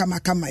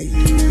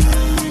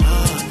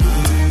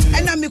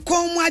and me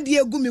kom ade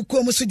egu me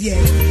kom so de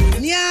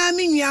nia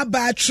me nua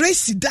ba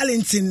Tracy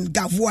Darlington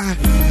Gavoa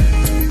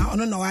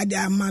ono na wa de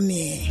ama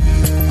me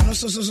ono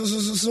so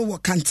wo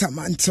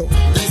kantamanto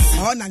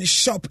on an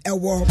shop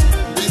ewo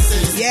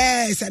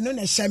yes I know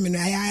na hye me no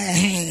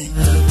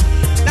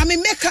na me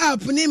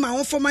makeup ni ma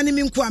won forma ni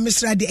me nko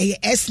amesra de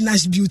S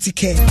Nash Beauty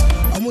Care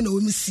omo na wo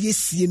mi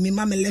sie me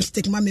ma me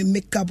lipstick ma me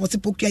makeup what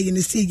pokia ye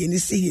ne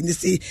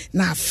see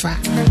na afa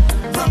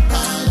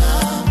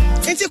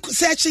enti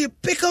search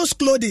Pickles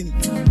Clothing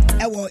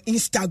ewo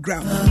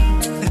Instagram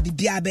na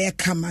bibia be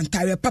come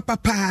antare papa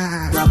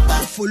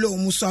follow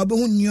mu so obo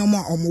hu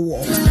nyoma omo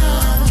wo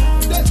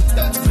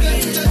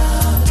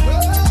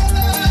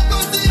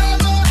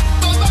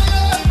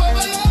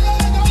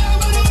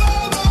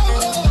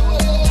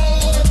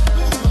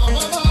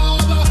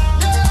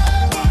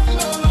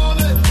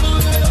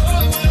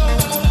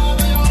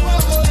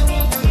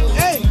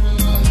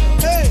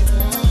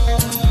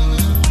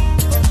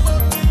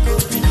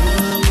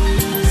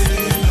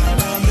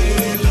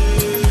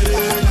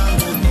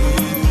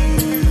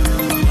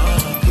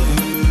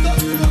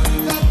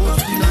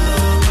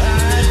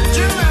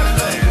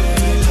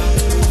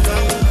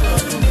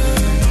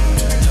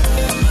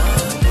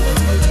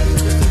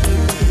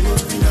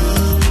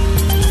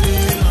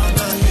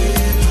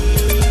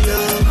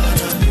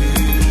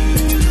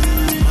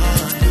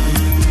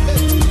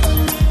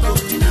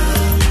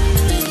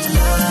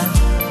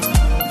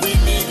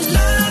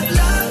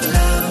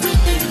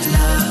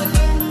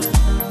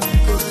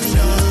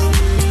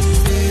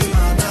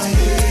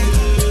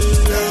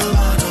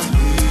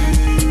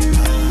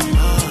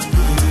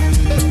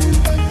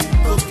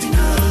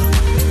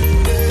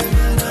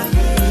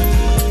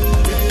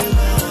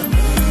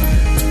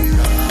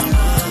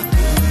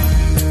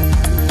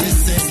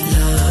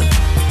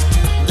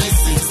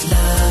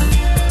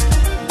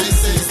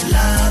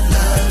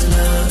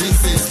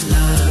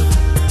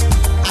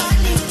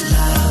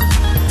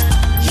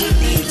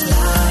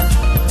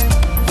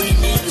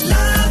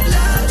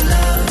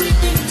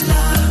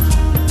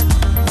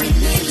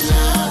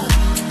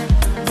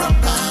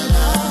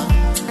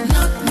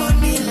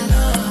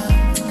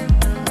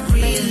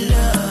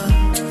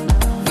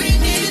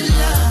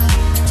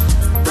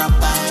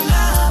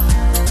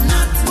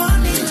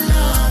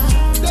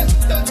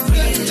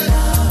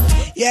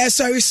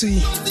Sorry,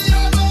 sweet.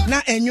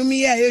 Na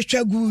enyumi ye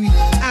etwagu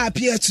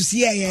appear to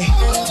see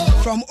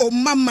from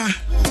mama.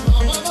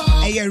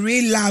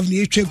 Real love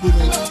ni etwagu.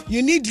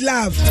 You need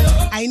love.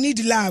 I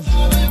need love.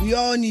 We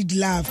all need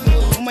love.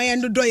 My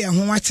endo ye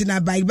ho wate na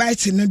bye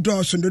no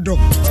do so do.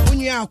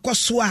 Unya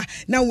akoso a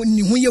na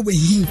woni ho ye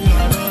wahi.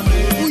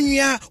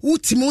 Unya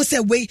utimi say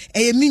we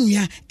me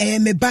nua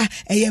me ba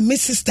me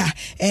sister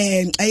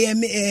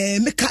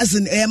me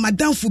cousin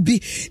madam fu bi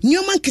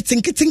nyoma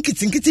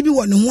kitinkiti bi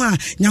won ho a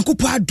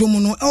nyankopɔ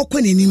adom no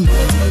ekɔ nanim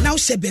na wo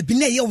hye baabi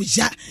na ye wo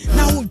ja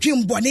na wo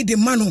dwen bɔne de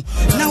ma no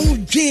na wo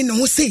dwen no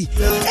ho sei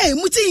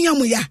muti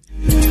nyamu ya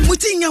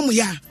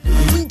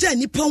unja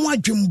nipa ho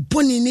adwen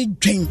bɔne ni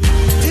dwen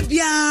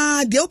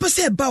ebia de wo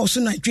pese ba wo so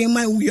na dwen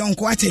ma wo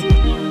yonko ate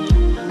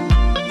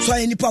so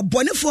nipa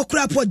bɔne fo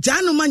kura po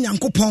janu ma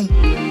nyankopɔn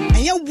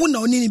enye wo na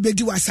oni ni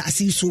bedi wa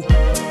asase so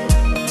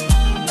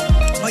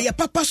oya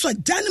papa so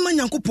janu ma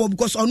nyankopɔn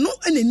because ono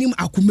enanim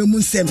akomemu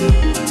nsem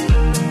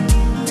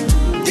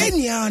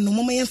denia no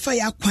mama yemfa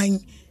ya kwan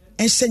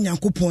enhye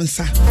nyankopɔn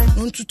sa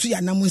no ntutu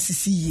ya na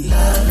monsisi yie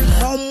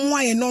no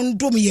moaye no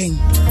ndom yen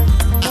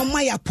no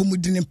moaye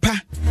apomudine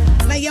pa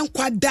na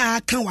yenkwa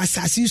da kan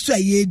wasase so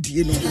aye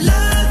die no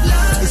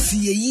esi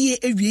yie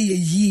ewie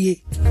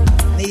yie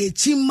ye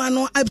chima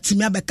no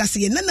abtimi abeka se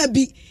ye nana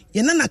bi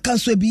ye nana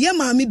kanso bi ye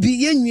maami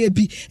bi ye nwie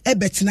bi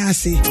ebetena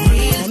ase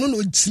ono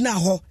no gina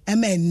ho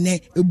ema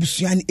enne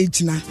ebusuan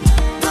egina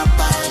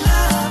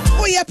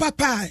oye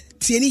papa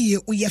tieni ye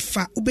oye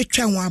fa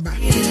ubetwa ho aba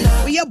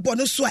oye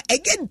bono so a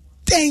ege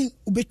den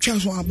ubetwa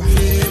ho aba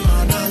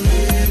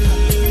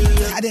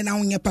ade na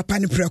wonye papa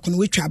ne preko no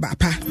wetwa aba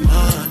pa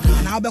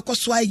na obekọ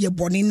so aye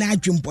boni na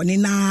adwem boni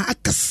na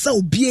akasa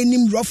obi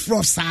anim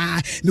rough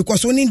saa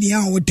because oni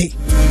dia wo de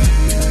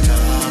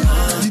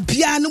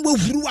bia no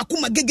bohuru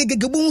akoma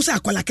gegegege bo so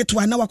akola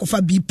ketwa na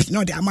wakofa BP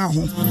na de ama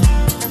ho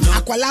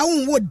akwala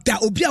wo da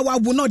obi a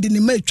wawo na de ne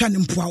ma atwa ne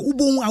mpo a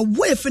wo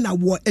awo efe na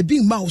wo ebi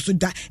ma wo so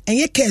da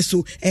enye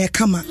keso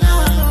kama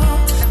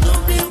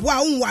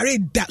wa unware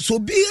da so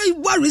bi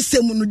worry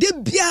semu no de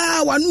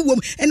bia wa no wom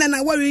ena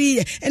na worry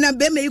ye ena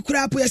be me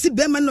ikura apo yesi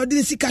be ma no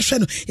de sika hwe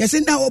no yesi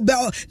na obe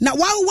na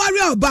wa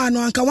worry oba no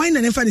anka wan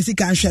na ne fa ne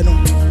sika hwe no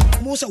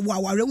mo so wa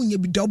worry unye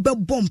bi da obe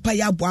bompa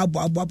ya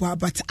abo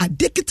but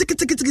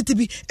adekitikitikiti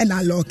bi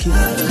ena lock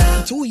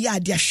so wo ya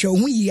de hwe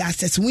hu yi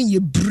access hu yi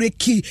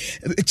breaki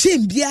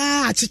chin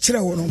bia akekere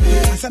wo no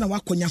asa na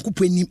wakonya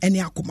kopɔ anim ene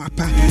akoma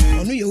pa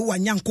ono ye wo wa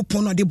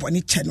nyankopɔ no de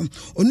bɔne kye no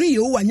ono ye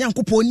wo wa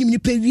nyankopɔ nim ni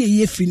pa wie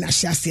ye free na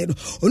hye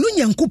ono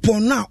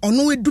nyankopon na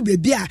ono edu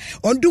bebi a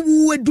ondo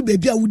wu edu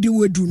bebi a wudi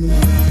wedu no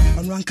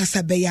ono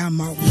ankasa be ya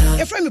ma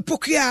e frame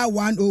Pokia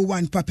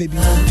 101 papa bi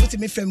what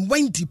me frame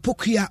Wendy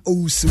Pokia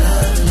Owusu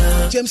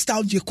James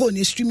Style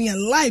Jekone streaming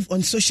live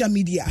on social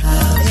media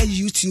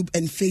YouTube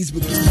and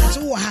Facebook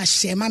so wo ha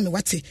share ma me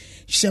what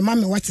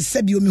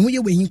sebi o me hu ye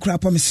we hin kura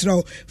pa me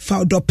sro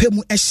fa dopem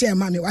e share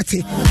ma me what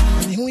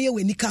me hu ye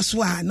we nika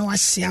so a na wa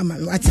share ma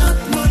me what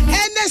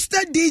Ernest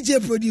DJ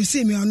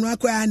producer me ono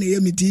akwa na ye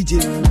me DJ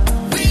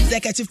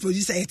executive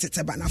producer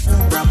Banafo.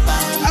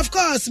 Of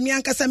course, me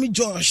ankasa me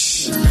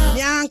Josh,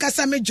 me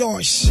ankasa me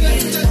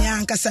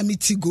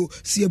Tigo,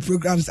 see your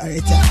programs are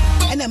it.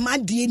 And my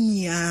dear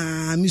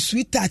nia, me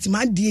sweetheart,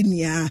 my dear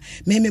nia,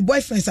 me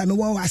boyfriends are me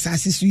wo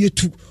asasi so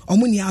yetu.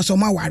 Omunia so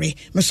ma worry,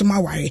 me so ma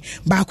worry.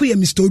 Baako ye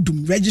Mr.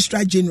 Odum,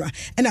 Registrar General,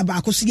 and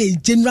baako so ye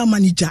General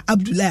Manager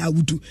Abdullah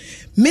Awudu.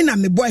 Me na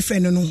me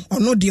boyfriend no,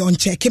 ono de on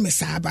check me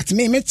sa, but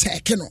me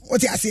check no.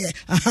 What I say?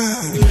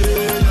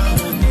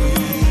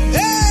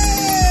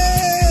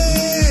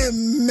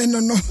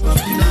 No.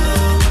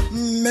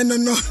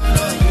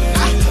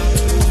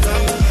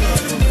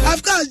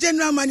 Of course,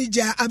 General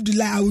Manager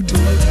Abdullah Audu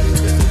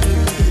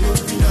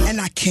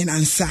and I can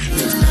answer.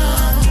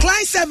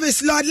 Client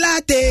service Lord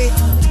Latte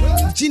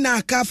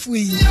Gina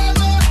Kafui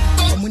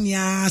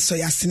Omunia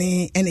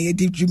Soyasne and a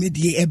deep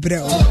jumedi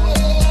ebreo.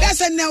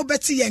 That's a now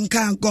Betty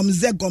Yankan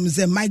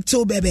Gomze Mike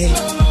To Bebe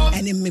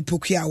and in me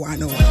Pokia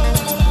Wano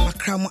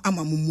Makramo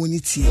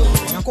Amamuniti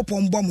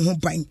Nakopon Bom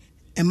Hompine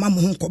and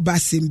Mamu Honko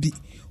Basimbi.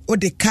 O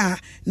de car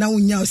na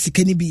unya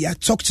osikani bi ya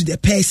talk to the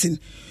person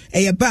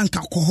e bank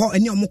alcohol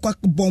eni omukwa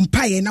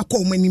bompaye na kwa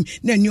omanim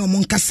na eni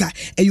omunkasa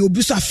e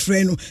obi so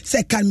afre no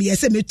se kan me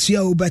yese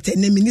metua o but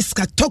eni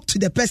minister talk to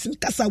the person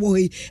kasa wo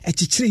e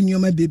chichire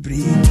nyoma bebre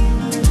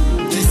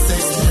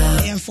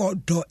e for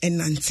do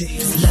enante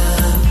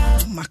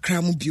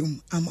makramu biom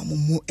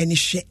amamomo eni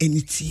hwe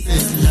eni tie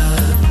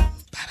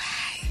bye bye.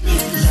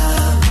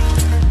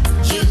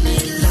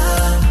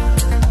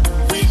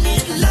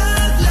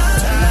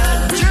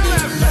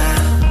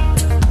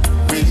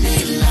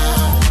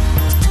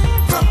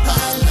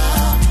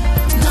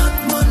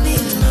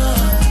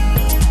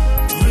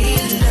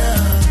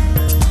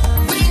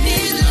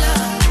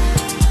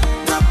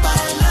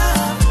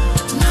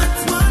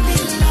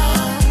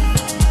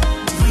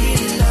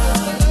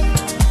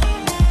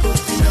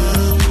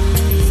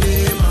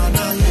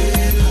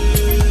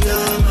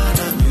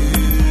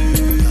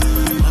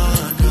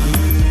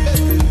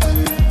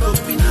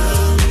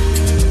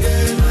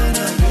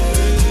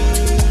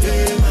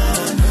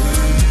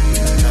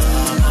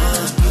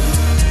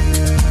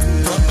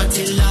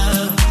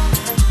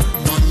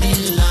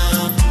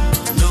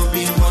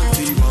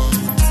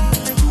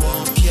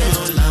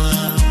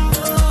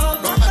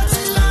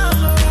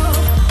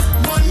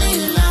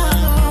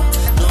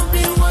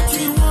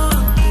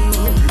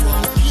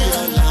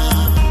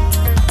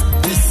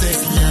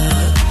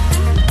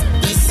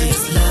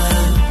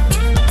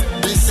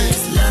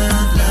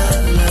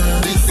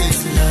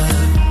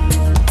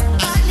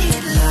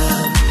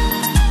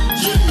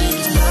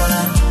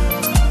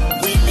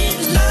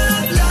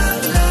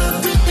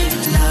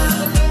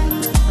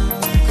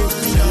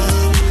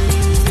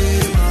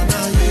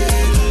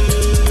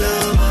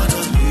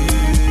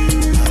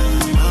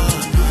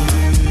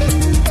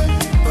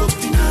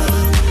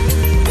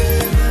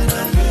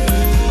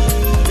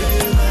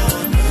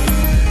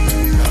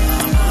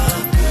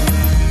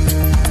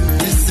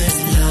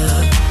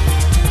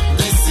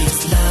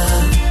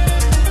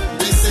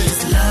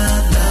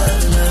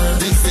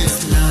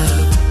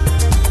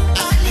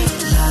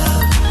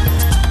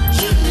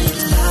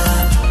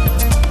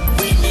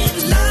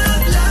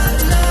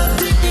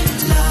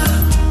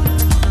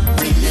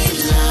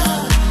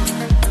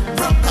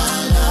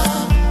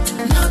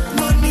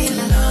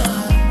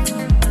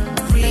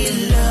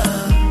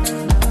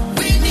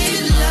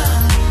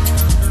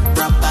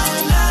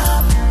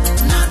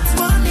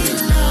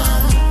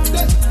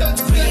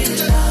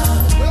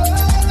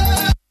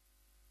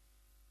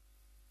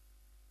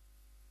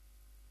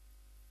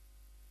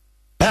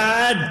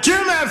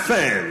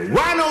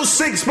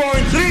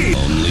 106.3.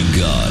 Only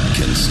God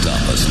can stop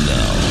us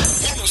now.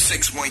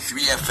 106.3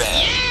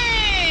 FM.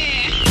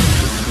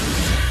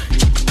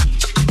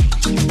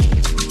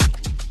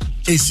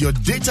 Is your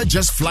data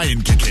just flying,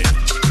 Keke?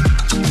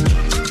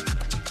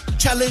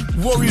 Charlie,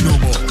 worry no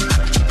more.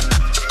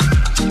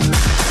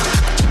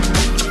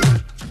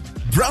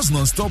 Browse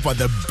non-stop at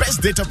the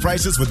best data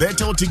prices with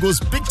Airtel Tigo's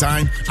Big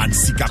Time and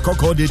Sika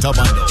Koko data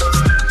bundles.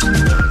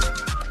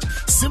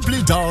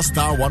 Simply dial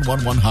star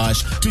 111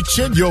 hash to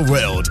change your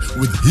world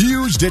with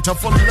huge data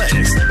for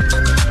less.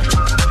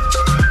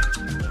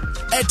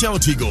 Airtel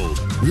Tigo,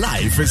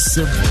 life is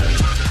simple.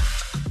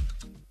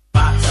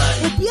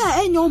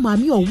 Obia enyo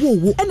mami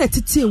owo ena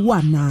tete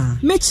wa na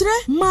mechire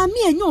mami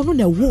enyo no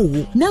na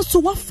wo nanso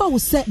wafa wo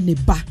se ne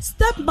ba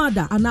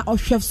stepmother ana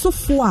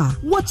ohwefsofo a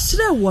wo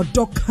kire wo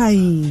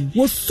dokan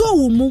wo so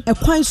wo mu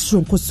ekwan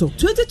sronko so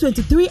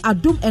 2023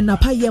 adom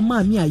enapa ye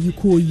mami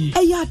ayiko yi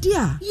eyade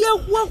a ye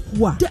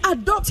hwahwa the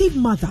adoptive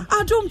mother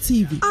Adom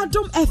TV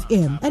Adom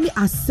FM ene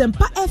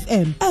Asempa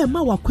FM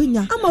ma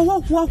wakwenya ama wo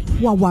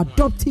hwahwa wa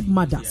adoptive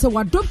mother se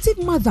wa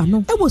adoptive mother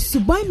no e wo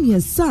suban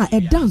miensa a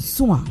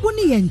edanso a wo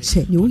ne ye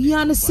nche ne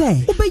ohiane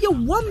say obey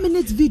 1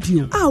 minute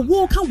video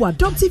walk and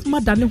adoptive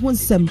mother ne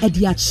honsem e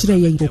dia kire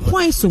yen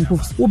kwan sonko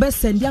wo be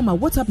send am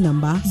WhatsApp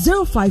number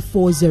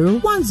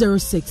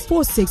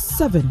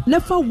 0540106467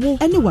 never wo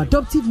any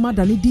adoptive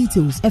mother ne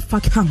details e fa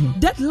ka ho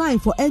deadline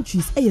for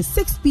entries is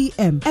 6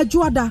 p.m.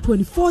 Ejuada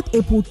 24th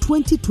April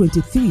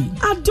 2023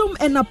 Adom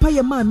enapa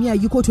mami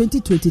ayuko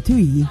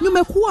 2023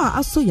 numekuo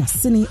aso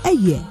yasene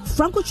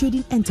Franco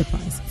Trading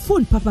Enterprise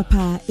phone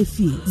papa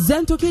efi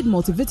Zentokid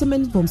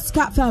multivitamin from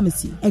Scott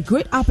Pharmacy, a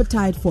great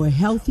appetite for a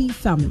healthy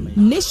family.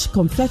 Niche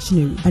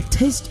Confectionery, a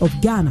taste of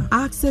Ghana.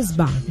 Access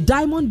Bank,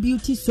 Diamond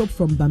Beauty Soap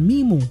from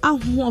Bamimo,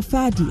 Ahuo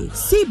Fadie,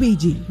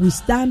 CBG, we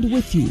stand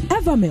with you.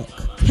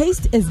 Evermilk,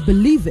 taste is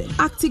believing.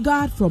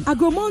 Actigard from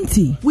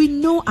Agromonti, we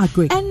know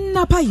Agri. And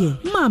Napaye,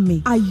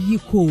 Mami,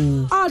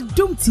 Ayiko,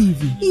 Adom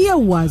TV,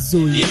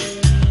 Yewazo.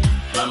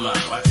 Mama,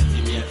 what's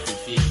it me a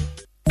fifi?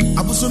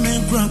 Abusume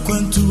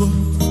Kwantu,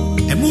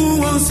 Emu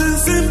won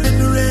sense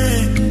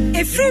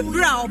Efri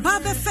brow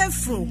baba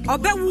fefro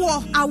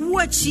obewo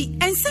awoachi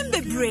ensem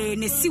bebre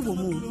ne si wo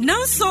mu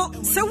nanso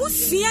se wo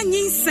sua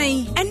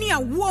nyinsen ene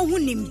awo ho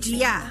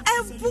nimdia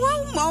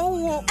eboa ma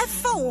wo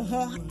efa wo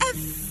ho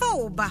efa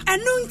oba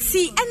eno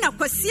nti ena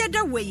kwase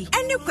da wei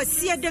ene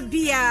kwase da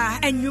bia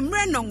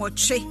anwumre no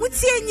nwotwe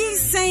wutie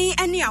nyinsen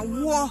ene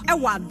awo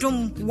ewo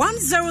Adom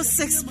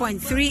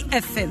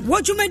 106.3 FM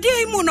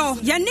wojumade mu no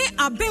yene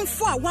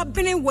abenfo a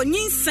wabene wo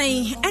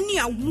nyinsen ene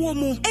awo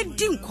mu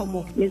edi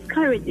nkomo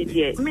miscarriage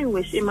there me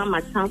wish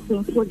mama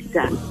tanfo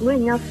podda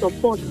when you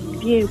support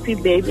BNP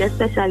baby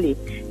especially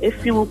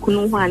if you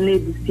kunu ho ana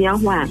edusia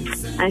ho a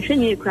anhwe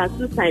ye kra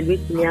suicide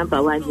with me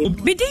abawaje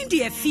bidin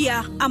de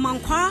afia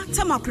amankwa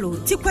tamaklo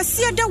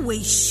tikwase da we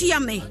hia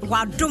me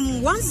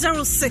Adom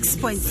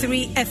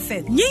 106.3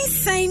 FM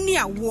nyinsan ni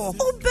awo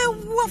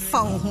obewo fa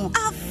ho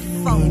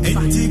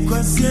afa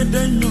tikwase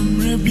da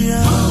numre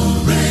bia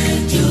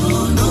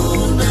radio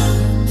no na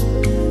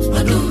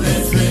Adom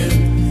FM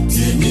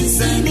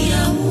nyinsan ni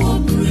awo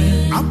bre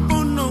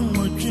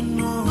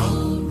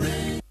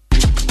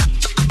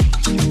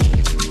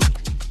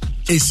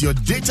Is your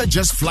data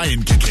just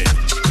flying, Keke?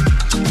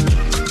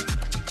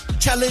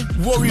 Charlie,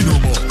 worry no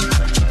more.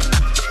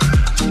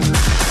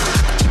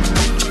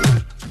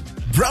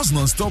 Browse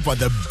non-stop at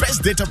the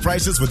best data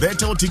prices with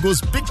Airtel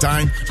Tigo's Big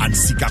Time and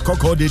Sika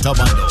Koko data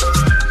bundles.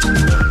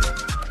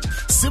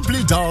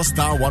 Simply dial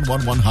star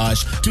 111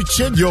 hash to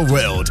change your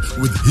world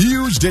with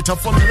huge data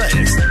for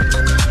less.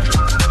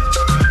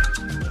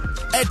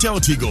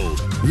 Airtel Tigo,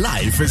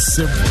 life is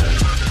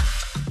simple.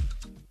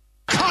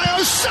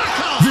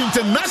 The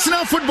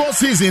international football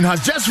season has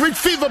just reached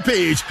fever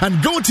pitch, and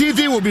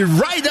GoTV will be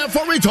right there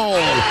for it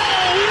all.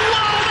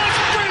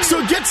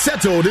 So get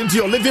settled into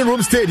your living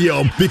room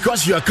stadium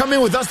because you are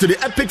coming with us to the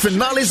epic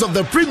finales of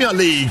the Premier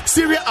League,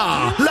 Serie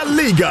A, La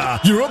Liga,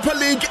 Europa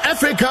League,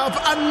 FA Cup,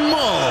 and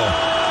more.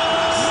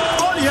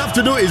 All you have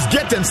to do is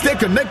get and stay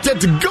connected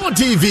to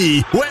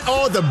GoTV, where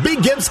all the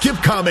big games keep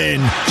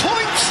coming.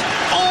 Points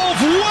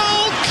of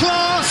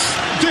world-class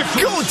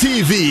difference.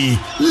 GoTV,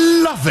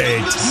 love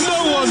it.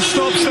 No one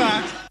stops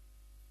that.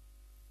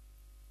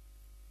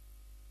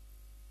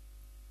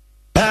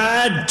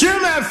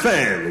 Jim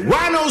FM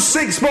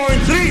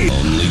 106.3.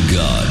 Only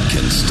God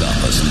can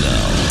stop us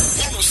now.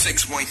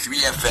 106.3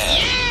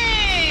 FM.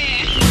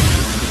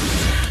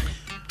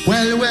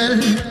 Well,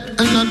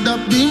 another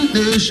big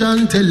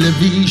nation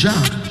television.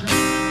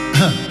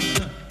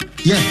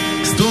 Yeah,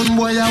 Stone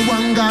Boy, I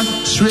want God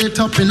straight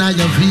up in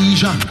your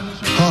vision.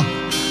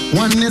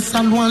 Oneness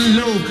and one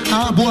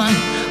love. Boy,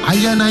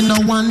 I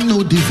know one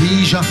no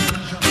division.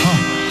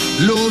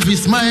 Love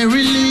is my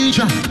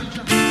religion.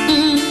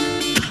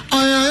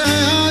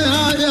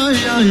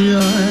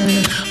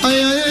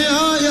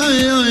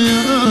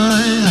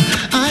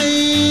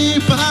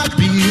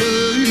 Papi,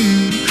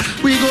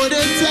 we go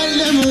to tell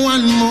them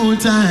one more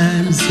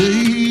time.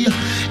 Say,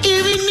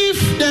 even if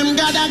them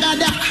gada,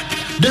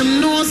 them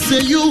no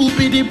say you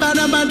be the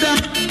bada.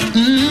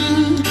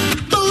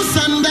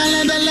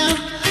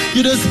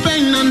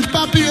 and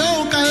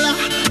papioca.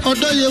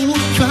 Although you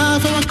would far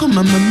from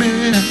a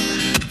mamma.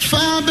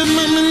 Fabe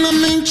mami na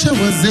mincha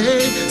waze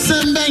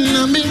Sembeng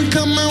na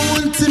minka ma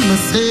wanti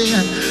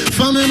masaya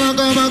Fame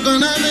maga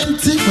na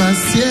minti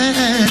wasye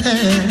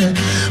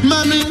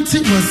Ma minti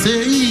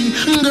wasay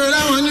Girl,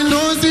 I want you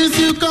know since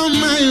you come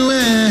my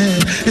way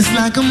It's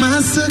like a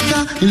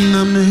massacre in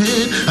my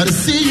head I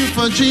see you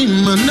for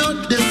dream, I know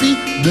defeat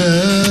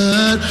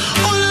that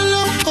All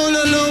alone, all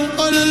alone,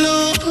 all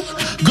alone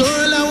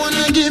Girl, I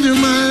wanna give you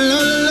my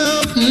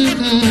love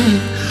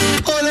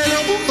All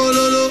alone, all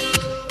alone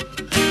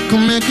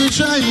Come make you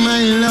try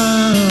my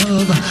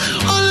love.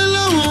 All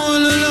alone,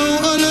 all alone,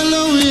 all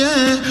alone,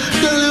 yeah.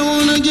 Girl, I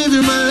wanna give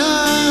you my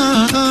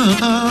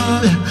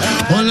love.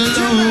 All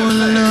alone,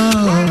 all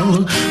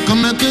alone.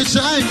 Come make you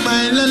try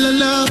my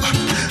love.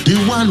 The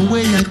one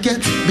way I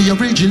get the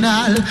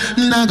original.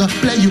 Naga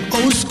play you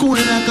old school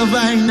like a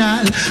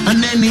vinyl.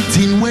 And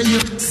anything where you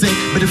say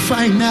be the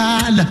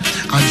final.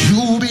 And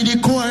you be the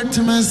core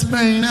to my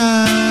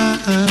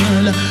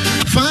spinal.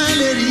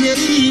 Finally, yeah.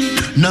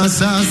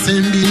 Nasa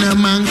sending a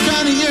man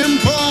carry him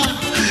poor.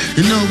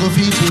 You know go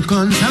fit to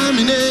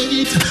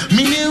contaminate.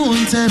 Me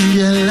won't tell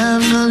me I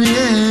love no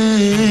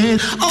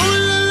yet. All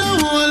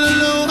alone, all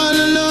alone, all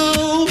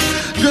alone.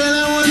 Girl,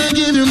 I wanna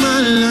give you my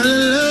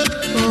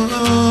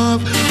love.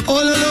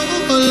 All alone,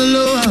 all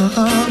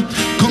alone.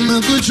 Come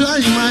and go try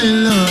my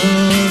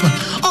love.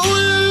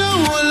 All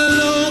alone, all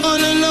alone,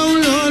 all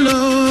alone, all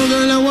alone.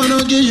 Girl, I wanna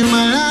give you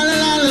my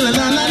love.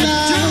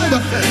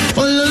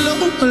 All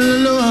alone, all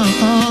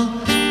alone.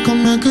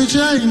 Come and go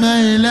try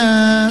my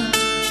love.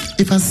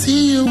 If I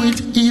see you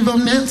with Eva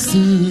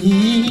Nelson,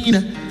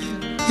 yeah,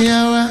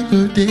 I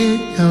go there,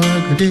 yeah, I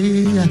go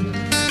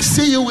there.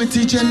 See you with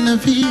the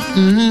Genevieve,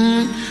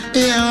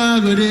 yeah, I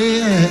go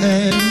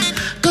there.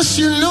 Cause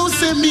you know,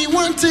 say me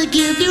want to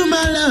give you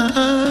my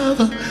love.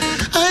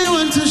 I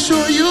want to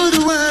show you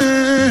the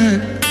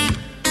world.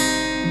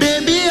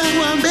 Baby, I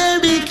want,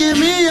 baby, give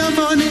me your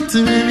money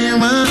to make me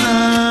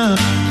want.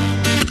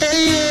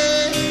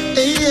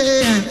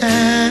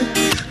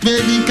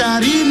 Baby,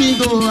 carry me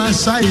go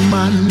aside,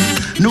 man.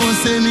 No,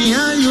 say me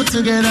and you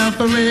together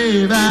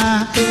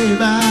forever,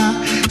 ever.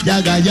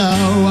 Yaga yo.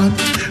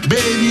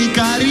 Baby,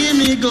 carry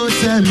me go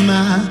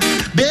Tema.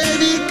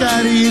 Baby,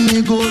 carry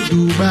me go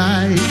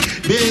Dubai.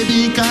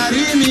 Baby,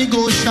 carry me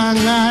go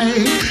Shanghai.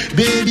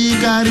 Baby,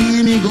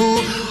 carry me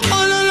go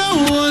all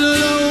alone, all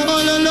alone,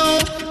 all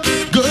alone.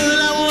 Girl,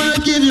 I wanna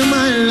give you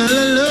my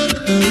love.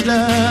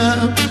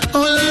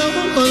 All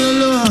alone, all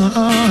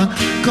alone.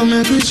 Come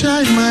and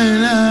try my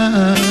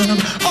love.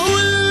 All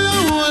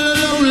alone, all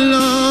alone,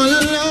 all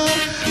alone.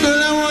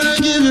 Girl, I wanna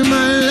give you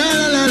my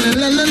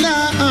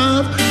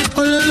love.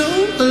 All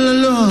alone, all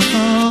alone.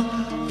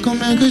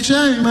 Come and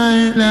try my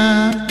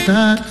love.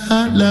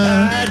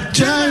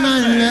 Try my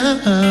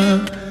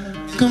love.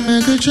 Come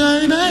and try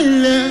my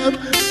love.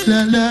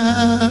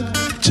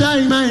 Try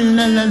my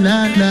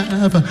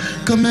love.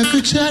 Come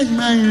and try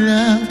my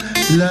love.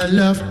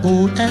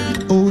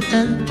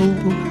 O-L-O-L-O.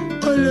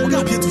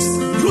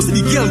 You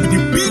see the girl with the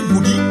big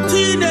booty.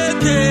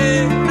 Tineke,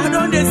 I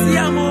don't see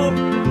her more.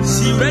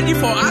 She ready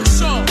for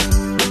action.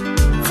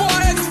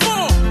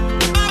 4x4.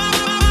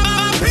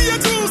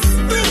 Beatus.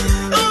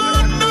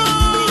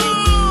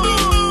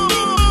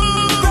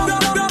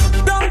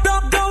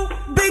 Go,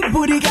 big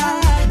booty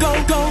girl. Go,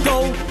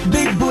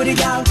 big booty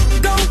girl.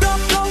 Go,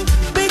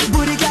 big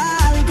booty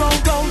girl.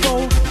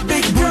 Go,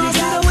 big booty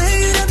girl. The way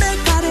you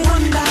make body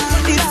wonder.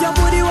 If your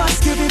booty was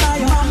given by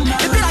your mama,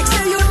 it be like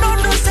say you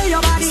don't say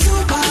your body.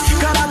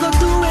 Girl, I go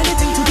do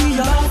anything to be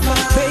your lover.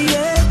 Baby,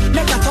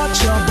 make I touch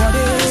your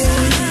body.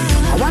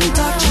 I want to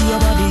touch your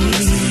body.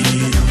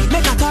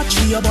 Make I touch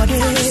your body.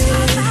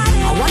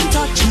 I want to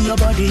touch your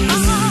body.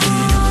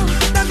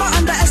 Never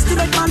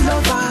underestimate my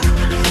lover.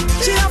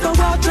 She have the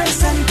World Trade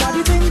Center,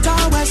 the Twin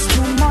Towers,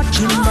 too much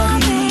in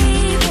body,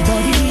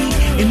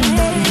 in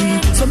body.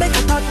 So make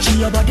I touch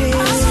your body.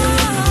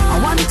 I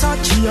want to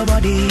touch your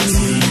body.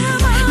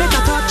 Make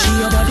I touch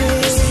your body.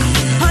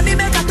 Honey,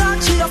 make I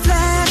touch your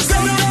flesh.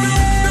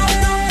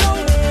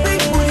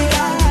 Big booty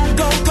girl,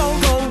 go,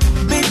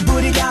 big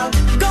booty girl,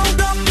 go,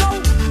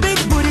 big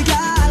booty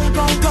girl,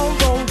 go,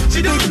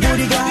 She big don't booty get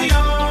body,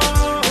 girl.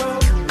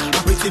 a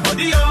pretty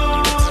body,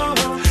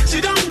 she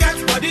don't get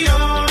body, a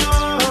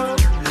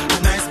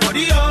nice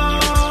body,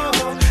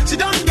 she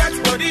don't get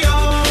body,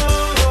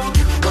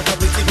 what a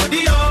pretty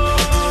body,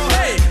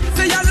 Hey,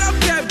 say you love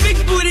that big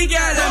booty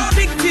girl and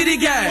big titty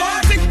girl,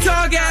 big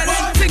tall girl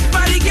and big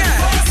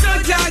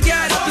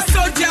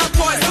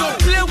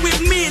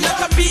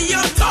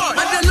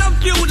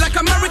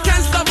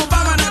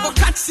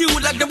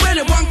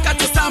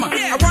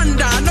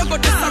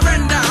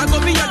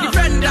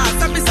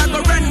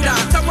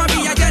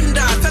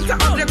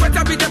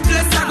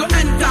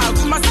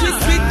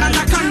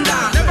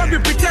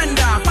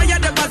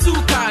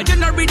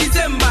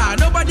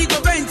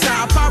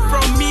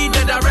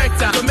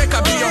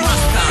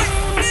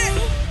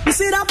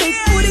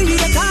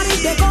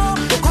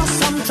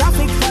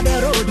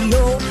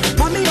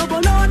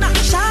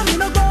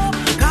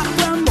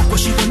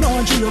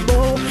touch your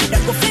bow.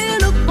 Them go feel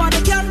look but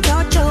they can't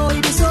touch you.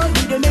 It is so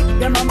you they make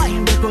them a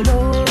mind they go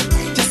low.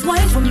 Just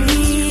wine for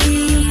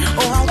me.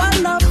 Oh, I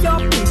wanna love your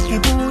pretty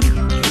booty.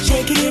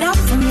 Shake it up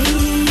for me.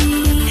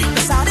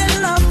 Cause I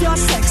didn't love your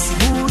sexy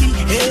booty.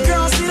 Hey,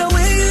 girl, see the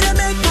way you they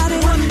make body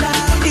wonder.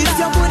 If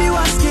your booty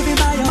was given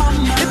by your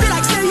mama, it be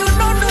like say you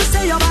don't know,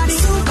 say your body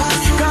super.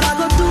 Girl, I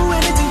go do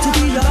anything to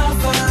be your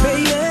lover.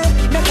 Baby,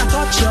 make I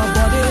touch your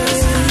body.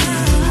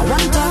 I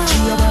want to touch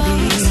your body.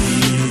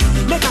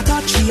 Make I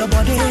touch your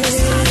body.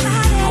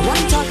 I want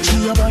to touch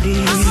your body.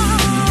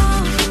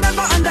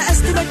 Never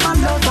underestimate my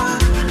lover.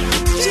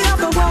 She have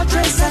the World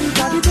Trade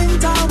Center, the Twin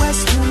Towers,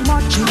 too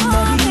much in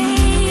body,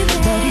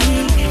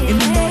 in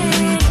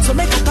body. So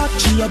make a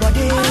touch your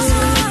body.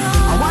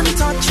 I want to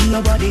touch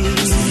your body.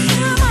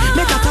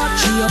 Make a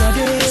touch your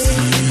body.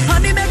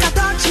 Honey, make a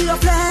touch your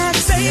flesh.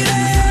 Say it.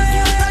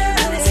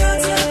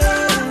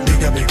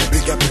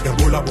 Bigger,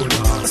 bola,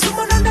 bola.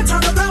 Someone on the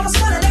top of the house,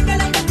 wanna like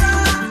bra.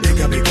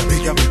 Bigger,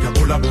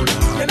 bola, bola.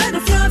 You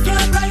better feel,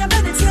 bra. You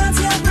better feel,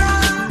 bra.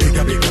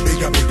 Bigger,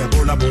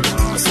 bola, bola.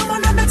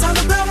 Someone on the top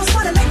of the house,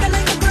 wanna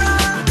like bra.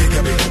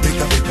 Bigger,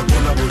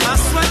 bola, bola. I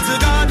swear to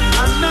God,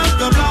 I love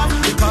the block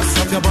because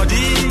of your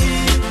body.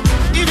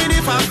 Even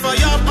if I'm for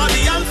your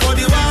body, I'm for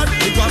the world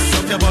because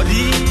of your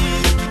body.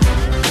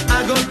 I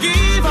go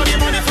give all the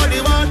money for the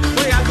world.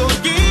 Boy, I go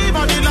give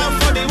all the love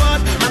for the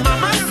world. And I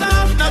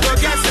myself never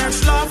get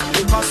sex love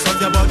because of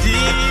your body.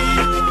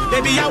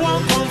 Baby, I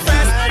won't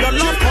confess, your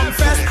love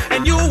confess,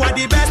 and you are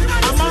the best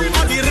among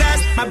all the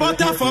rest. My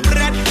butter for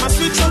bread, my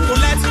sweet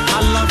chocolate. I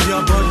love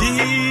your body.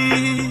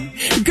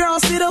 Girl,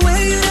 see the way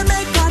you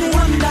make body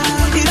wonder.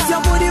 If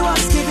your body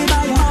was given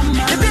by your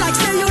mama, it be like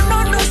say you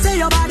don't know, say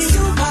your body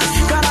super.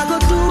 Girl, I go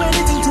do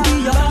anything to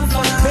be your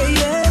lover.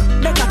 Baby,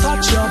 make I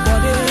touch your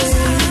body.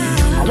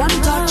 I want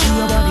to touch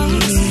your body.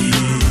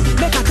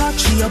 Make I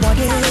touch your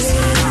body.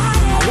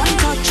 I want to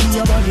touch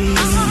your body.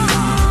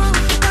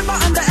 Never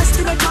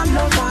underestimate my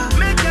lover.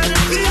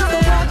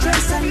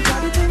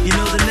 You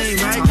know the name,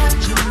 right?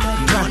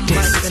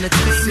 Practice.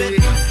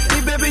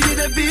 Hey, baby, you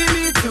the beat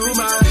me too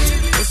much.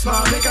 It's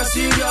smart, make I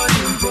see your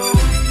dimple.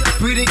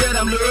 Pretty girl,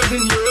 I'm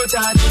loving your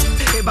touch.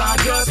 Hey, bad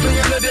girls, me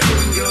you know the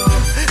bingo.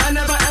 I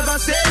never ever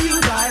say you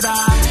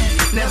bye-bye.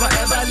 Never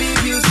ever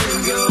leave you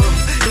single.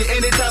 Hey,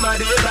 anytime I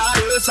do by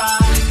your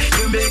side,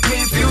 you make me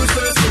feel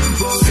so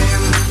simple.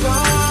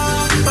 Simple,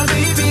 my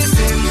baby,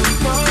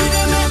 simple.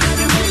 You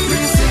make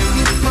me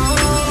simple.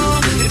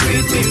 You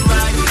treat me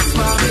right.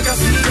 Smart, make I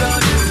see your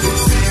dimple.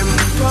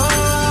 Simple,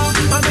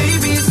 my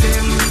baby,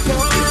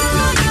 simple.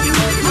 You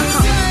make me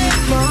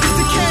simple.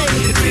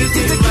 You treat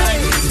me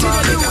right.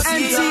 Smart, make I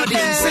see your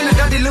dimple. Send a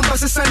daddy lump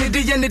as a sunny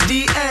day and the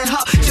DN.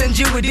 Change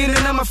you within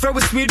and I'm a friend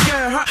with sweet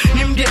girl.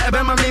 Nim get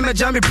about my name, a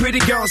jammy pretty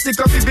girl. Stick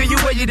off you, you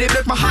way you did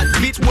make my heart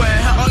beat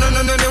well. Oh no,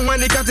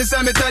 when it comes to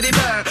Sammy Teddy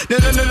Bear.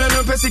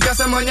 No, Pessica,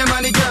 I'm on your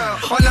money girl.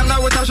 Oh, I'm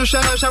not with Tasha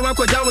Shadow, shower,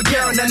 go down with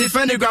girl. And then if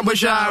any grab a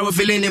shower, we'll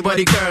feel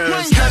anybody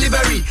girls. Halle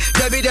Berry,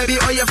 Debbie,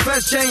 on your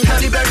first chain,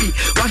 Halle Berry.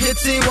 One hit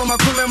team, one my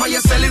crew, and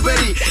you're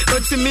celebrating.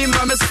 But to me,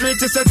 mama straight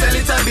to say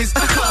Teletubbies.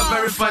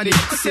 Very funny.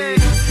 Say,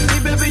 hey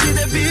baby, you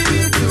the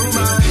baby too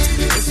much.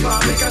 It's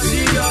smart, make I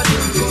see your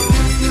dimple.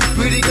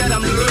 Pretty girl,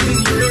 I'm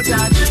loving your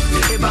touch.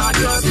 Hey, bad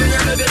girls, me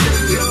you know the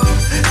bingo.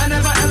 I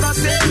never ever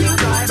say you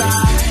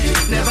bye-bye.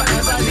 Never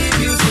ever leave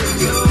you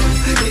single.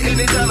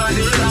 Anytime I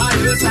do by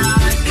your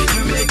side,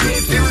 you make me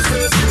feel so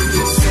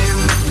simple.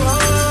 Simple,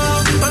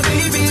 my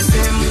baby,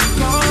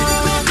 simple.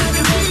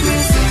 You make me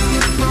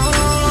simple.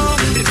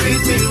 You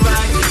treat me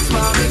right.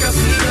 Smart, make I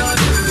see your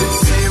dimple.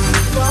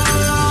 Simple,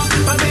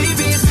 my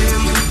baby,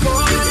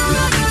 simple.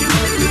 You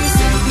make me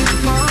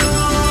simple.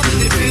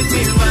 You treat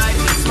me right.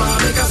 Smart,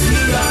 make I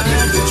see your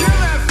dimple.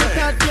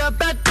 You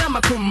better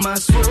makuma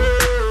so.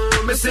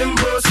 Me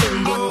simple.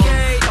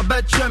 I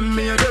bet you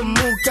me the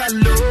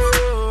mukalo.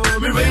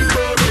 Me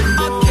rainbow.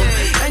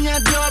 And you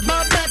do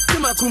about that to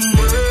my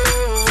kumbo.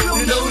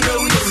 No.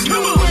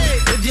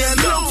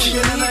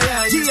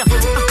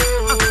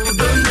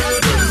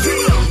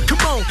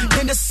 Come on,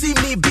 then they see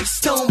me big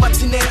stone,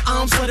 but in their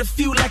arms, so they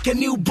feel like a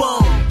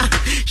newborn.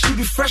 She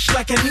be fresh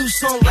like a new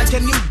song, like a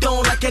new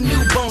dawn, like a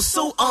newborn.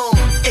 So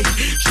hey,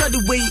 try the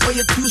way, or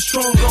you're too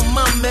strong. On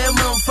my man,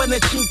 for the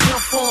champion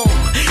form.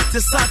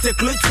 To start a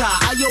glitter,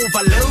 I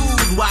overload.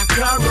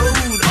 Wakra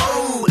road,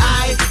 oh,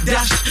 I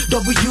dash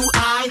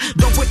W-I,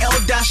 double L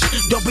dash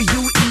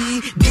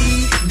W-E-D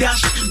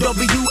dash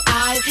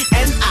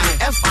W-I-N-I-F-R-E-D.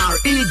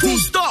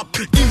 Stop,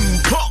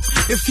 import.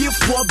 If you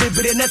for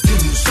baby, then it's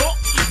so.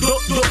 Do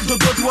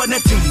one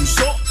at him,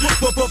 so.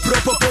 Pimpo,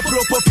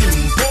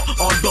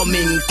 or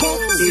Domingo.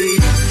 Hey,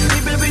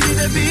 baby, you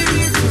the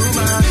baby too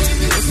much.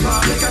 It's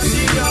smart, make I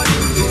see your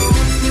dimple.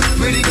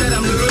 Pretty girl,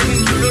 I'm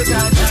loving your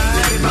touch.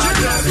 Bad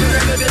girls, you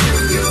never the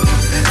bingo.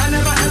 I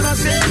never ever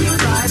say you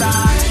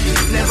bye-bye.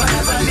 Never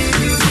ever leave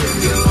you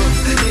single.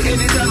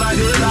 Anytime I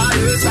do by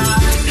your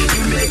side,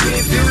 you make me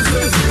feel so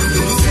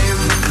simple.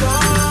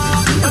 Simple,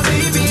 my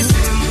baby,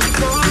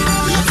 simple.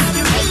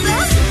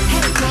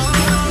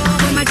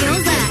 Where my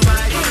girls at?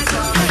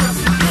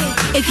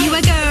 If you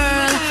a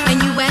girl and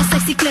you wear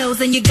sexy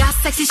and you got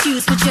sexy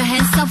shoes, put your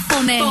hands up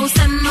for me. Boss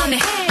and mommy,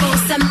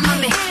 boss and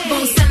mommy,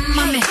 boss and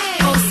mommy,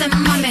 boss and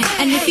mommy.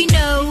 And if you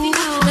know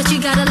that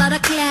you got a lot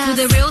of class, with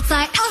a real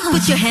tight,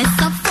 put your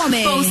hands up for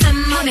me. Boss and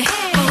mommy,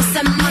 boss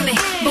and mommy,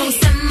 boss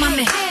and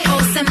mommy,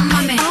 boss and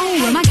mommy. Oh,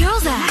 where my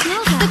girls at?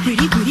 The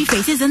pretty, pretty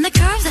faces and the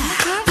curves at.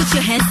 Put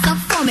your hands up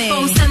for me.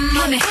 Boss and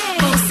mommy,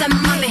 boss and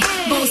mommy,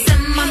 boss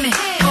and mommy,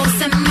 boss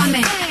and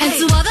mommy. And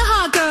to other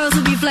hot girls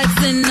who be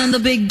flexing, and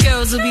the big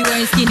girls who be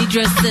wearing skinny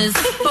dresses.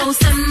 Boss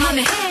and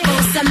mommy,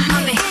 boss and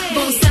mommy,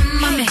 boss and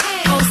mommy,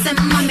 boss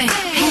and mommy.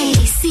 Hey,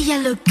 see I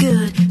look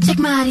good. Check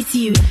my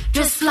attitude.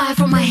 Dress fly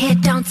from my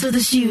head down to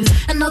the shoes.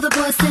 Another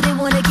boy said they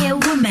wanna get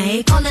with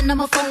me. Calling on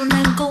my phone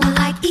and going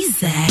like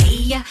easy.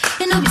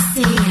 You know we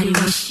say how they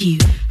rush you.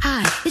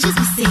 Hi, it's just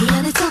me say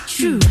how they talk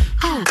true.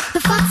 Oh,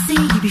 the fox say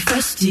you be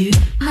fresh dude.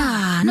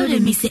 Nah, no they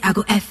me say I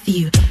go F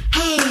you.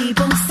 Hey,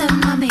 boss and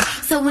mommy.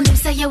 So when they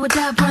say you would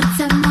die, brunt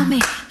and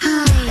mommy.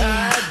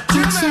 Hi,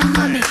 teach and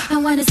mommy.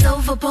 And when it's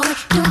over, boy,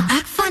 don't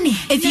act funny.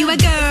 If you a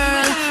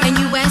girl and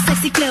you wear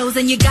sexy clothes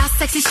and you got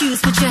sexy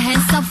shoes, put your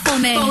hands up for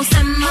me. Boss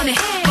and mommy,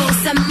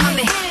 boss and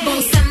mommy,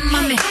 boss and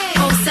mommy,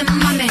 boss and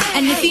mommy.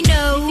 And if you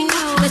know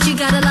that you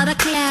got a lot of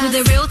class, with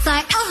a real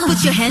tight,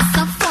 put your hands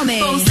up for me.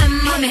 Boss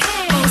and mommy,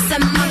 boss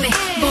and mommy,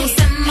 boss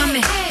and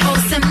mommy,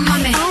 boss and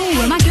mommy. Oh,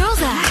 where my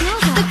girls at?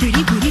 The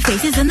pretty, pretty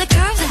faces and the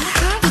curves at.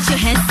 Put your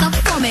hands up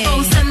for me.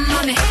 Boss and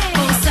mommy,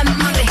 boss and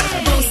mommy,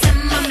 boss and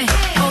mommy,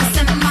 boss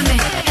and mommy.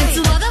 And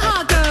to other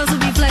hot girls who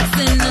be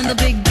flexing, and the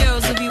big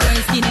girls who be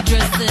wearing skinny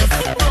dresses.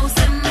 Boss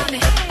and mommy,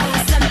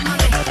 boss and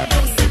mommy,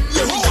 boss and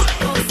mommy,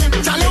 boss and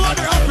mommy. Tell you what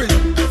happened.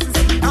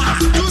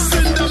 You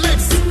sing the mix.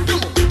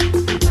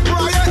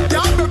 Brian, you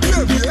have a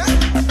baby, eh?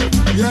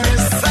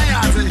 Yes, say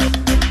it.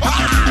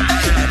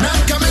 Now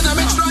come in and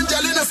mix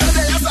Angelina said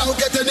yes, I'll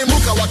get any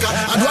muka waka.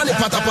 And one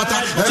pata pata.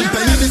 And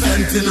penny the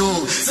sentinel.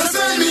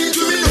 Say me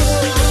to me.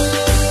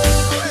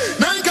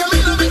 Now come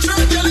in and mix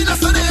Angelina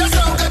said yes,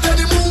 I'll get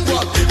any muka.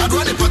 And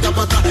one pata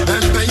pata.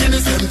 And penny the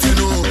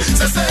sentinel.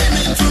 Say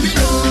me to me.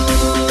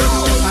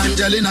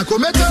 Angelina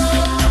Cometo.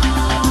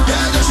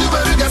 Yeah, the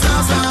sugar gets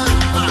answer.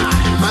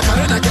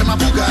 Macarena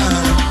Kemapuka.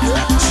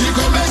 She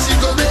come.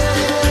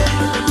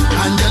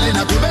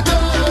 Angelina Cometo.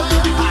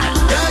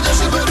 Yeah, the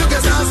sugar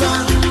gets answer.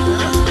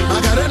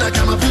 Macarena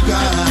Kemapuka.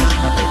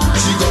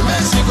 She come.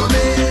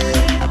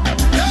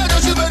 Yeah, the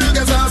sugar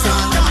gets answer.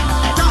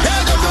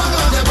 Yeah, the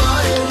Congo the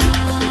boy.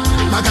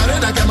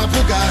 Macarena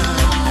Kemapuka.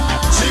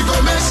 She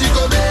come.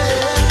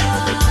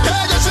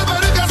 Yeah, the sugar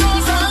gets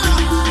answer.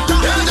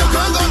 Yeah, the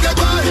Congo the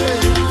boy.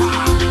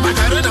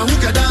 Macarena who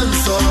can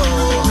dance.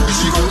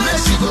 She come.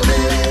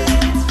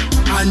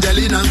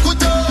 Angelina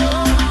Kuto.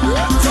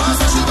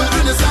 Sasa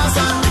shubari ni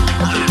sasa.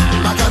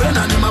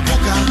 Macarena ni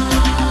mapuka.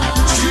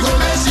 She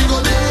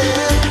come.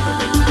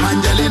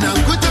 Angelina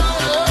Kuto.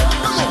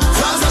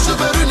 Sasa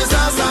shubari ni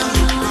sasa.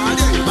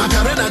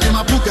 Macarena ni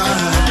mapuka.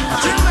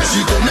 She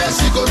come.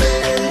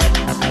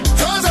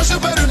 Sasa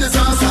shubari ni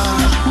sasa.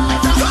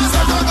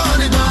 Sasa koko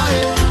ni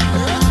bae.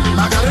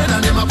 Macarena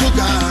ni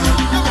mapuka.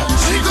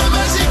 She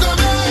come.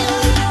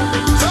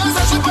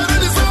 Sasa shubari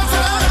ni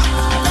sasa.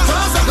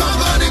 Sasa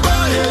koko ni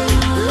bae.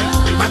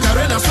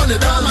 Macarena sonne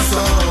dance.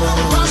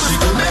 She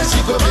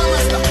come.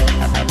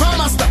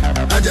 Master.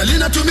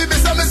 Angelina to me,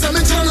 besame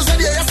chano said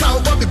yes,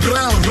 I'll Bobby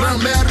Brown,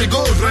 round merry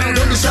go round.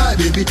 Don't be shy,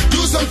 baby. Do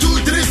some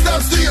 2-3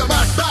 steps to your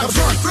back,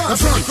 front,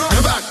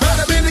 and back.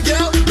 Better be the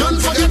girl. Don't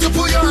forget to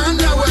put your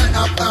underwear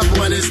up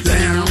when it's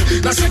down.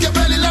 Now shake your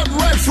belly left,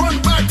 right,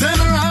 front, back, turn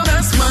around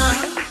and smile.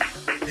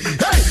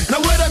 Hey, now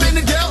wait a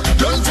minute, girl.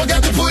 Don't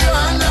forget to put your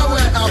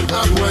underwear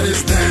up when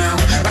it's down.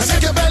 Now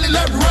shake your belly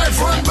left, right,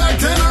 front, back,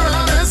 turn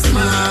around and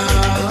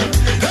smile.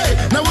 Hey,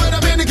 now wait a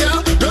minute, girl.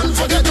 Don't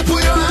forget to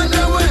put your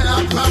underwear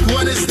up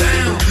when it's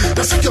down.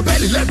 Now shake your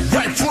belly left,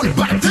 right, front,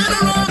 back, turn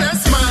around and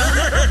smile.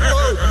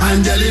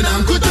 Angelina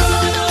Nkuto.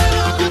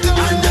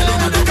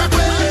 Angelina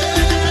Dokakwe.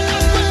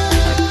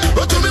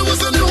 Otumi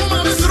was on the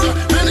woman, Mr.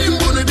 Penny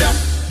Mbunu da.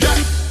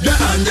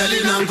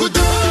 Angelina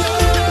Nkuto.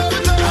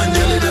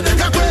 Angelina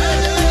Dokakwe.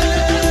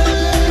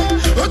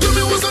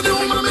 Otumi was on the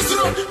woman,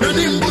 Mr.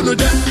 Penny Mbunu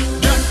da.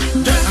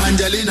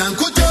 Angelina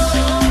Nkuto.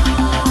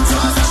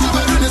 Sasa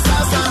shubari ni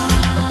sasa.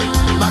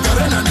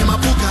 Macarena ni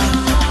mapuka.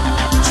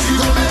 She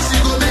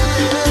come.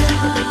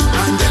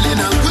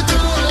 Angelina Nkuto.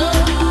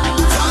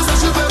 Sasa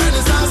shubari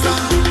ni sasa.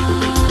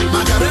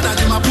 Macarena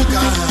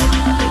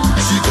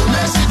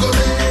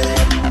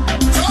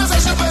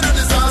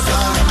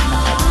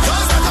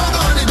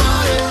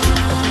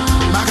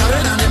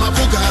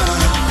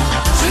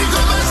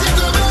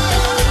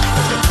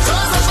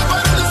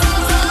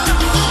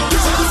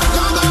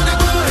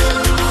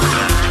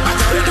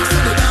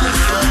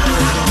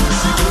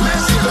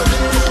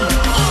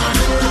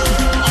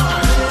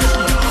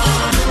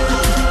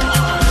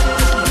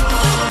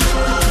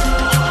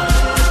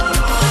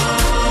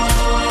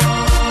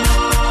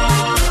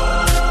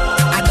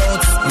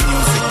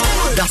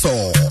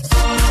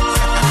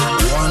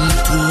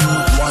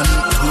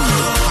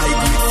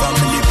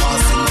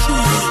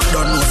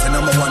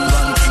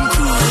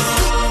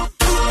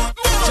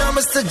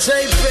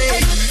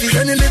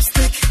the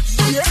lipstick.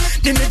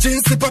 Then the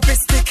jeans the puppy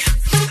stick.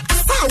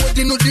 Forward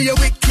the no do you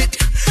wicked.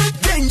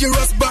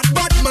 Dangerous bad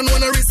man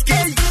wanna risk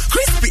it.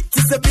 Crispy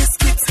is a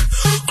biscuit.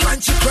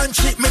 Crunchy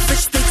crunchy my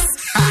fish sticks.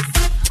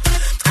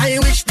 I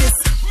wish this.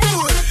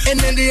 And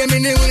then the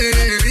minute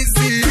is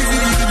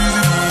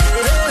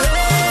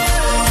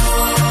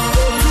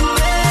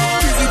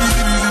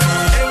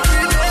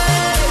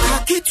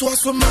it was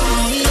for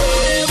mommy.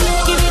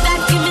 Give me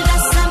that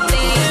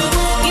something.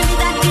 Give me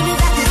that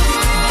something.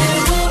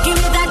 Give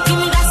me that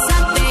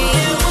something.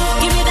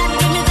 Give me that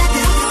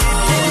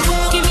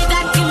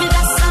something. Give me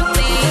that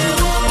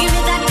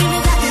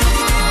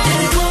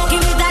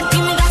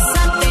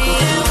something.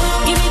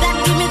 Give me that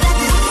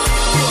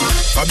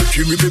Fabi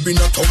me baby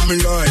not come me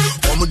lie.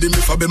 Come with me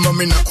fabi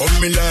mommy not come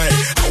me lie.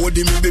 I would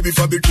me baby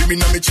fabi me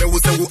na me che wo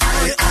say wo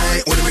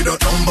I would me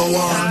not number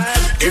one.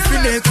 If you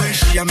ne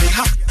question ya me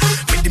ha.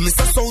 Me me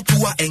sa so to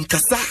a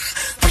enkasa.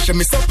 Pasha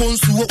me sa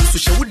ponsu o so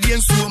she wodi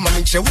ensu ma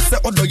me che wo say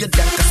odo ye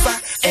dan kasa.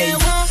 Eh.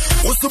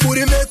 What's the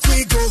booty make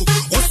we go?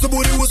 What's the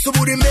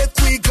booty make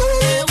we go?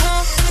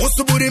 What's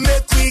the booty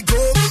make we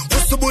go?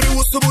 What's the booty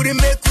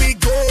make we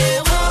go?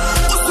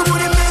 What's the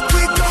booty make we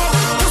go?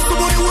 What's the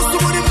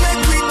booty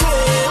make we go?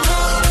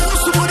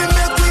 What's the booty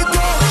make we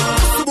go?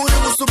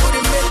 What's the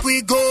booty make we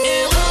go?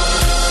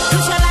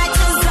 Put your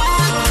lighters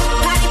up,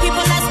 party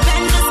people, let's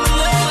spend this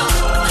club.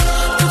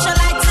 Put your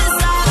lighters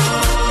up,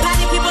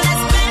 party people,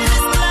 let's spend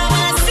this club.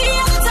 When I see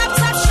all the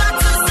top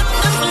shots on the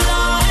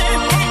floor,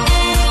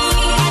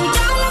 and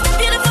all of the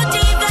beautiful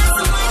divas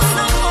want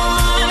some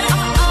more.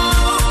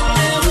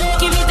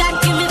 Give me that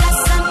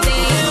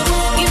something.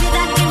 Give me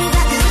that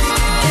something.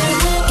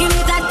 Give me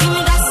that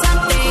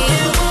something.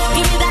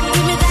 Give me that something.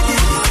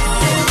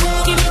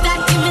 Give me that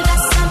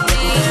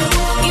something.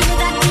 Give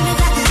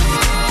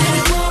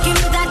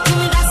me that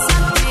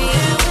something.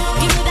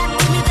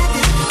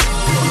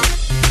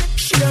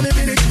 She got me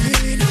really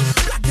clean.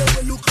 Black girl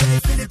will look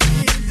like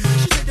Philippine.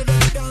 She did the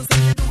dance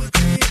and she do it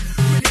clean.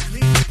 Really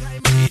clean.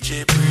 DJ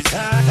Breeze.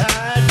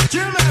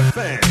 Jim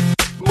FM.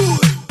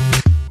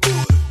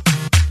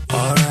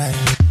 Alright.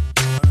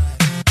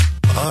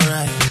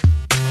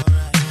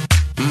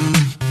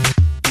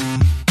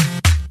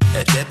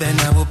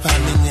 Ebena wo pa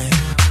mi nye.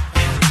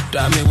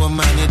 Da me wo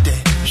mani de.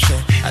 She.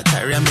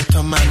 Atari me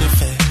to mani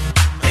fe.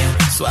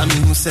 So I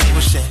mean who say wo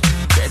she.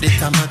 Credit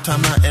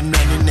tama and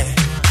running ne.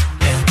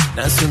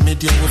 That's what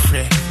media wo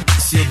fre.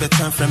 See you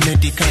better from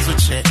medical so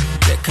check.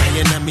 The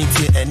kind na me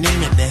ti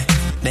enemy ne.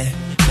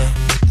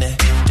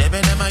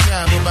 Ebena ma ya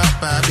wo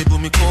baba bibu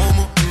mi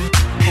komu.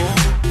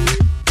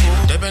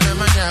 Ebena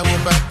ma ya wo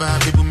baba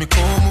bibu mi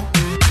komu.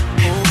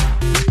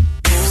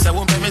 Sa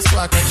wo me so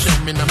aka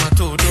chemi na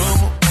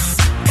matodomo.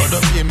 Odo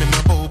pie me ma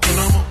bo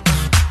kunomo.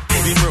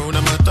 Obi bro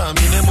na mata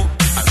mi nemo.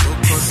 I go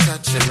cause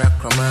such a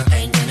rackrama.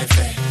 Ain't any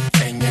fair.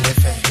 Ain't any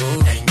fair.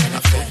 Ain't any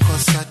fair.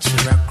 Cause such a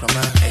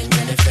rackrama. Ain't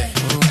any fair.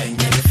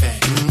 Ain't any fair.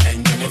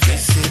 Ain't any fair.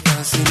 Say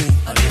pansini.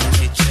 All the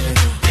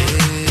chichiri.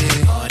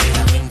 All the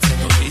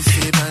wintini. Obi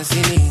say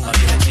pansini. All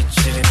the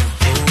chichiri.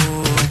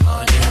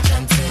 All the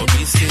chanting.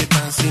 Obi say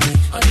pansini.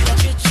 All the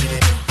chichiri.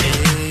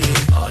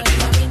 All the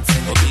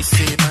wintini. Obi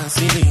say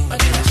pansini. All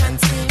the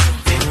chanting.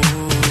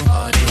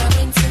 All the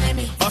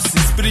wintini. Osi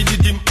spirit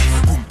dim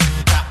boom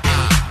ta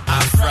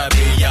afra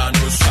be ya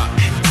no sha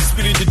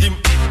spirit dim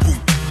boom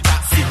ta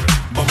si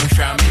bomu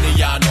sham ne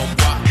ya no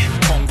bwa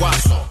kongwa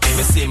so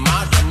me say ma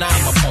na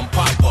ma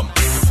pompa bom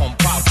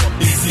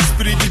this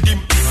spirit dim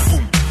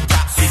boom ta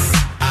si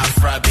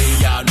afra be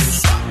ya no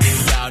sha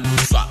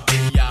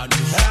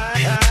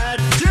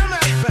Jim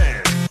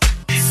FM.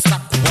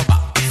 sakwaba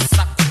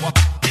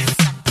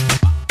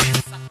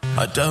I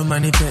don't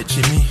money pet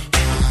me.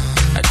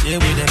 I deal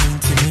with them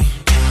into me.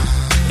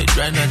 It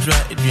dry,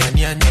 it be a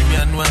nyan,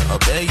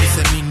 obey you,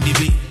 some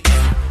indibi.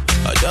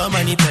 I don't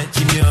money pet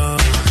me. I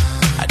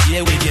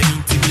deal with them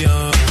into me.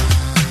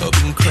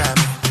 Obin crab,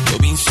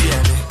 Obin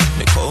share me.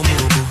 Me call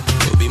move,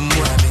 Obin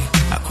mwame.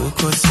 I cook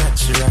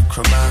such a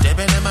croma.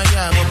 Debena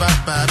maya,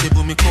 baba,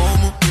 bibu mi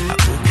komu. I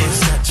cook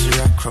such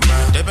a croma.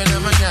 Debena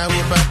maya,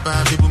 baba,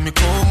 bibu mi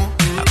komu.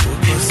 I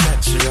cook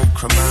such a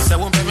croma. So I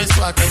won't be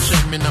swag and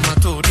shame me na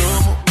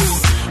matodomo.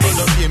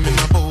 Odo pie me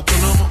ma bo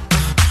kunomo.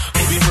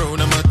 Obi bro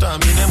na mata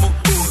mi nemo.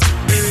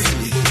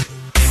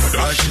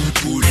 Russian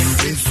food in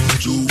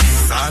Bensujo,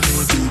 Sano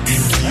do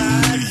Binky,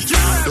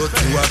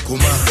 Dotu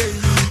Akoma,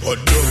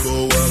 Odogo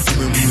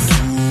Wakume,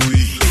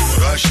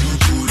 Russian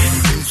food in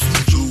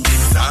Bensujo,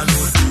 Sano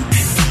do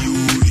Binky,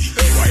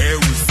 why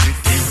we sit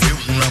in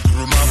Kuna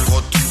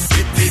Kotu,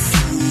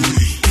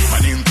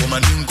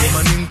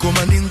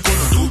 Maninko,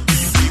 do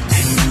Bibi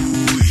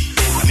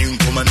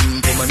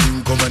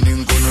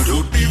Maninko, do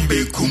Bibi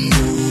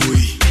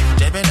Kumui.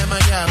 Debena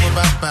Maya,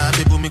 Baba,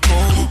 Bibu Miko,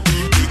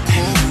 Bibi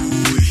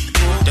Kumui.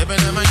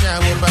 Debena manya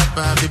wo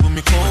baba bibu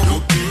mi ko.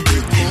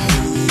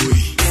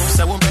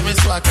 Sa wo me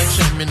so aka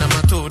chemi na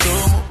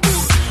matodomo.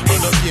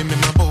 Odo pie me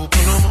ma bo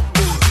kunomo.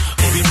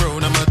 Obi bro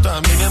na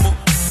mata mi nemo.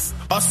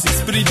 Osi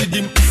spirit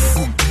dim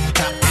boom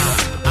ta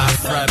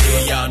afra be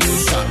ya no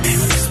sha.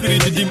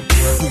 Spirit dim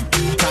boom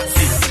ta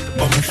si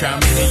But me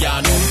shaman ya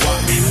no what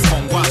me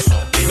pongwaso.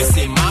 Me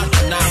say man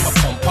na ma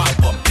pompa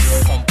bom.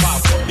 Pompa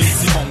bom.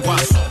 Easy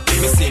pongwaso.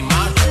 Me say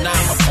man na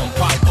ma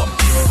pompa bom.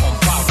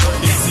 Pompa bom.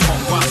 Easy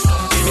pongwaso.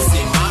 Me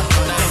say man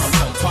na ma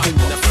pompa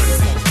bom.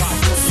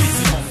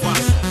 Easy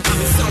pongwaso.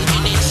 I'm so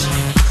finish.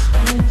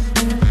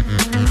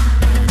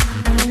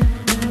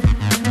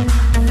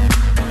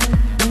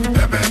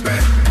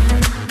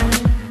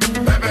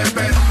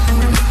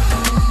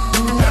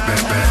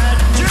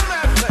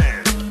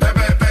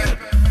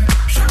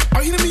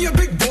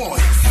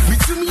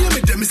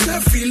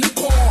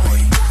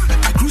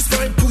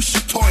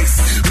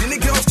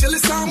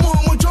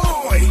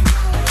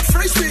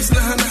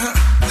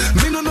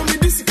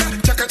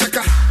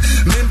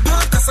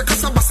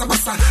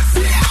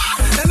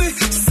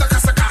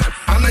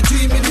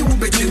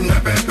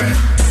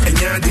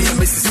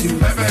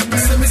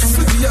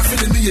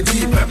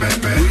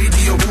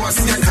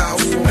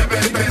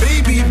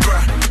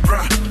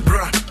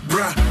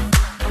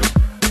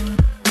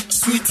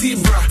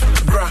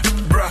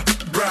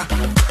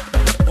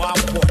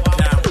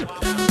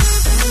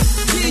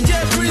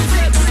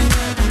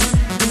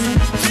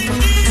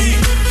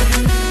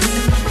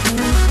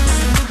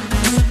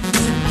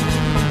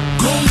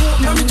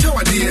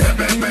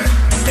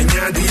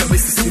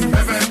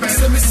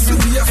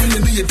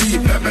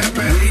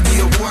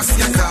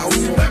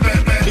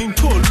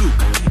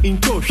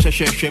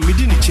 Me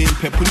didn't change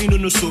Pepunino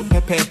no so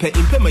pepe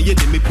in Pema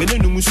Yedi me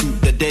Penumusu,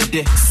 the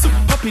dead. So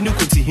Papi no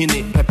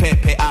Hine,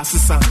 Pepe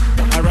Assasa.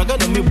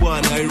 Aragana me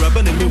one, I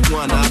rabana me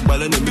one,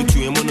 Balana me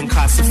to a monon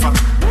Cassifa.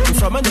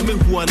 If I'm a me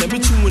one, I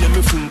met you when I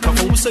me from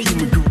Kaposa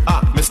you do.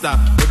 Ah, Mister,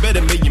 the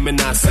better make you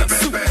menasa.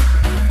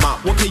 Ma,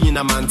 walking in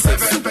a man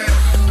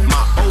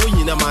Ma, oh,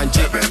 in a man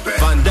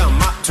Van Dam,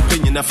 Ma, to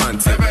pay in a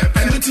fancy.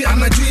 And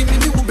I'm a dream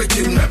in you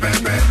begin.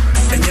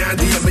 And yeah,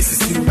 dear Mrs.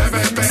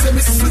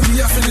 Semi,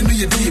 I feel in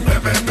your deep.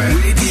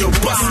 Radio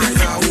Bus.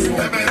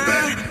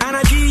 And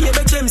I give you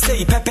a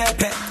say,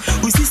 Pepe.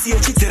 We see a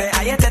chitre,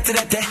 I had a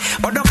trete.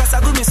 Or don't pass a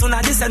good miss on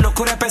a dis and no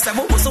correct person.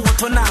 What was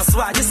what on us?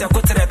 Why just a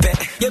coterepe?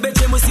 You bet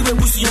you must see a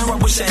bush you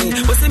were saying.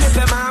 Was in a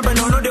pema, but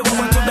no, they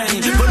want to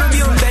bang. But no, be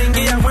on bang,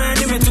 I want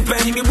him to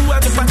pay me. Who are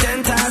the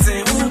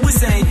 10,000? Who was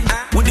saying?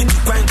 Would it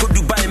quite go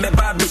to buy me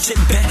baby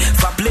chimpe?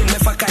 For playing me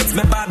for kites,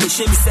 me baby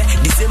shame say.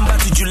 December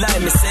to July,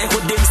 me say,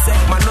 what they say.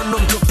 Man, no,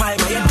 to pie,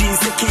 my head is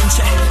the king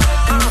check.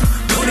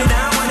 Put it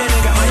down, one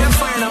nigga, I am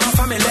fine, I'm a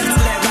family, let's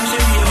let I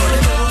show you.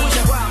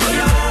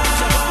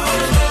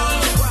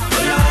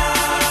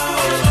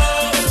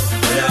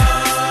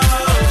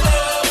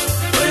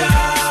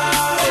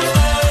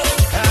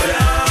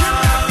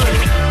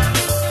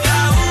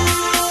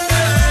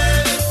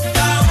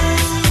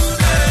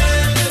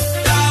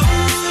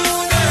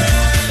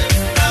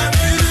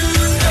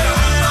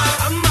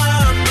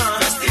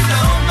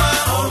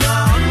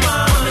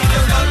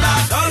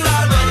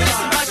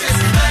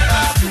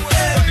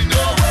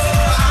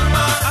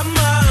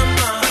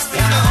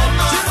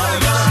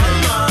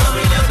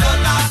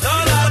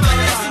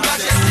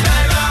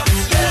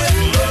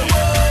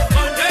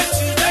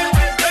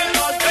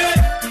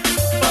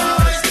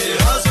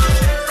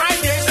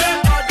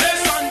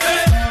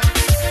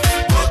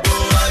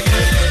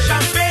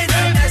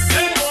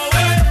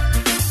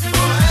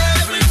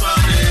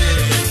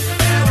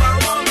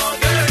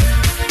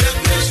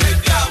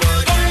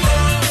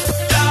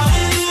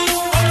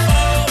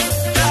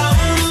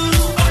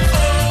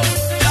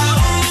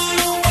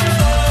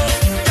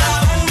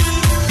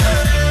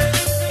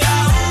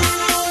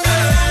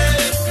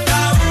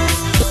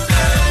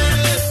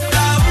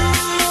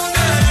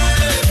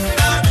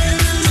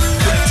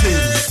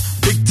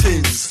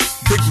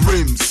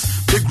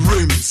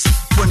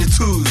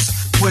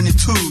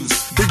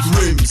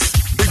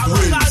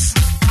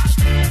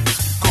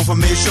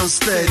 Confirmation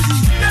steady,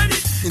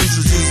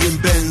 introducing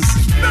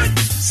Benzi.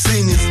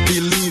 Seeing is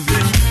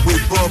believing,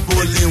 with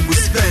bubbling, we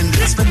spend.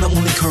 I spend the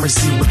only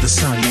currency with the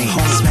surname,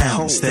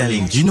 pound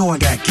sterling. You know I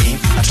got game.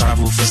 I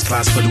travel first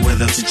class for the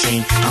weather to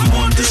change. I'm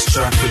on this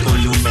track with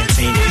Olu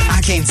maintain.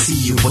 I can't see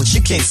you, but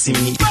you can't see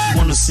me. If you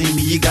wanna see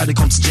me, you gotta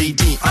come to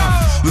JD.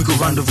 We go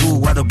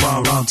rendezvous at the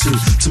bar round two.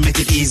 To make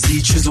it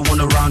easy, choose the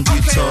one around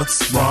you.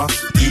 Tots, bar,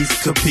 beef,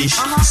 capiche,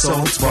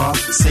 salt bar,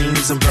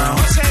 saints and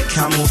browns,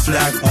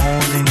 camouflage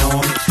on and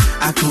on.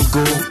 I could go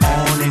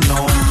on and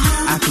on.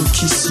 I could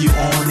kiss you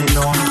on and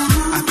on.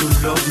 I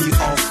could love you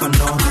off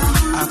and on.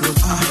 I could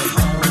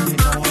on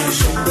and on.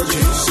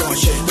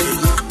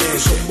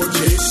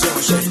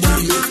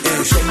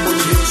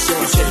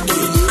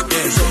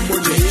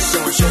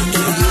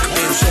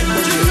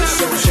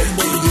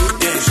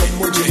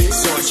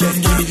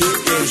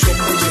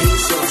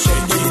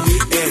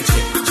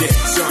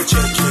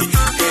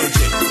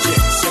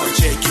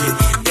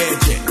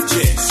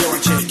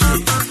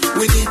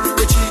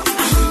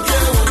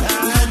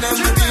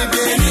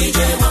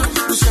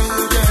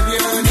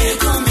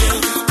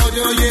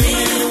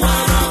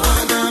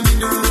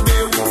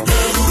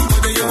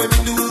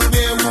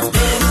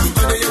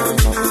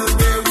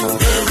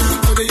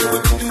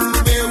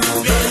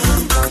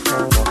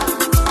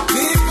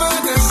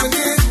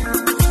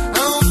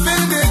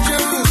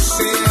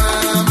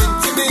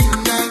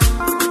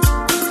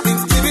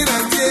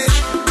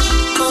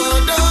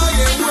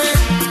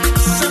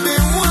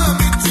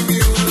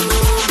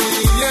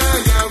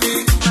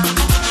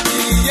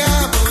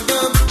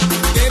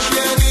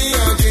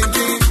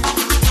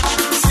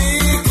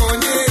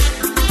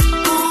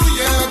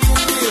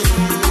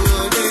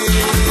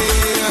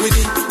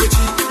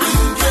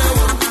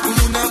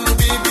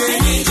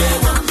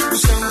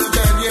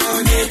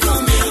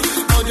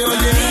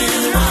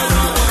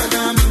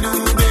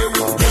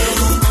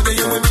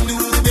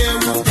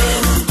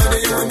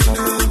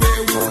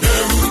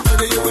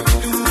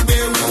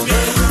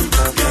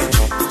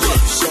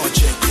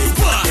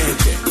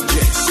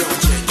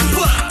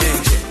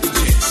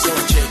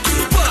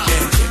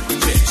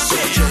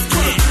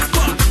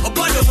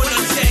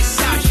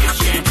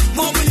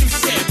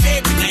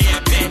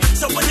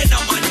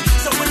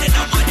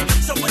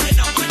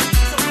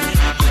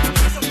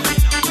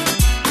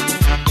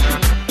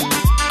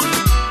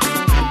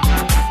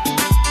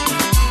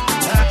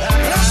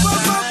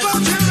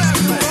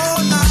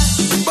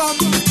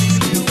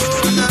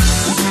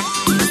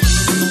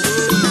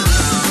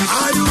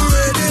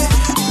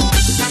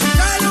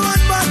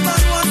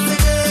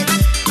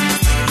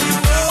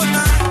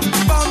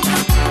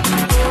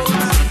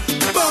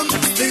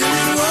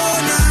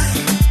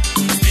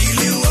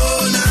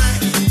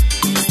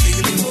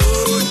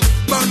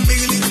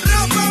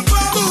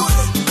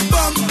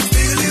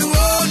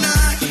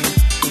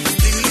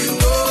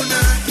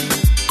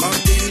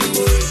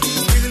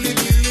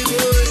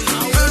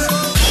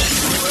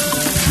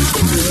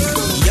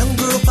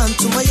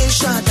 to my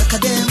shot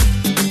academ.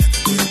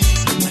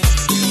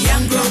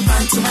 Young girl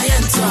pan to my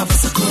end to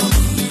Abasako.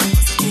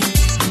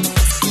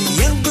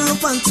 Young girl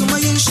pan to my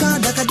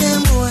shot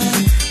academ.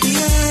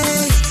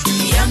 Yeah.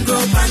 Young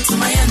girl pan to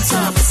my end to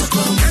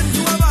Abasako.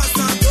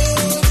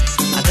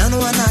 I don't know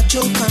what I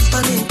joke and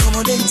panic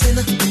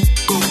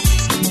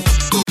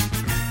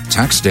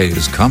Tax day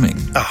is coming.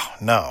 Oh,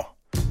 no.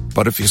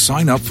 But if you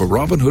sign up for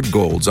Robinhood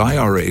Gold's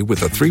IRA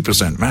with a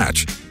 3%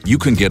 match, you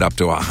can get up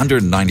to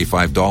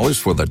 $195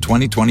 for the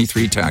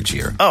 2023 tax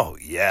year. Oh,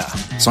 yeah.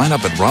 Sign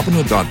up at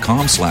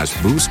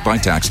Robinhood.com/boost by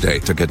tax day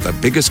to get the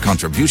biggest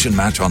contribution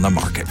match on the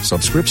market.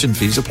 Subscription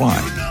fees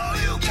apply.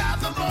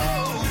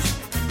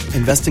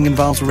 Investing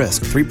involves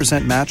risk.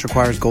 3% match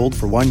requires gold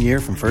for 1 year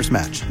from first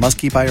match. Must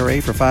keep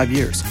IRA for 5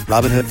 years.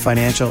 Robinhood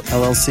Financial,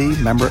 LLC,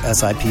 member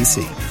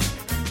SIPC.